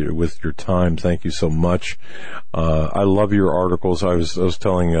guest with your time. Thank you so much. I love your articles. I was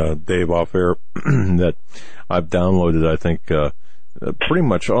telling Dave off air that I've downloaded, I think, pretty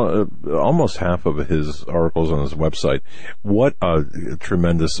much almost half of his articles on his website. What a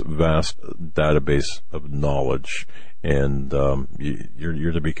tremendous, vast database of knowledge. And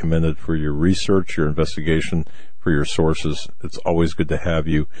you're to be commended for your research, your investigation, for your sources. It's always good to have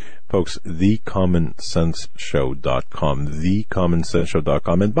you. Folks, thecommonsenseshow.com,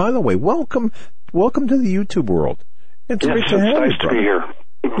 thecommonsenseshow.com. And by the way, welcome to the YouTube world. It's great to have you. Nice to be here.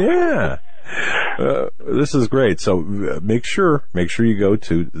 Yeah. This is great. So make sure you go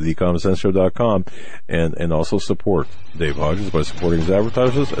to thecommonsenseshow.com and also support Dave Hodges by supporting his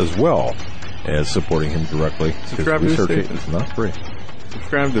advertisers as well as supporting him directly. Subscribe to the station. It's not free.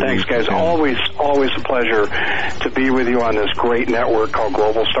 Thanks, guys. Always a pleasure to be with you on this great network called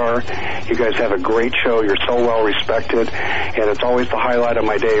Global Star. You guys have a great show. You're so well respected, and it's always the highlight of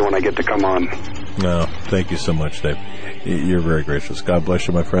my day when I get to come on. No, thank you so much, Dave. You're very gracious. God bless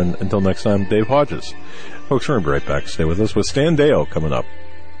you, my friend. Until next time, Dave Hodges. Folks, we're going to be right back. Stay with us with Stan Deyo coming up.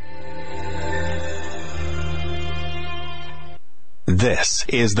 This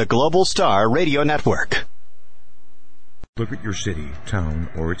is the Global Star Radio Network. Look at your city, town,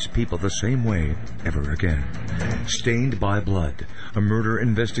 or its people the same way ever again. Stained by Blood, a murder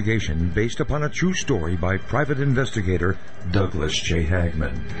investigation based upon a true story by private investigator Douglas J.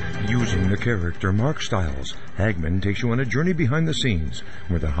 Hagmann. Using the character Mark Stiles, Hagmann takes you on a journey behind the scenes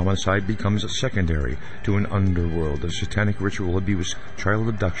where the homicide becomes secondary to an underworld of satanic ritual abuse, child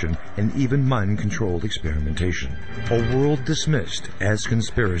abduction, and even mind-controlled experimentation. A world dismissed as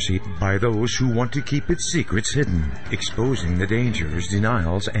conspiracy by those who want to keep its secrets hidden, exposing the dangers,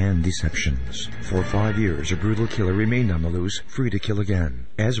 denials, and deceptions. For 5 years, a brutal killer remained on the loose, free to kill again.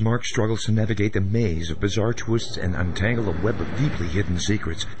 As Mark struggles to navigate the maze of bizarre twists and untangle a web of deeply hidden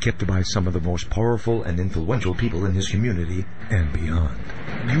secrets kept by some of the most powerful and influential people in his community and beyond.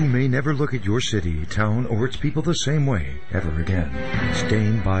 You may never look at your city, town, or its people the same way ever again.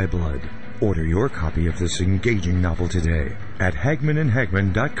 Stained by Blood. Order your copy of this engaging novel today at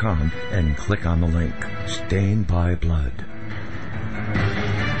HagmannandHagmann.com and click on the link. Stained by Blood.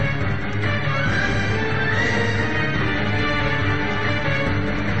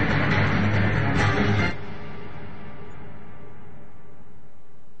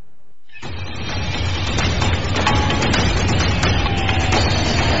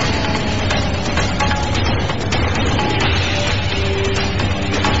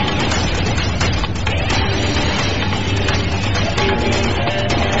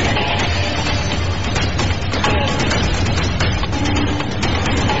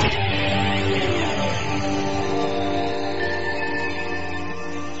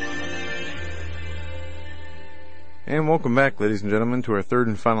 And welcome back, ladies and gentlemen, to our third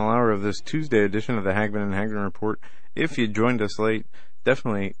and final hour of this Tuesday edition of the Hagmann and Hagmann Report. If you joined us late,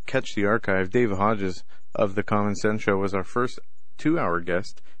 definitely catch the archive. Dave Hodges of the Common Sense Show was our first 2-hour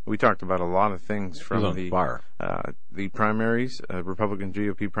guest. We talked about a lot of things from the primaries, Republican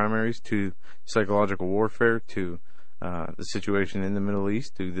GOP primaries, to psychological warfare, to the situation in the Middle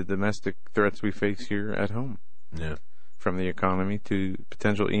East, to the domestic threats we face here at home. Yeah. From the economy to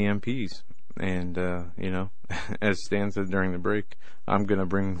potential EMPs. And, as Stan said during the break, I'm going to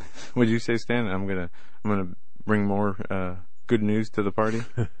bring, what did you say, Stan? I'm going to bring more, good news to the party.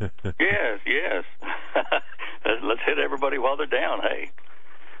 Yes. Let's hit everybody while they're down. Hey.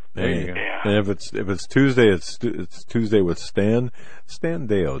 There you go. Yeah. And if it's Tuesday, it's Tuesday with Stan.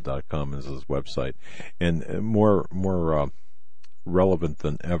 StanDeyo.com is his website. And more relevant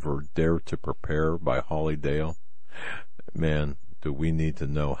than ever, Dare to Prepare by Holly Deyo. Man, do we need to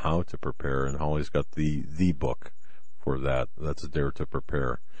know how to prepare? And Holly's got the book for that. That's Dare to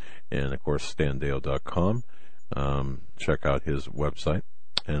Prepare. And, of course, StanDeyo.com. Check out his website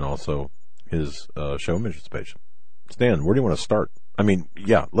and also his show mentions page. Stan, where do you want to start? I mean,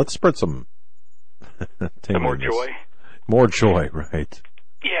 yeah, let's spread some more joy. More joy, right?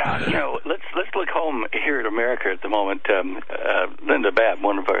 Yeah, let's look home here in America at the moment. Linda Babb,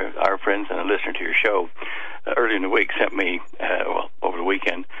 one of our friends and a listener to your show, earlier in the week sent me, over the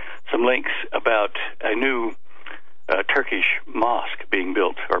weekend, some links about a new Turkish mosque being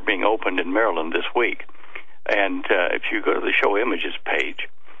built or being opened in Maryland this week. And if you go to the show images page,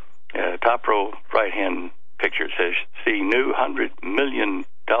 top row right-hand picture says, see new $100 million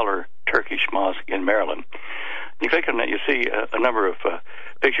Turkish mosque in Maryland. You click on that, you see a number of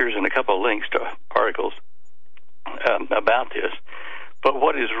pictures and a couple of links to articles about this. But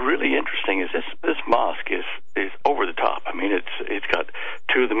what is really interesting is this mosque is over the top. I mean, it's got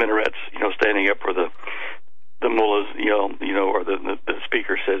two of the minarets, standing up where the mullahs, or the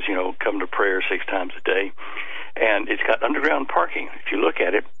speaker says, come to prayer 6 times a day. And it's got underground parking. If you look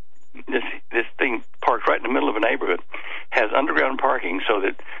at it, this thing parked right in the middle of a neighborhood has underground parking so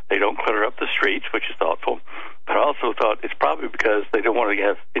that they don't clutter up the streets, which is thoughtful. But I also thought it's probably because they don't want to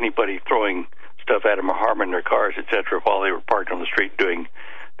have anybody throwing stuff at them or harming their cars, etc., while they were parked on the street doing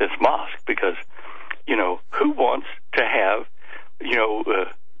this mosque. Because, who wants to have,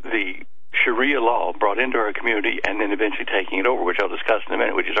 the Sharia law brought into our community and then eventually taking it over, which I'll discuss in a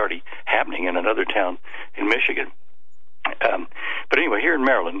minute, which is already happening in another town in Michigan. But anyway, here in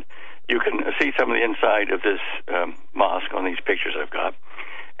Maryland, you can see some of the inside of this mosque on these pictures I've got.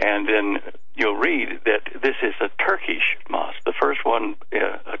 And then you'll read that this is a Turkish mosque, the first one,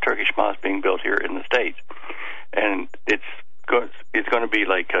 a Turkish mosque being built here in the States. And it's going to be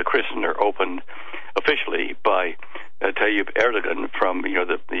like christened or opened officially by Tayyip Erdogan from,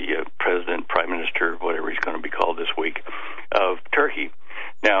 the president, prime minister, whatever he's going to be called this week, of Turkey.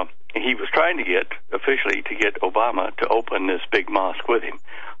 Now, he was trying to get Obama to open this big mosque with him.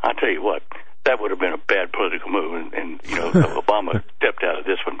 I'll tell you what, that would have been a bad political move, and Obama stepped out of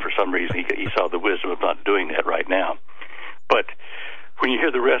this one for some reason. He saw the wisdom of not doing that right now. But when you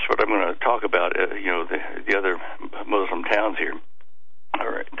hear the rest of what I'm going to talk about, the other Muslim towns here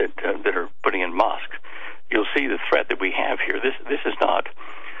that are putting in mosques, you'll see the threat that we have here. This is not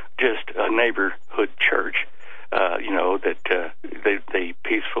just a neighborhood church, that they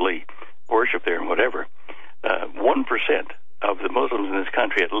peacefully worship there and whatever. 1% of the Muslims in this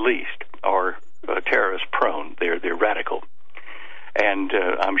country, at least, are terrorist prone. They're radical, and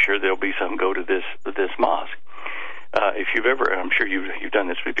I'm sure there'll be some go to this mosque. If you've ever, I'm sure you've done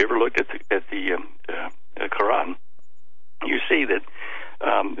this. If you ever looked at the Quran, you see that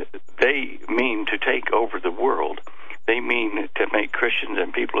they mean to take over the world. They mean to make Christians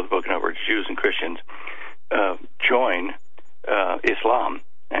and people of the book, in other words, Jews and Christians, join Islam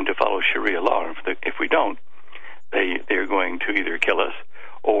and to follow Sharia law. If we don't, they're going to either kill us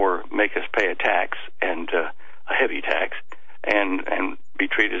or make us pay a tax, and a heavy tax, and be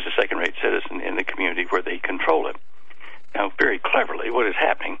treated as a second-rate citizen in the community where they control it. Now, very cleverly, what is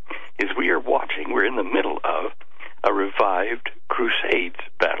happening is we're in the middle of a revived Crusades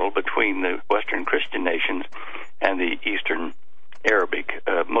battle between the Western Christian nations and the Eastern Arabic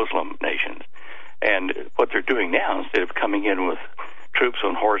Muslim nations. And what they're doing now, instead of coming in with troops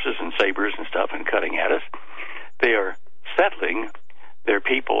on horses and sabers and stuff and cutting at us, they are settling their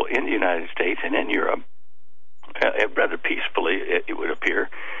people in the United States and in Europe, rather peacefully, it would appear,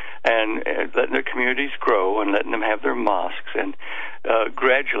 and letting their communities grow and letting them have their mosques. And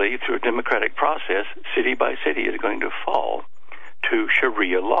gradually, through a democratic process, city by city is going to fall to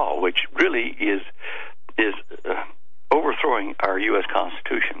Sharia law, which really is overthrowing our U.S.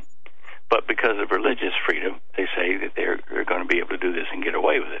 Constitution. But because of religious freedom, they say that they're going to be able to do this and get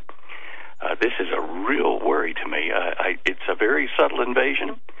away with it. This is a real worry to me. It's a very subtle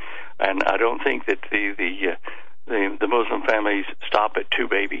invasion, and I don't think that the Muslim families stop at 2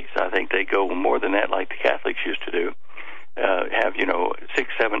 babies. I think they go more than that, like the Catholics used to do. Have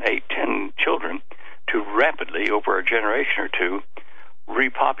 6, 7, 8, 10 children to rapidly, over a generation or two,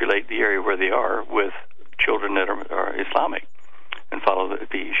 repopulate the area where they are with children that are Islamic and follow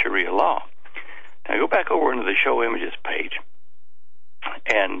the Sharia law. Now go back over into the show images page,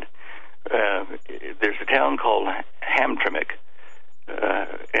 and there's a town called Hamtramck,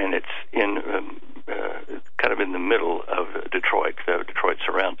 and it's in kind of in the middle of Detroit. Detroit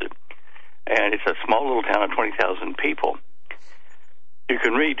surrounds it, and it's a small little town of 20,000 people. You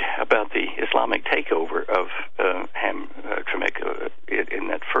can read about the Islamic takeover of Hamtramck in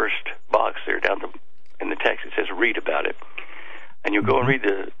that first box there down in the text. It says read about it, and you'll go and read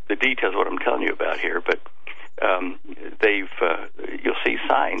the details of what I'm telling you about here. But you'll see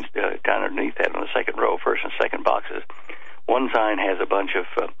signs down underneath that on the second row, first and second boxes. One sign has a bunch of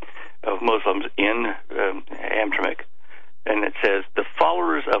Muslims in Hamtramck, and it says, "The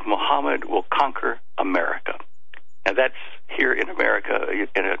followers of Muhammad will conquer America." Now that's here in America,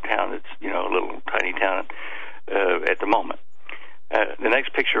 in a town that's, a little tiny town at the moment. The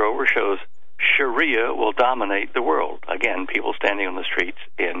next picture over shows Sharia will dominate the world. Again, people standing on the streets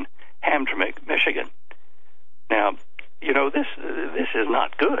in Hamtramck, Michigan. Now, this is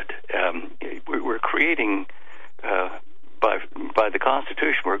not good. We're creating, by the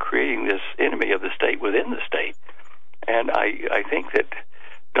Constitution, we're creating this enemy of the state within the state. And I think that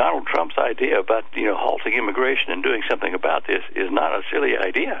Donald Trump's idea about, halting immigration and doing something about this is not a silly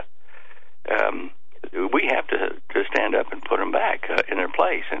idea. We have to stand up and put them back in their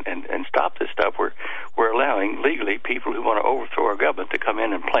place and stop this stuff. We're allowing legally people who want to overthrow our government to come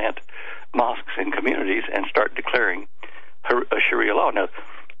in and plant mosques in communities and start declaring a Sharia law. Now,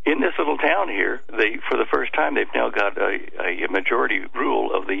 in this little town here, for the first time, they've now got a majority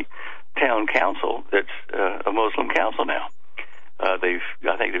rule of the town council that's a Muslim council now. I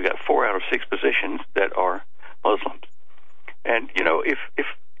think they've got 4 out of 6 positions that are Muslims. And, if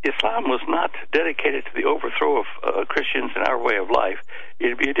Islam was not dedicated to the overthrow of Christians and our way of life,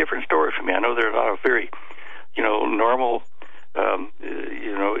 it'd be a different story for me. I know there are a lot of very, normal,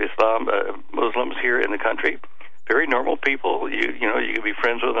 Islam Muslims here in the country, very normal people. You can be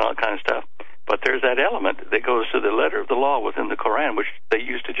friends with and all that kind of stuff. But there's that element that goes to the letter of the law within the Quran, which they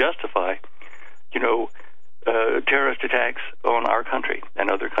use to justify, terrorist attacks on our country and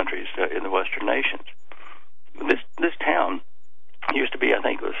other countries in the Western nations. This town used to be, I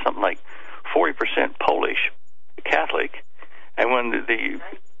think it was something like 40% Polish Catholic, and when the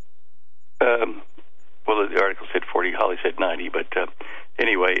article said 40, Holly said 90, but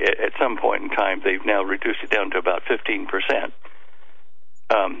anyway, at some point in time, they've now reduced it down to about 15%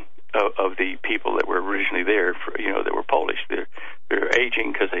 of the people that were originally there, that were Polish. They're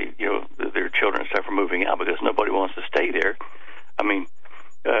aging because their children and stuff are moving out because nobody wants to stay there. I mean,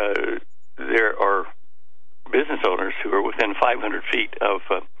 there are business owners who are within 500 feet of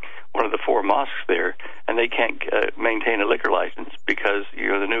one of the four mosques there, and they can't maintain a liquor license because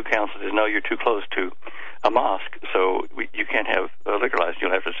the new council says, no, you're too close to a mosque, so you can't have a liquor license.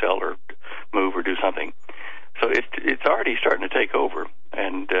 You'll have to sell or move or do something. So it's already starting to take over,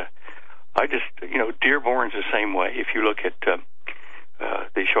 and I just, Dearborn's the same way. If you look at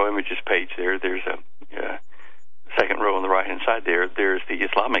the show images page there's a second row on the right-hand side there's the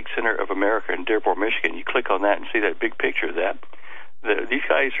Islamic Center of America in Dearborn, Michigan. You click on that and see that big picture of that. These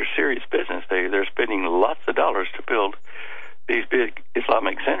guys are serious business. They're spending lots of dollars to build these big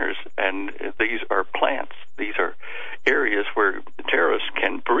Islamic centers, and these are plants. These are areas where terrorists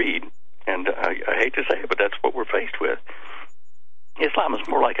can breed, and I hate to say it, but that's what we're faced with. Islam is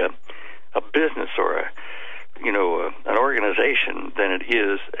more like a business or an organization than it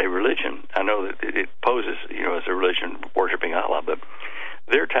is a religion. I know that it poses, as a religion worshiping Allah, but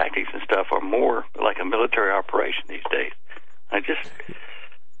their tactics and stuff are more like a military operation these days.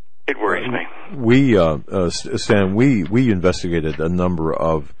 It worries me. We, Stan, we investigated a number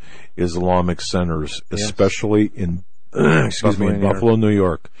of Islamic centers, especially in Buffalo, New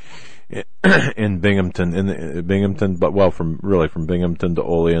York, in Binghamton, but from Binghamton to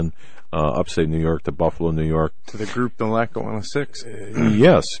Olean, upstate New York to Buffalo, New York, to the group the Lac 106.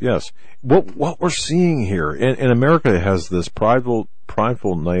 Yes. What we're seeing here in America has this prideful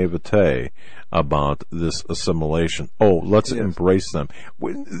naivete about this assimilation. Oh, let's embrace them.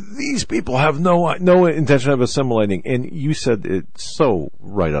 These people have no intention of assimilating, and you said it's so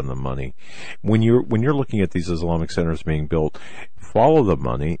right on the money. When you're looking at these Islamic centers being built, follow the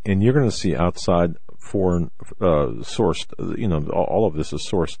money, and you're going to see outside foreign sourced. All of this is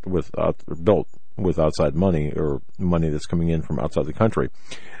sourced built with outside money or money that's coming in from outside the country.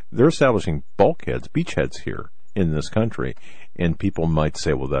 They're establishing bulkheads, beachheads here in this country, and people might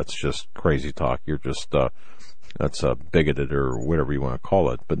say, well, that's just crazy talk. You're just that's bigoted or whatever you want to call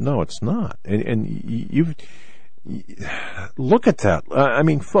it. But no, it's not. And you look at that. I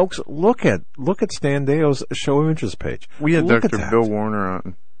mean, folks, look at Stan Deyo's show images page. We had Dr. Bill Warner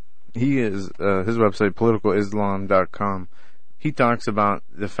on. He is his website, politicalislam.com. He talks about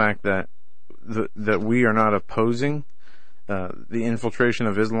the fact that that we are not opposing the infiltration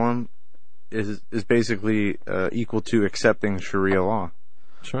of Islam is basically equal to accepting Sharia law.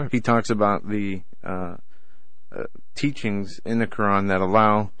 Sure. He talks about the teachings in the Quran that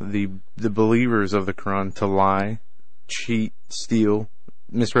allow the believers of the Quran to lie, cheat, steal,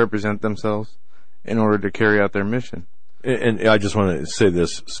 misrepresent themselves in order to carry out their mission. And I just want to say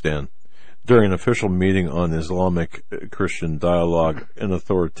this, Stan. During an official meeting on Islamic Christian dialogue, an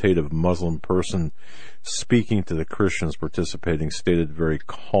authoritative Muslim person speaking to the Christians participating stated very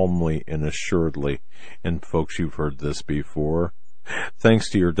calmly and assuredly, and folks, you've heard this before, thanks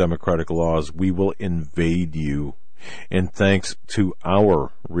to your democratic laws, we will invade you. And thanks to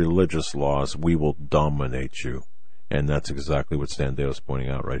our religious laws, we will dominate you. And that's exactly what Stan Deyo is pointing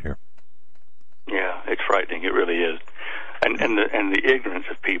out right here. Yeah, it's frightening. It really is. And the ignorance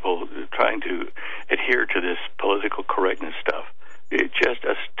of people trying to adhere to this political correctness stuff, it just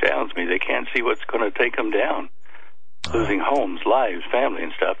astounds me. They can't see what's going to take them down, losing homes, lives, family,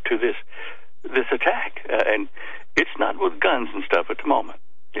 and stuff to this attack. And it's not with guns and stuff at the moment.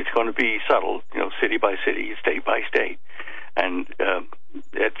 It's going to be subtle, city by city, state by state, and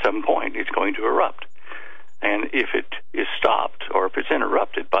at some point it's going to erupt. And if it is stopped, or if it's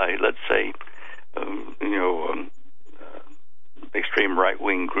interrupted by, let's say, extreme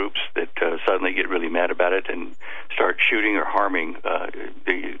right-wing groups that suddenly get really mad about it and start shooting or harming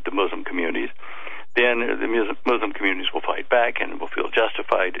the Muslim communities, then the Muslim communities will fight back and will feel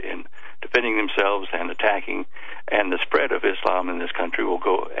justified in defending themselves and attacking, and the spread of Islam in this country will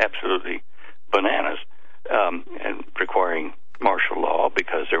go absolutely bananas, and requiring martial law,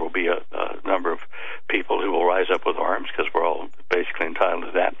 because there will be a number of people who will rise up with arms, because we're all basically entitled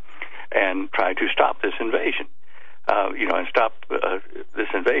to that, and try to stop this invasion. And stop this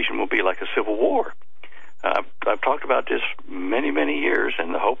invasion will be like a civil war. I've talked about this many, many years,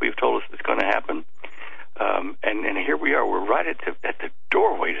 and the hope you've told us it's going to happen. And here we are. We're right at the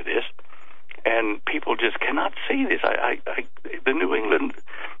doorway to this. And people just cannot see this. The New England,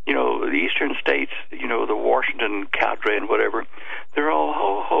 the eastern states, the Washington cadre and whatever, they're all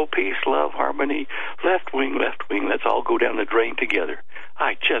ho, peace, love, harmony, left wing, let's all go down the drain together.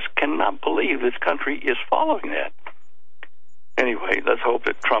 I just cannot believe this country is following that. Anyway, let's hope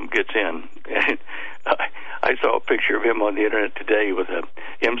that Trump gets in. And I saw a picture of him on the internet today with a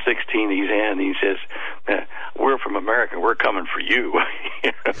M16 in his hand. He says, "We're from America. We're coming for you."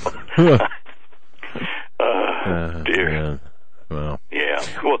 Dear. Man. Well. Yeah.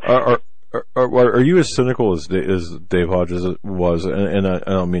 Well, are you as cynical as Dave Hodges was? And I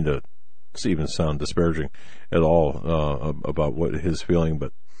don't mean to even sound disparaging at all about what his feeling,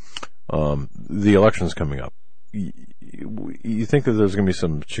 but the election's coming up. You think that there's going to be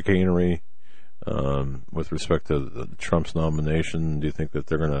some chicanery with respect to Trump's nomination? Do you think that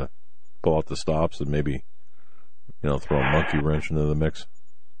they're going to pull out the stops and maybe, throw a monkey wrench into the mix?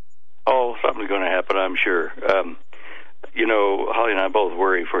 Oh, something's going to happen, I'm sure. Holly and I both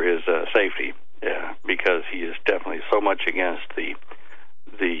worry for his safety because he is definitely so much against the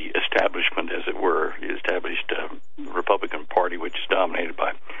establishment, as it were, the established Republican Party, which is dominated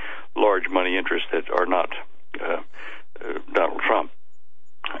by large money interests that are not Donald Trump.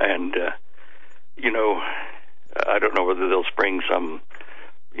 And, I don't know whether they'll spring some,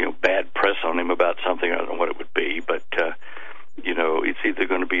 bad press on him about something. I don't know what it would be, but, it's either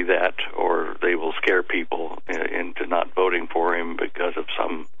going to be that or they will scare people into not voting for him because of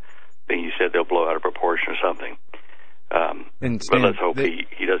something he said they'll blow out of proportion or something. But let's hope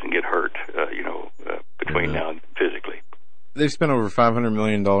he doesn't get hurt, between now and physically. They've spent over $500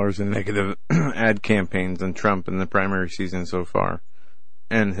 million in negative ad campaigns on Trump in the primary season so far,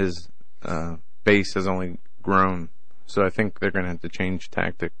 and his base has only grown. So I think they're going to have to change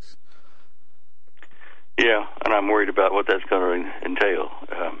tactics. Yeah, and I'm worried about what that's going to entail.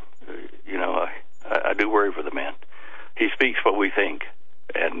 I do worry for the man. He speaks what we think,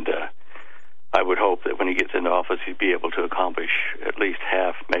 and I would hope that when he gets into office, he'd be able to accomplish at least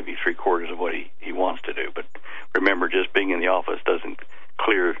half, maybe three-quarters of what he wants to do. But remember, just being in the office doesn't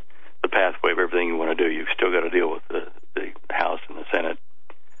clear the pathway of everything you want to do. You've still got to deal with the House and the Senate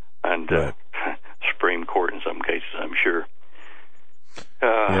and Supreme Court in some cases, I'm sure.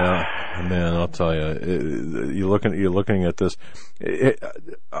 Yeah, man, I'll tell you. You're looking at this.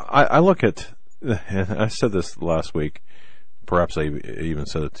 I look at, and I said this last week. Perhaps I even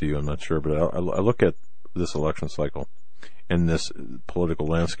said it to you. I'm not sure, but I look at this election cycle and this political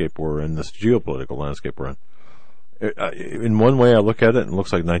landscape we're in, this geopolitical landscape we're in. In one way, I look at it and it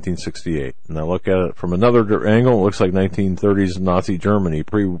looks like 1968, and I look at it from another angle, it looks like 1930s Nazi Germany,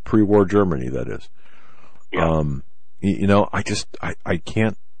 pre-war Germany, that is. Yeah. I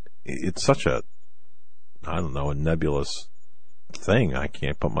can't, it's such a nebulous thing. I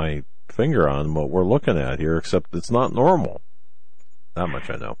can't put my finger on what we're looking at here, except it's not normal. That much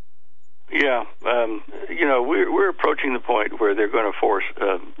I know. Yeah. We're approaching the point where they're going to force,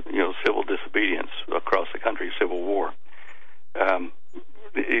 civil disobedience across the country, civil war.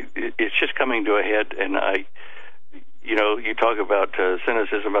 It's just coming to a head, and you talk about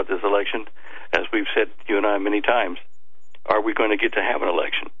cynicism about this election. As we've said, you and I, many times, are we going to get to have an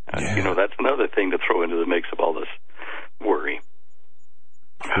election? Yeah. That's another thing to throw into the mix of all this worry.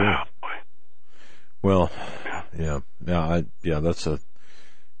 Sure. Well,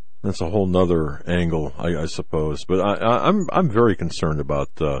 that's a whole nother angle, I suppose. But I'm very concerned about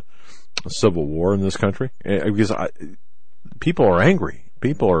civil war in this country because people are angry.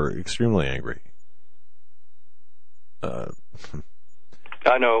 People are extremely angry.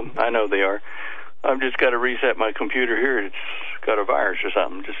 I know they are. I've just got to reset my computer here. It's got a virus or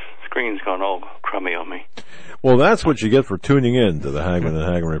something. Just screen's gone all crummy on me. Well, that's what you get for tuning in to the Hagmann and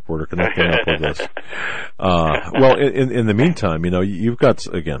Hagmann Reporter, connecting up with us. Well, in the meantime, you've got,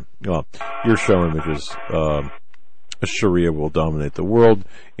 again, your show images. Sharia will dominate the world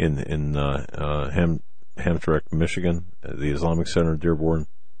in Hamtramck, Michigan, the Islamic Center, Dearborn,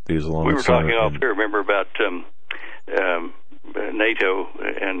 the Islamic Center. We were talking off here, remember, about NATO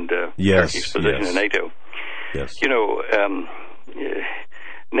and Turkey's position in NATO. Yes.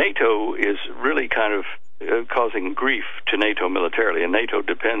 NATO is really kind of causing grief to NATO militarily, and NATO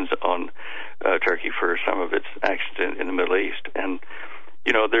depends on Turkey for some of its actions in the Middle East. And,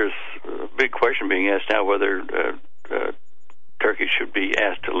 there's a big question being asked now whether Turkey should be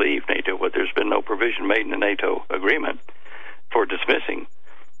asked to leave NATO, but there's been no provision made in the NATO agreement for dismissing,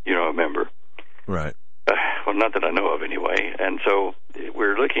 a member. Right. Well, not that I know of anyway. And so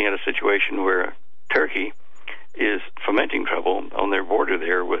we're looking at a situation where Turkey is fomenting trouble on their border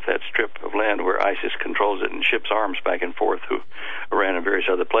there with that strip of land where ISIS controls it and ships arms back and forth to Iran and various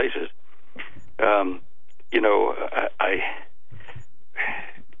other places.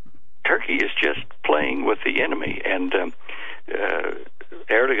 Turkey is just playing with the enemy, and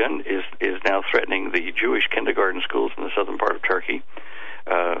Erdogan is now threatening the Jewish kindergarten schools in the southern part of Turkey,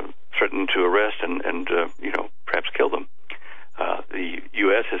 threatening to arrest and perhaps kill them. The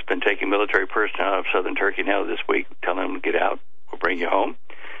U.S. has been taking military personnel out of southern Turkey now this week, telling them to get out, we'll bring you home,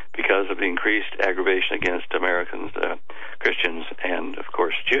 because of the increased aggravation against Americans, Christians, and, of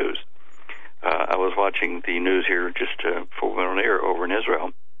course, Jews. I was watching the news here just before we went on air over in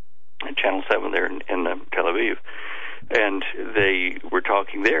Israel, on Channel 7 there in Tel Aviv, and they were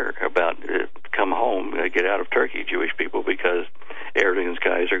talking there about come home, get out of Turkey, Jewish people, because Erdogan's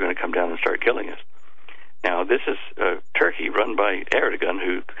guys are going to come down and start killing us. Now, this is Turkey run by Erdogan,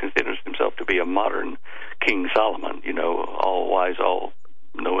 who considers himself to be a modern King Solomon, all wise, all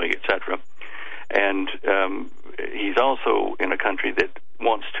knowing, etc. And he's also in a country that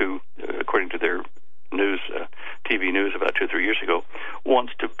wants to, according to their news, TV news about 2 or 3 years ago,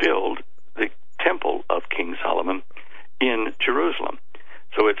 wants to build the temple of King Solomon in Jerusalem.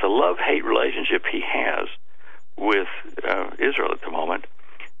 So it's a love-hate relationship he has with Israel at the moment.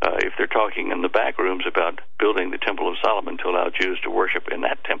 If they're talking in the back rooms about building the Temple of Solomon to allow Jews to worship in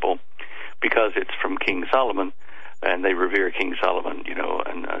that temple, because it's from King Solomon, and they revere King Solomon,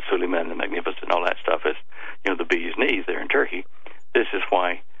 and Suleiman the Magnificent, and all that stuff is, the bee's knees there in Turkey. This is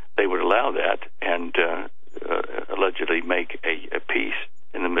why they would allow that and allegedly make a peace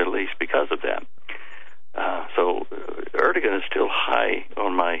in the Middle East because of that. So Erdogan is still high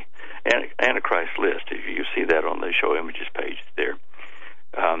on my Antichrist list. If you see that on the show images page there.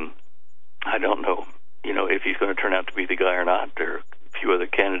 I don't know, if he's going to turn out to be the guy or not. There are a few other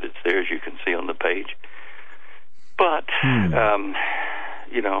candidates there, as you can see on the page. But, who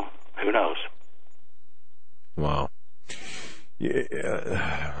knows? Wow.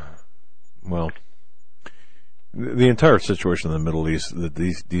 Yeah. Well, the entire situation in the Middle East, the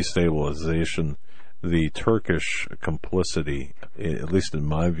destabilization, the Turkish complicity, at least in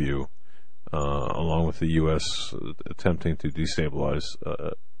my view, along with the U.S. attempting to destabilize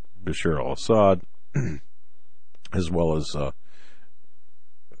Bashar al-Assad, as well as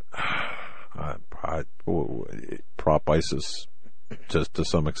prop ISIS to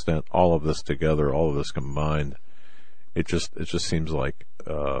some extent. All of this together, all of this combined, it just seems like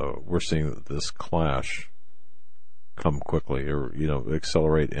we're seeing this clash come quickly, or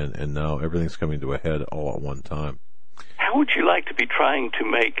accelerate, and now everything's coming to a head all at one time. How would you like to be trying to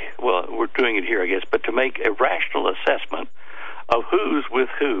make, well, we're doing it here, I guess, but to make a rational assessment of who's with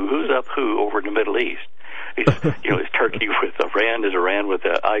who's up who over in the Middle East? Is Turkey with Iran? Is Iran with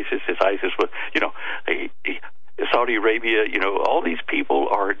ISIS? Is ISIS with, Saudi Arabia? All these people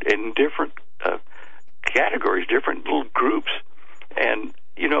are in different categories, different little groups, and,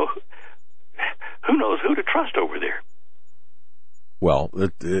 who knows who to trust over there? Well,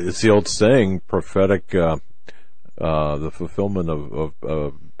 it's the old saying, prophetic, the fulfillment of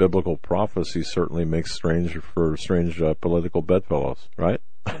biblical prophecy certainly makes strange political bedfellows, right?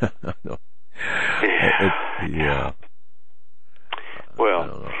 No. Yeah.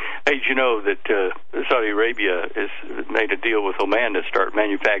 Well, hey, did you know that Saudi Arabia has made a deal with Oman to start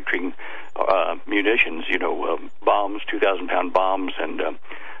manufacturing munitions, bombs, 2,000-pound bombs, and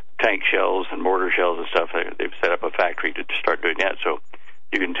tank shells and mortar shells and stuff. They've set up a factory to start doing that. So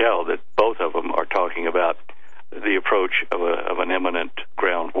you can tell that both of them are talking about the approach of an imminent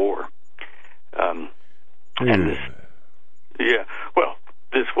ground war.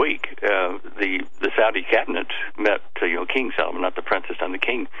 This week the Saudi cabinet met, King Solomon, not the princess and the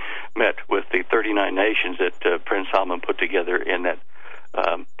king, met with the 39 nations that Prince Solomon put together in that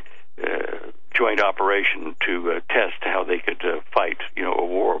joint operation to test how they could fight, a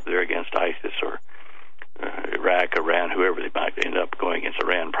war over there against ISIS or Iraq, Iran, whoever they might end up going against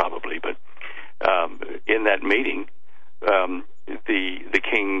Iran probably. But in that meeting, the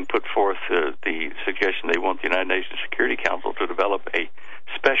king put forth the suggestion they want the United Nations Security Council to develop a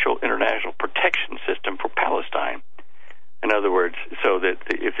special international protection system for Palestine. In other words, so that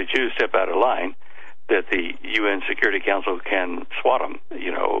if the Jews step out of line, that the UN Security Council can swat them,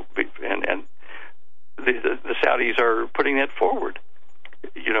 and the Saudis are putting that forward.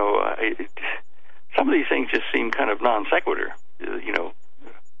 Some of these things just seem kind of non sequitur,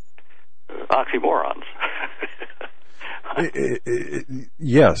 oxymorons.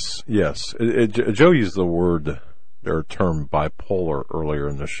 Yes. Joe used the word or term bipolar earlier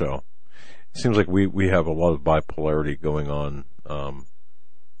in the show. It seems like we have a lot of bipolarity going on all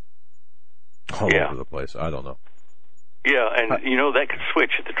over the place. I don't know. Yeah, and that could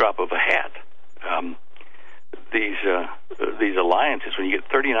switch at the drop of a hat. these alliances, when you get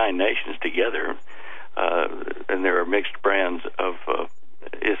 39 nations together, and there are mixed brands of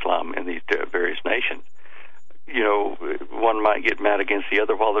Islam in these various nations, one might get mad against the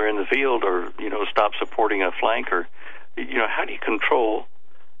other while they're in the field, or stop supporting a flank, or how do you control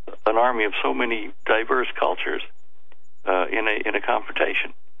an army of so many diverse cultures in a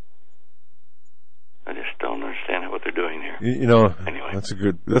confrontation? I just don't understand what they're doing here. Anyway,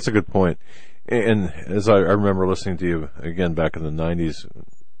 that's a good point. And as I remember listening to you again back in the 90s,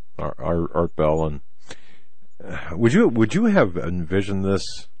 Art Bell, and would you have envisioned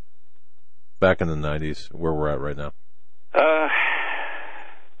this back in the 90s where we're at right now?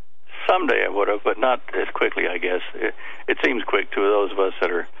 Someday I would have, but not as quickly, I guess. It seems quick to those of us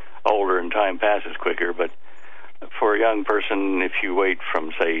that are older and time passes quicker, but for a young person, if you wait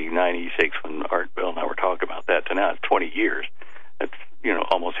from, say, 96 when Art Bell and I were talking about that to now, it's 20 years. That's,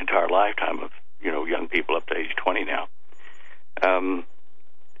 almost the entire lifetime of, young people up to age 20 now.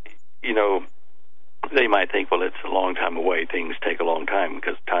 They might think, well, it's a long time away. Things take a long time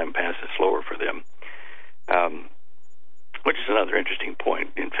because time passes slower for them, which is another interesting point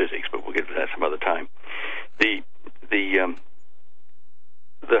in physics, but we'll get to that some other time. The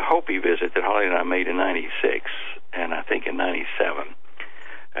Hopi visit that Holly and I made in 96, and I think in 97,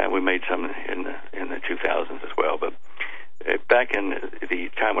 we made some in the 2000s as well, but back in the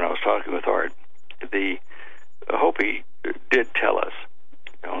time when I was talking with Art, the Hopi did tell us,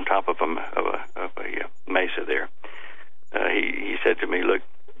 on top of a mesa there, he said to me, look,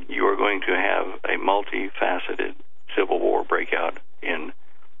 you are going to have a multifaceted civil war break out in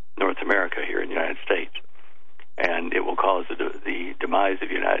North America here in the United States, and it will cause the demise of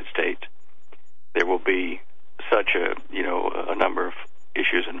the United States. There will be such a number of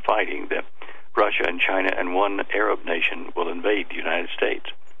issues and fighting that Russia and China and one Arab nation will invade the United States.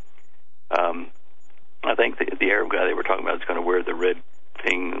 I think the Arab guy they were talking about is going to wear the red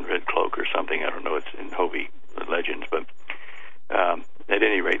cloak or something. I don't know. It's in Hopi legends, but at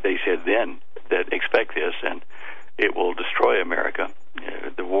any rate, they said then that expect this, and it will destroy America.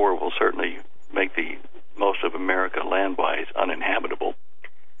 The war will certainly make the most of America land-wise uninhabitable,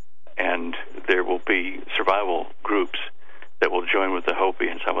 and there will be survival groups that will join with the Hopi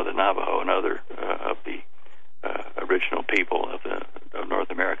and some of the Navajo and other of the original people of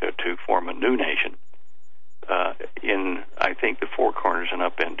North America to form a new nation in, I think, the Four Corners and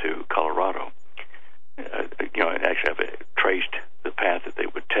up into Colorado. Actually, I've traced the path that they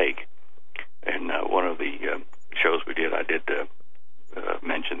would take. And one of the shows we did, I did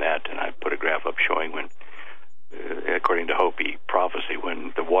mention that, and I put a graph up showing when, according to Hopi prophecy,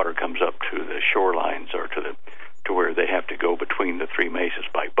 when the water comes up to the shorelines or to where they have to go between the three mesas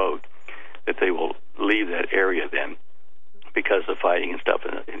by boat, that they will leave that area then, because the fighting and stuff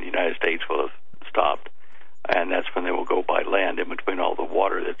in the United States will have stopped, and that's when they will go by land in between all the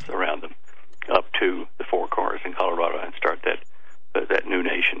water that's around them up to the Four Corners in Colorado and start that new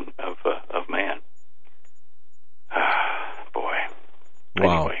nation of man. Boy.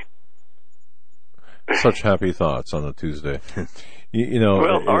 Wow. Anyway. Such happy thoughts on a Tuesday.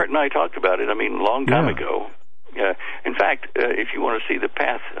 Well, Art and I talked about it, a long time ago. In fact, if you want to see the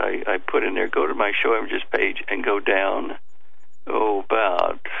path I put in there, go to my show images page and go down,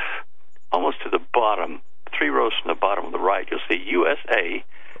 about almost to the bottom, 3 rows from the bottom on the right. You'll see USA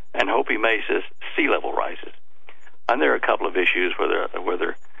and Hopi Mesa's sea level rises. And there are a couple of issues whether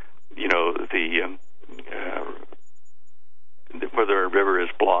whether a river is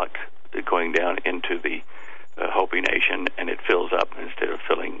blocked going down into the Hopi Nation and it fills up instead of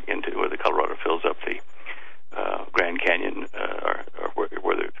filling into where the Colorado fills up the Grand Canyon, or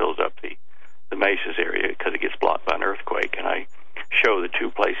whether it fills up the Mesas area because it gets blocked by an earthquake. And I show the two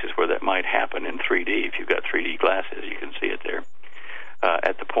places where that might happen in 3D. If you've got 3D glasses, you can see it there.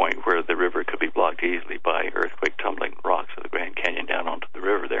 At the point where the river could be blocked easily by earthquake tumbling rocks of the Grand Canyon down onto the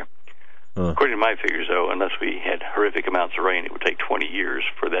river there. According to my figures, though, unless we had horrific amounts of rain, it would take 20 years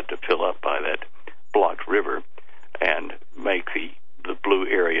for that to fill up by that blocked river and make the blue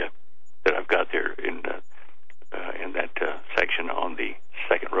area that I've got there in that section on the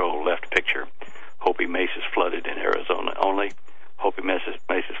second row left picture. Hopi Mesas flooded in Arizona only. Hopi Mesas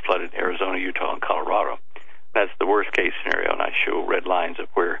flooded in Arizona, Utah, and Colorado. That's the worst case scenario, and I show red lines of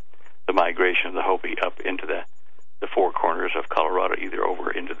where the migration of the Hopi up into the Four Corners of Colorado, either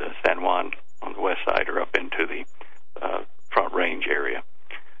over into the San Juan on the west side or up into the Front Range area,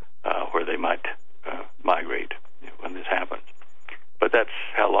 where they might migrate when this happens. But that's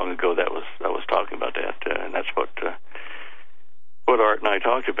how long ago I was talking about that, and that's what Art and I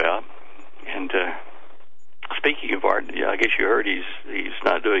talked about. And speaking of Art, I guess you heard he's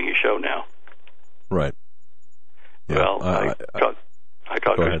not doing his show now. Right. Well, I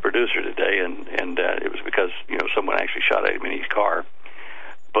talked to his producer today, and it was because someone actually shot at him in his car.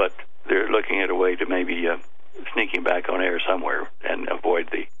 But they're looking at a way to maybe sneaking back on air somewhere and avoid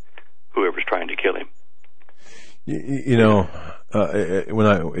whoever's trying to kill him.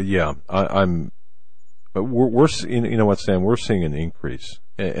 We're Stan, we're seeing an increase,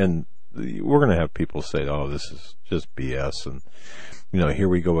 and we're going to have people say, "Oh, this is just BS," and here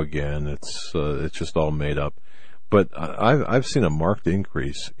we go again. It's just all made up. But I've seen a marked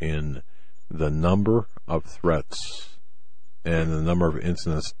increase in the number of threats and the number of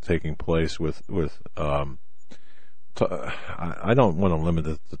incidents taking place with I don't want to limit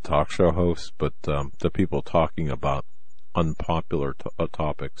it to talk show hosts, but the people talking about unpopular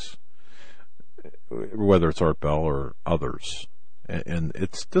topics, whether it's Art Bell or others, and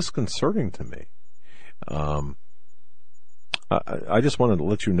it's disconcerting to me. I just wanted to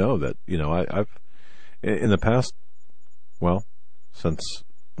let you know that I've in the past, since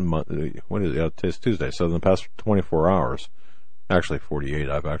today's Tuesday, so in the past 24 hours, actually 48,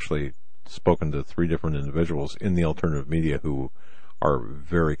 I've actually spoken to 3 different individuals in the alternative media who are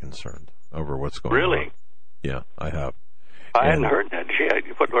very concerned over what's going on. Really? Yeah, I have. I hadn't heard that.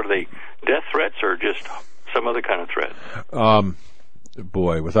 What are they, death threats or just some other kind of threat?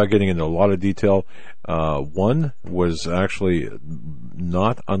 Boy, without getting into a lot of detail, one was actually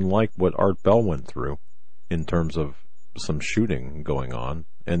not unlike what Art Bell went through in terms of some shooting going on,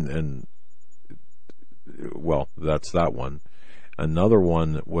 and that's that one. Another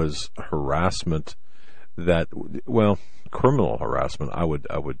one was harassment criminal harassment, I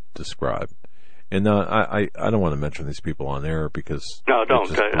would describe. And I don't want to mention these people on air because no,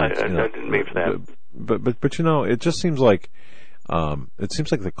 don't. I didn't mean for that. But it just seems like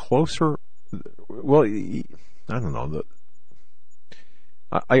the closer. Well, I don't know.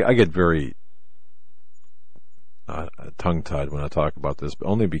 I get very tongue-tied when I talk about this, but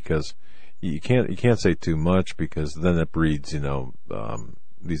only because you can't say too much, because then it breeds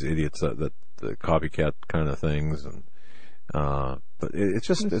these idiots that the copycat kind of things, and but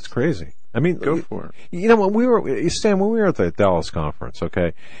it's crazy. I mean, go for it. When we were at the Dallas conference,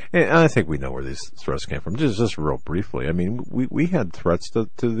 okay, and I think we know where these threats came from. Just real briefly, I mean, we had threats to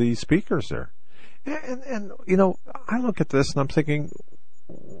the speakers there, and I look at this and I'm thinking,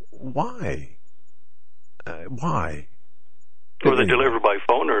 why? Why? Were they delivered by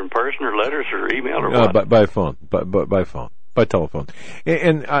phone or in person or letters or email or what? By phone, by phone, by telephone,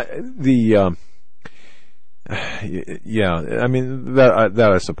 and yeah, I mean that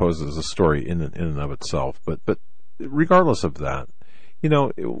I suppose is a story in and of itself. But regardless of that,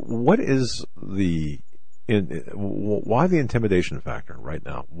 what is why the intimidation factor right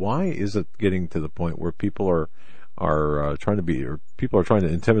now? Why is it getting to the point where people are trying to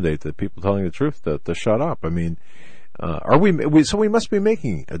intimidate the people telling the truth to shut up? I mean, so we must be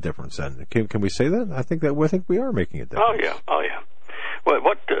making a difference then. Can we say that? I think we are making a difference. Oh yeah.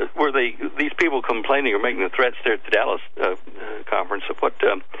 What were these people complaining or making the threats there at the Dallas conference? What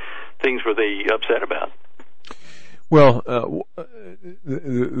things were they upset about? Well,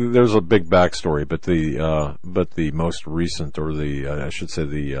 there's a big backstory, but the most recent, or I should say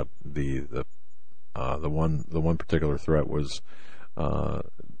the one particular threat was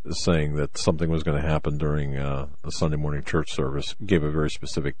saying that something was going to happen during the Sunday morning church service. Gave a very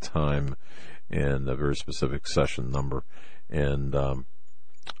specific time and a very specific session number, and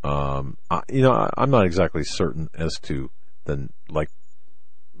I'm not exactly certain as to the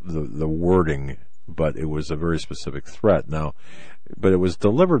wording, but it was a very specific threat. Now, but it was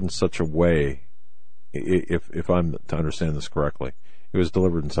delivered in such a way, if I'm to understand this correctly, it was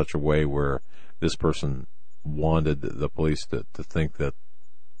delivered in such a way where this person wanted the police to think that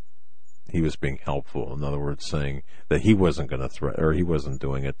he was being helpful. In other words, saying that he wasn't going to threat, or he wasn't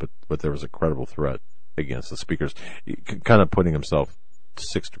doing it, but there was a credible threat against the speakers, kind of putting himself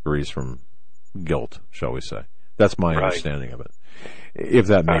 6 degrees from guilt, shall we say. That's my understanding of it, if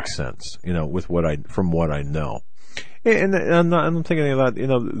that makes sense, with from what I know. And I'm not thinking of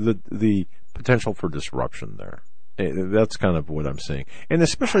that, the potential for disruption there. That's kind of what I'm seeing. And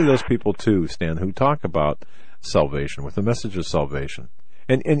especially those people too, Stan, who talk about salvation, with the message of salvation.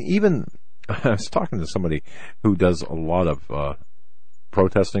 And even, I was talking to somebody who does a lot of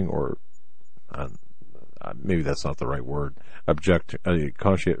protesting, or maybe that's not the right word,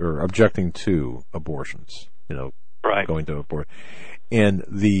 objecting to abortions, going to abort. And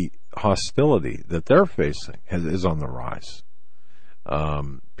the hostility that they're facing is on the rise.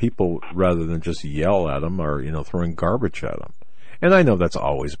 People, rather than just yell at them, are throwing garbage at them. And I know that's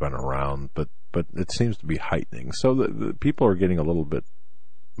always been around, but it seems to be heightening. So the people are getting a little bit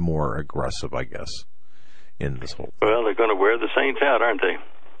more aggressive, I guess. in this whole thing. Well, they're going to wear the saints out, aren't they?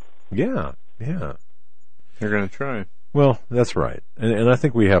 Yeah. They're going to try. Well, that's right. And I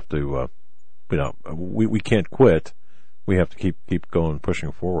think we have to, we can't quit. We have to keep going,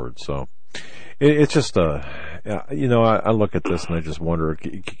 pushing forward. So it's just, I look at this and I just wonder,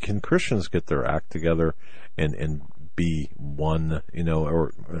 can Christians get their act together and be one,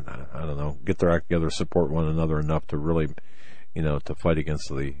 or I don't know, get their act together, support one another enough to really, to fight against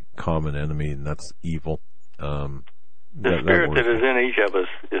the common enemy, and that's evil. The spirit that is in each of us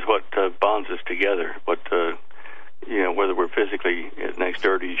is what bonds us together. What whether we're physically next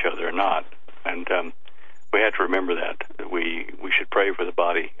door to each other or not, and we have to remember that we should pray for the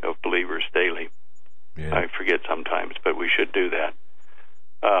body of believers daily. Yeah. I forget sometimes, but we should do that.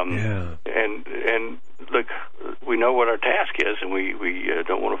 And look, we know what our task is, and we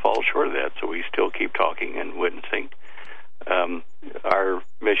don't want to fall short of that, so we still keep talking and witnessing. Our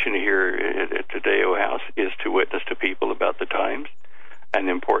mission here at the Deyo House is to witness to people about the times and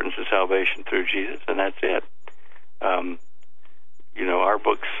the importance of salvation through Jesus, and that's it. Our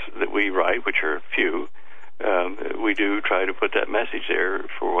books that we write, which are few, we do try to put that message there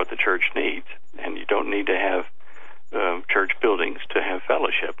for what the church needs, and you don't need to have church buildings to have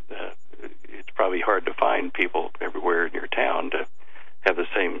fellowship. It's probably hard to find people everywhere in your town to have the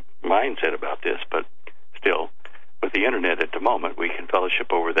same mindset about this, but still, with the internet at the moment, we can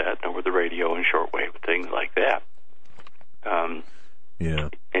fellowship over that, over the radio and shortwave, things like that.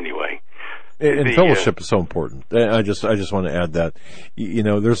 Anyway. And fellowship is so important. I just want to add that,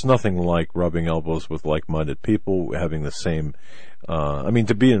 there's nothing like rubbing elbows with like-minded people, having the same,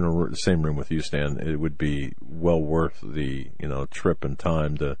 to be in the same room with you, Stan, it would be well worth the, trip and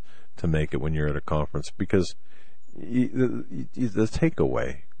time to make it when you're at a conference, because the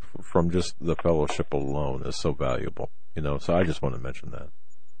takeaway from just the fellowship alone is so valuable, so I just want to mention that.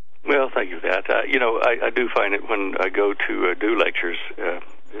 Well, thank you for that. I do find it when I go to do lectures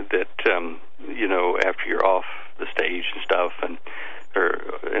that, after you're off the stage and stuff, or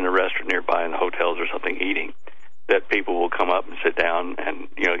in a restaurant nearby in the hotels or something eating, that people will come up and sit down and,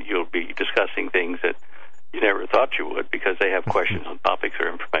 you'll be discussing things that you never thought you would, because they have questions on topics or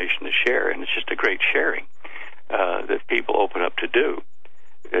information to share, and it's just a great sharing that people open up to do,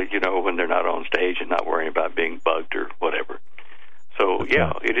 when they're not on stage and not worrying about being bugged or whatever. So,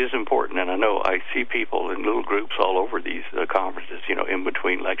 it is important, and I know I see people in little groups all over these conferences, in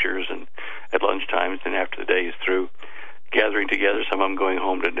between lectures and at lunch times and after the day is through, gathering together, some of them going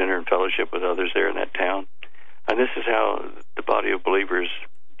home to dinner and fellowship with others there in that town. And this is how the body of believers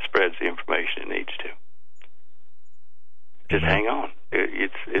spreads the information it needs to. Just hang on.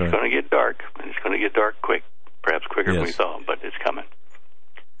 It's going to get dark, and it's going to get dark quick, perhaps quicker than we thought, but it's coming.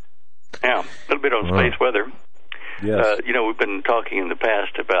 Now, a little bit on space weather. Yes. We've been talking in the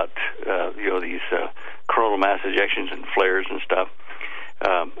past about, these coronal mass ejections and flares and stuff.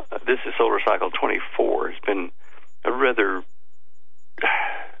 This is solar cycle 24. It's been a rather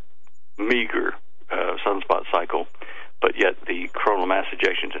meager sunspot cycle, but yet the coronal mass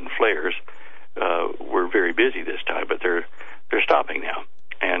ejections and flares were very busy this time, but they're stopping now.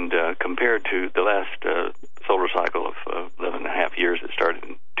 And compared to the last solar cycle of 11 and a half years that started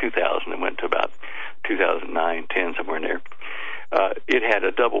in 2000 and went to about 2009, 10, somewhere in there, it had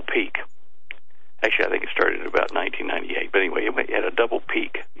a double peak. Actually, I think it started at about 1998. But anyway, it had a double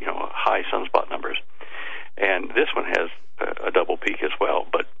peak, high sunspot numbers. And this one has a double peak as well.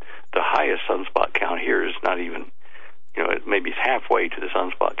 But the highest sunspot count here is not even, maybe it's halfway to the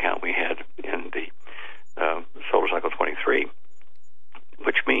sunspot count we had in the solar cycle 23,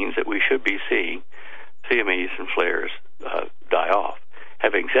 which means that we should be seeing CMEs and flares die off.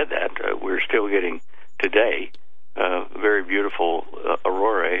 Having said that, we're still getting today very beautiful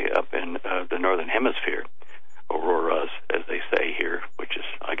aurorae up in the northern hemisphere, auroras as they say here, which is,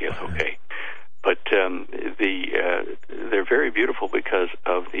 I guess, okay. But they're very beautiful because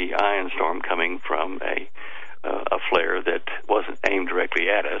of the ion storm coming from a flare that wasn't aimed directly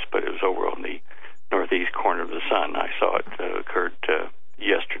at us, but it was over on the northeast corner of the sun. I saw it occurred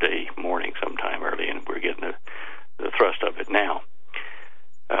yesterday morning sometime early, and we're getting the thrust of it now.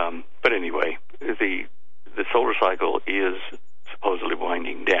 But anyway, the solar cycle is supposedly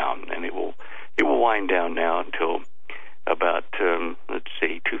winding down, and it will wind down now until about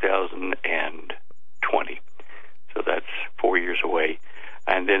 2020. So that's 4 years away,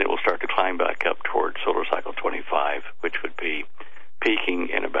 and then it will start to climb back up toward solar cycle 25, which would be peaking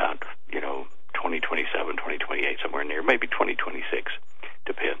in about 2027, 2028, somewhere near, maybe 2026,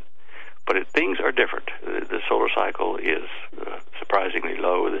 depends. But things are different. The solar cycle is surprisingly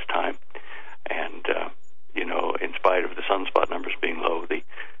low this time, and in spite of the sunspot numbers being low,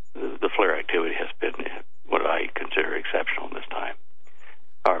 the flare activity has been what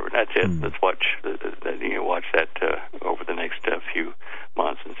it. Let's watch watch that over the next few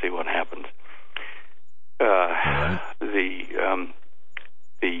months and see what happens. The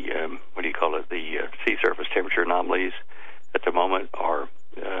what do you call it? The sea surface temperature anomalies at the moment are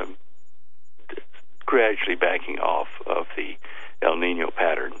gradually backing off of the El Nino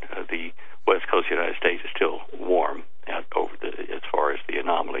pattern. The west coast of the United States is still warm out over as far as the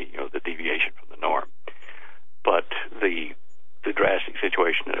anomaly, the deviation from the norm. But the drastic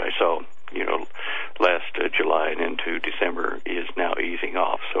situation that I saw, last July and into December is now easing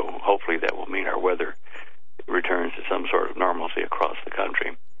off. So hopefully that will mean our weather returns to some sort of normalcy across the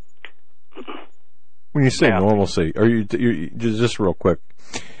country. When you say normalcy, are you just real quick,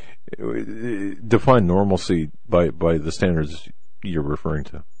 define normalcy by the standards you're referring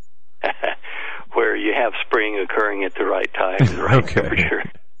to? Where you have spring occurring at the right time and the right temperature.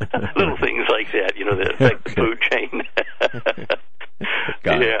 Little things like that, that affect the food chain.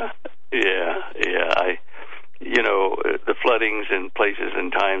 The floodings in places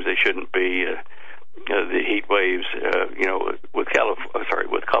and times they shouldn't be. The heat waves, with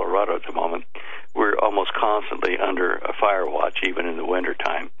Colorado at the moment, we're almost constantly under a fire watch, even in the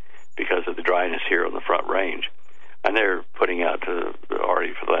wintertime, because of the dryness here on the Front Range. And they're putting out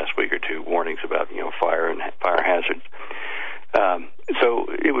already for the last week or two warnings about fire and fire hazards. So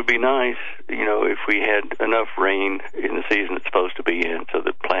it would be nice, if we had enough rain in the season it's supposed to be in, so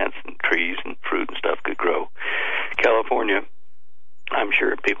that plants and trees and fruit and stuff could grow. California, I'm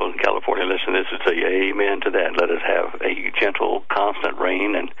sure people in California listen to this would say amen to that. Let us have a gentle, constant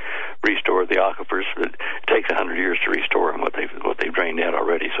rain and restore the aquifers. It takes 100 years to restore them, what they've drained out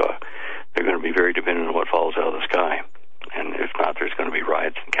already. So they're going to be very dependent on what falls out of the sky. And if not, there's going to be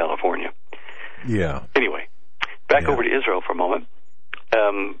riots in California. Yeah. Anyway, back over to Israel for a moment.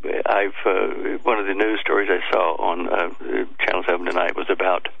 One of the news stories I saw on Channel 7 tonight was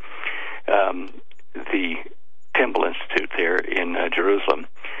about the Temple Institute there in Jerusalem,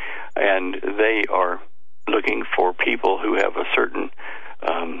 and they are looking for people who have a certain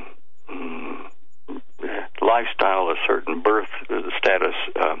lifestyle, a certain birth status.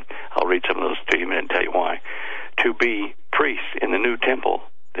 I'll read some of those to you and tell you why. To be priests in the new temple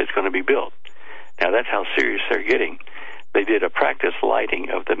that's going to be built. Now that's how serious they're getting. They did a practice lighting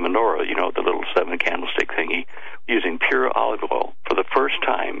of the menorah, the little 7-candlestick thingy, using pure olive oil for the first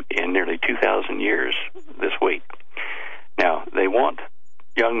time in nearly 2,000 years this week. Now, they want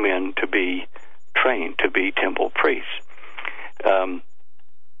young men to be trained to be temple priests. And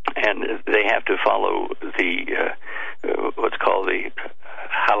they have to follow the what's called the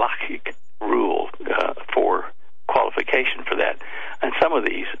halakhic rule for qualification for that. And some of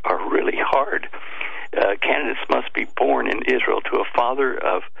these are really hard. Candidates must be born in Israel to a father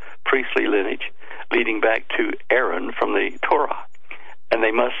of priestly lineage leading back to Aaron from the Torah. And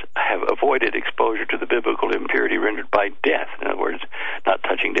they must have avoided exposure to the biblical impurity rendered by death. In other words, not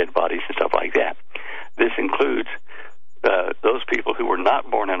touching dead bodies and stuff like that. This includes those people who were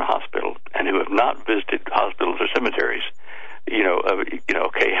not born in a hospital and who have not visited hospitals or cemeteries.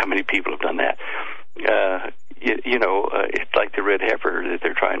 Okay, how many people have done that? It's like the red heifer that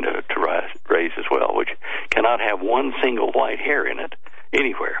they're trying to raise as well, which cannot have one single white hair in it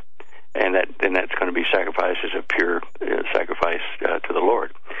anywhere. And that's going to be sacrificed as a pure sacrifice to the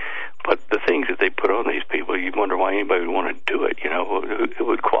Lord. But the things that they put on these people, you wonder why anybody would want to do it, who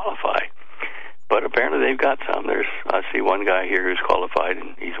would qualify. But apparently they've got some. I see one guy here who's qualified,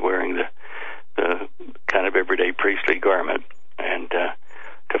 and he's wearing the kind of everyday priestly garment. And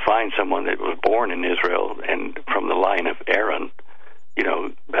to find someone that was born in Israel and from the line of Aaron,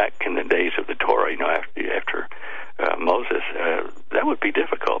 back in the days of the Torah, after Moses, that would be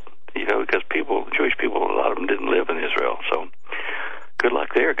difficult, because Jewish people, a lot of them didn't live in Israel. So good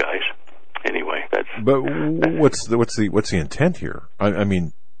luck there, guys. Anyway, what's the intent here? I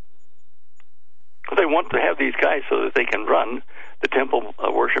mean, they want to have these guys so that they can run the temple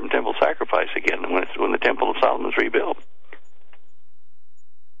worship and temple sacrifice again when the Temple of Solomon's rebuilt.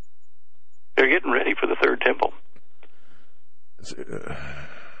 They're getting ready for the third temple.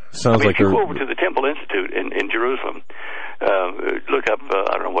 Sounds like if you go over to the Temple Institute in Jerusalem, look up,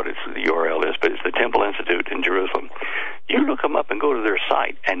 I don't know what the URL is, but it's the Temple Institute in Jerusalem. You look them up and go to their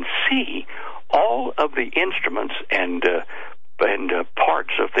site and see all of the instruments and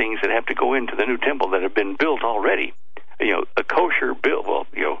parts of things that have to go into the new temple that have been built already. A kosher build,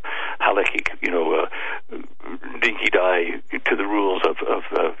 halakhic, dinky die to the rules of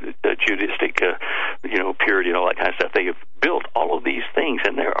Judaistic, purity and all that kind of stuff. They have built all of these things,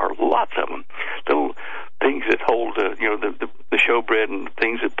 and there are lots of them. Little things that hold, the showbread and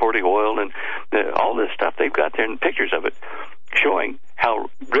things that pour the oil and all this stuff. They've got there and pictures of it. showing how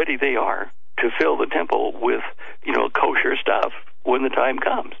ready they are to fill the temple with, kosher stuff when the time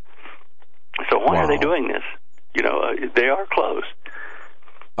comes. So why are they doing this? They are close.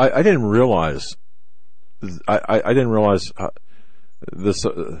 I didn't realize. I didn't realize this.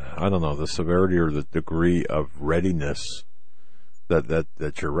 I don't know, the severity or the degree of readiness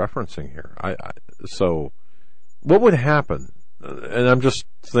that you're referencing here. So, what would happen? And I'm just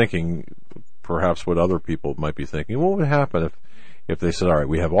thinking, perhaps what other people might be thinking. What would happen if they said, "All right,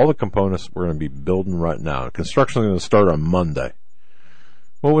 we have all the components. We're going to be building right now. Construction is going to start on Monday."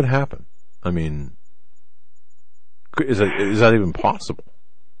 What would happen? I mean, is that even possible?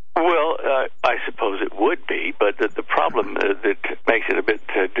 Well, I suppose it would be, but the problem that makes it a bit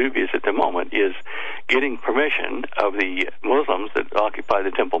dubious at the moment is getting permission of the Muslims that occupy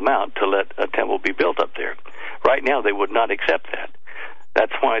the Temple Mount to let a temple be built up there. Right now, they would not accept that.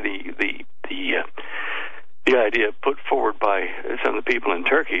 That's why the idea put forward by some of the people in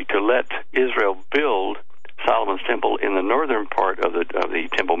Turkey to let Israel build Solomon's temple in the northern part of the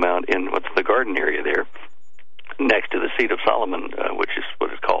Temple Mount in what's the garden area there, next to the seat of Solomon, which is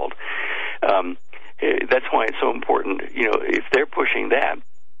what it's called. That's why it's so important. If they're pushing that,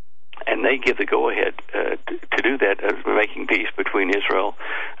 and they give the go-ahead to do that, making peace between Israel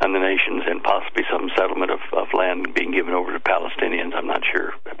and the nations, and possibly some settlement of land being given over to Palestinians. I'm not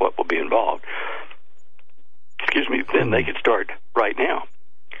sure what will be involved. Excuse me. Then they could start right now.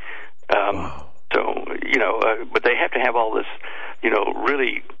 So, but they have to have all this,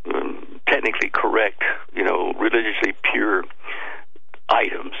 really technically correct, religiously pure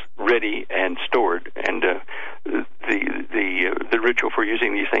items ready and stored, and the ritual for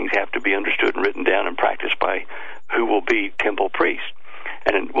using these things have to be understood and written down and practiced by who will be temple priests.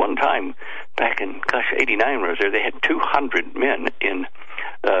 And at one time, back in 89 when I was there, they had 200 men in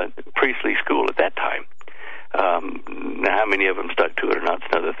priestly school at that time. Now, how many of them stuck to it or not is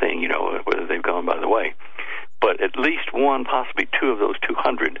another thing, whether they've gone by the way. But at least one, possibly two of those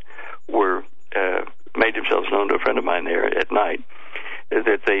 200 were made themselves known to a friend of mine there at night,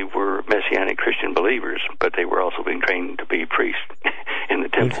 that they were Messianic Christian believers, but they were also being trained to be priests in the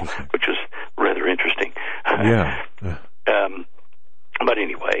temple, which was rather interesting. Yeah. But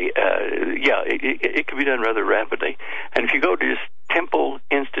anyway, it can be done rather rapidly. And if you go to just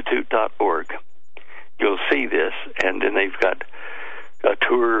templeinstitute.org, you'll see this, and then they've got a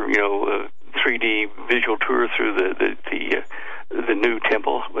tour, a 3D visual tour through the new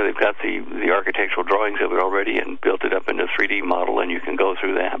temple, where they've got the architectural drawings of it already and built it up into a 3D model, and you can go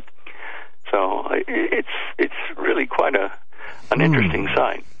through that. So it's really quite an interesting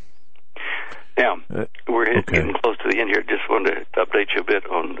sight. Now, we're getting close to the end here. Just wanted to update you a bit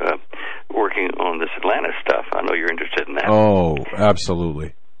on working on this Atlantis stuff. I know you're interested in that. Oh,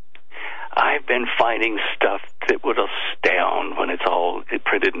 absolutely. I've been finding stuff that would astound when it's all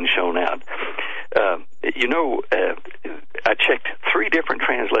printed and shown out. I checked 3 different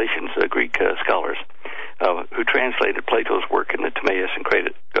translations, Greek scholars, who translated Plato's work in the Timaeus and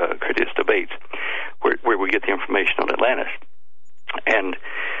Critias debates, where we get the information on Atlantis. And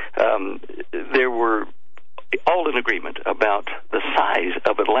they were all in agreement about the size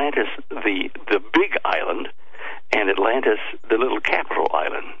of Atlantis, the big island, and Atlantis, the little capital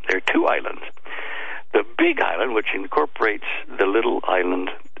island. There are 2 islands. The big island, which incorporates the little island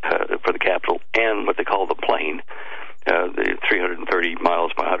for the capital, and what they call the plain, the 330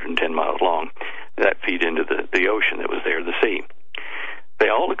 miles by 110 miles long, that feed into the ocean that was there, the sea. They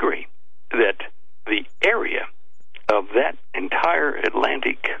all agree that the area of that entire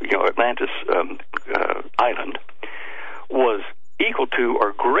Atlantis island was equal to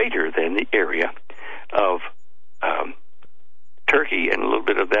or greater than the area of Turkey and a little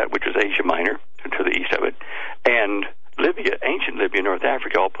bit of that, which is Asia Minor, to the east of it, and Libya, ancient Libya, North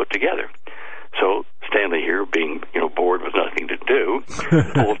Africa, all put together. So Stanley here, being bored with nothing to do,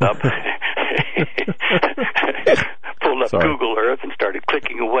 pulled up Google Earth and started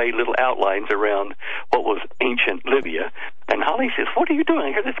clicking away little outlines around what was ancient Libya. And Holly says, "What are you doing?"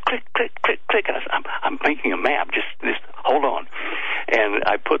 I hear this click, click, click, click. And I said, I'm making a map. Just hold on. And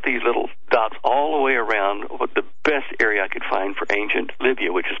I put these little dots all the way around what the best area I could find for ancient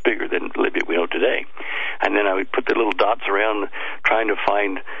Libya, which is bigger than Libya we know today. And then I would put the little dots around trying to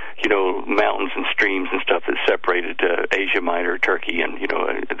find, mountains and streams and stuff that separated Asia Minor, Turkey, and,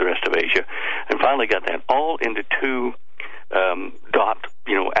 the rest of Asia. And finally got that all into 2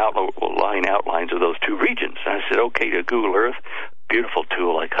 line outlines of those 2 regions. And I said, okay, to Google Earth, beautiful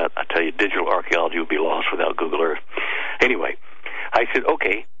tool. I tell you, digital archaeology would be lost without Google Earth. Anyway, I said,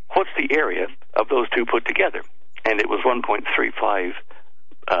 okay, what's the area of those 2 put together? And it was 1.35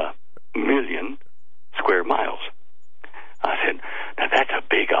 million square miles. I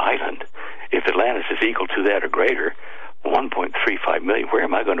to that or greater. 1.35 million. Where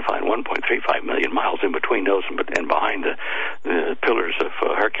am I going to find 1.35 million miles in between those and behind the pillars of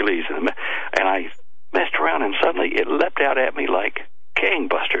Hercules? And I messed around, and suddenly it leapt out at me like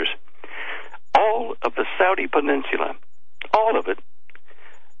gangbusters. All of the Saudi Peninsula, all of it,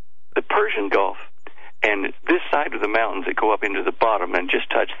 the Persian Gulf, and this side of the mountains that go up into the bottom and just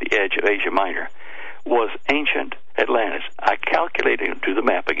touch the edge of Asia Minor, was ancient Atlantis. I calculated, do the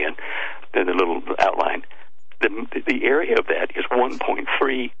map again, the little outline. The area of that is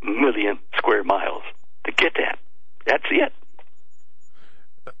 1.3 million square miles. To get that, that's it.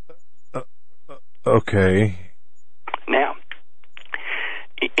 Okay. Now,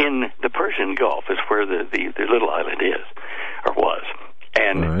 in the Persian Gulf is where the little island is, or was.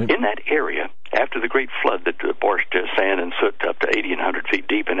 And right. In that area, after the great flood that washed sand and soot up to 80 and 100 feet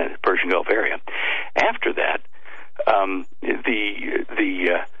deep in the Persian Gulf area, after that,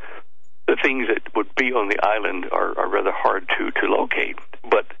 the things that would be on the island are rather hard to locate.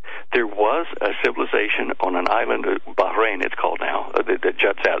 But there was a civilization on an island, Bahrain it's called now, that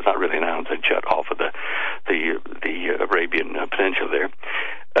juts out. It's not really an island, it's a jut off of the Arabian Peninsula there.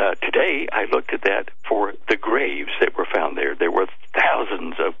 Today, I looked at that for the graves that were found there. There were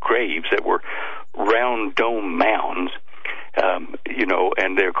thousands of graves that were round dome mounds,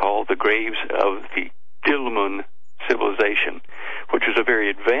 and they're called the graves of the Dilmun civilization, which was a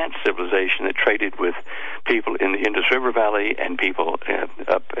very advanced civilization that traded with people in the Indus River Valley and people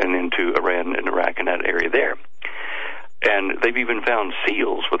up and into Iran and Iraq and that area there. And they've even found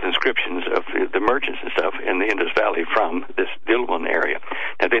seals with inscriptions of the merchants and stuff in the Indus Valley from this Dilmun area.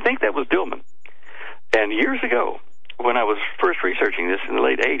 Now, they think that was Dilmun. And years ago, when I was first researching this in the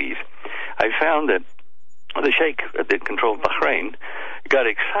late 80s, I found that the sheikh that controlled Bahrain got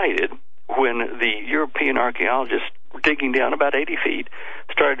excited when the European archaeologists were digging down about 80 feet,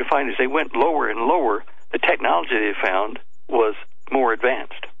 started to find as they went lower and lower, the technology they found was more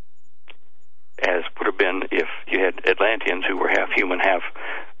advanced, as would have been if you had Atlanteans who were half human, half,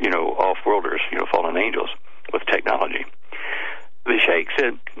 off-worlders, fallen angels with technology. The sheikh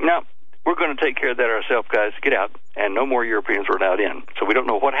said, no, we're going to take care of that ourselves, guys. Get out. And no more Europeans were allowed in. So we don't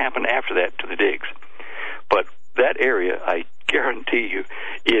know what happened after that to the digs. But that area, I guarantee you,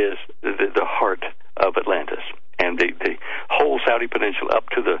 is the heart of Atlantis. And the whole Saudi Peninsula up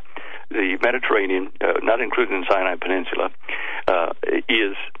to the Mediterranean, not included in Sinai Peninsula,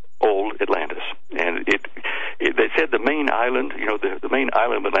 is old Atlantis. And they said the main island, the main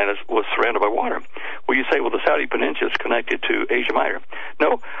island of Atlantis was surrounded by water. Well, you say, well, the Saudi Peninsula is connected to Asia Minor.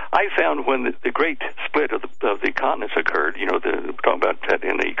 No, I found when the great split of the continents occurred, we're talking about that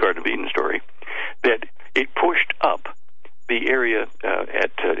in the Garden of Eden story, that it pushed up the area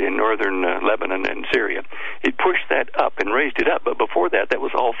in northern Lebanon and Syria. It pushed that up and raised it up, but before that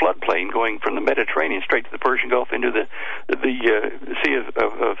was all floodplain going from the Mediterranean straight to the Persian Gulf into the Sea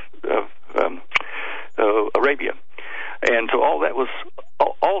of Arabia. And so all that was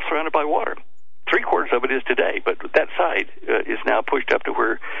all surrounded by water. 3/4 of it is today, but that side is now pushed up to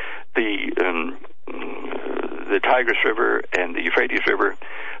where the Tigris River and the Euphrates River,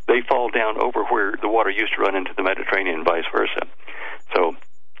 they fall down over where the water used to run into the Mediterranean and vice versa. So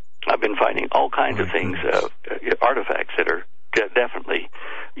I've been finding all kinds of things, artifacts that are definitely,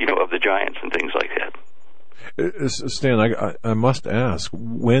 of the giants and things like that. Stan, I must ask,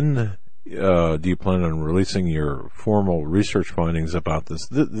 when do you plan on releasing your formal research findings about this?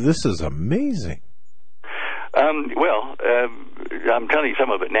 This is amazing. I'm telling you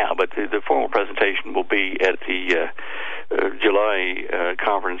some of it now, but the formal presentation will be at the July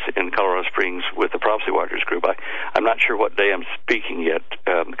conference in Colorado Springs with the Prophecy Watchers group. I'm not sure what day I'm speaking yet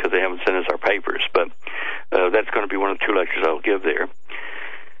because they haven't sent us our papers, but that's going to be one of the 2 lectures I'll give there.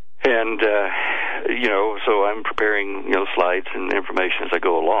 And, so I'm preparing, slides and information as I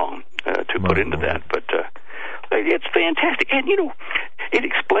go along to put into that. But it's fantastic. And, it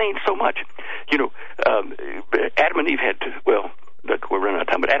explains so much. Adam and Eve had look, we're running out of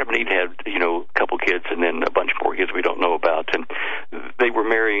time, but Adam and Eve had, a couple kids and then a bunch more kids we don't know about. And they were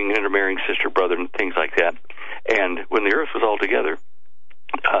intermarrying sister, brother, and things like that. And when the earth was all together,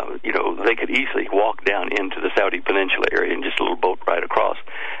 they could easily walk down into the Saudi Peninsula area in just a little boat ride across.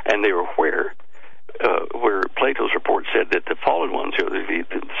 And they were where Plato's report said that the fallen ones, the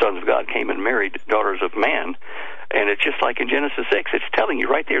sons of God, came and married daughters of man. And it's just like in Genesis 6. It's telling you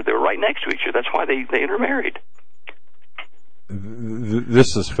right there, they were right next to each other. That's why they intermarried.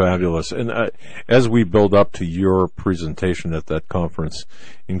 This is fabulous. And as we build up to your presentation at that conference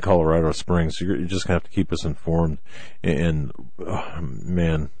in Colorado Springs, you're just going to have to keep us informed. And,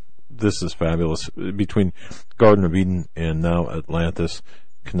 man, this is fabulous. Between Garden of Eden and now Atlantis,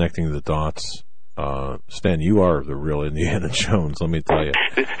 connecting the dots Stan, you are the real Indiana Jones, let me tell you.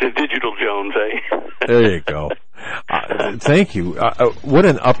 The digital Jones, eh? There you go. Thank you. What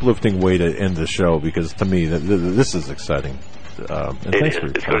an uplifting way to end the show, because to me, this is exciting. And thanks for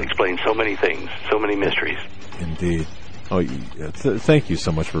your It's time. going to explain so many things, so many mysteries. Indeed. Oh, thank you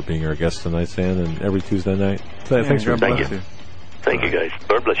so much for being our guest tonight, Stan, and every Tuesday night. Thanks for Thank you. Thank you, guys.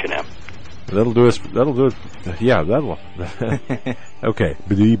 Lord bless you now. That'll do us. That'll do it. Yeah, that'll. Okay.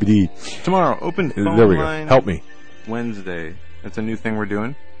 Bidee. Tomorrow, open phone There we go. line Help me. Wednesday. That's a new thing we're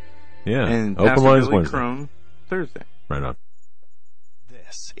doing. Yeah. And Open Pastor lines Billy Wednesday. Crone, Thursday. Right on.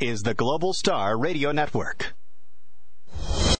 This is the Global Star Radio Network.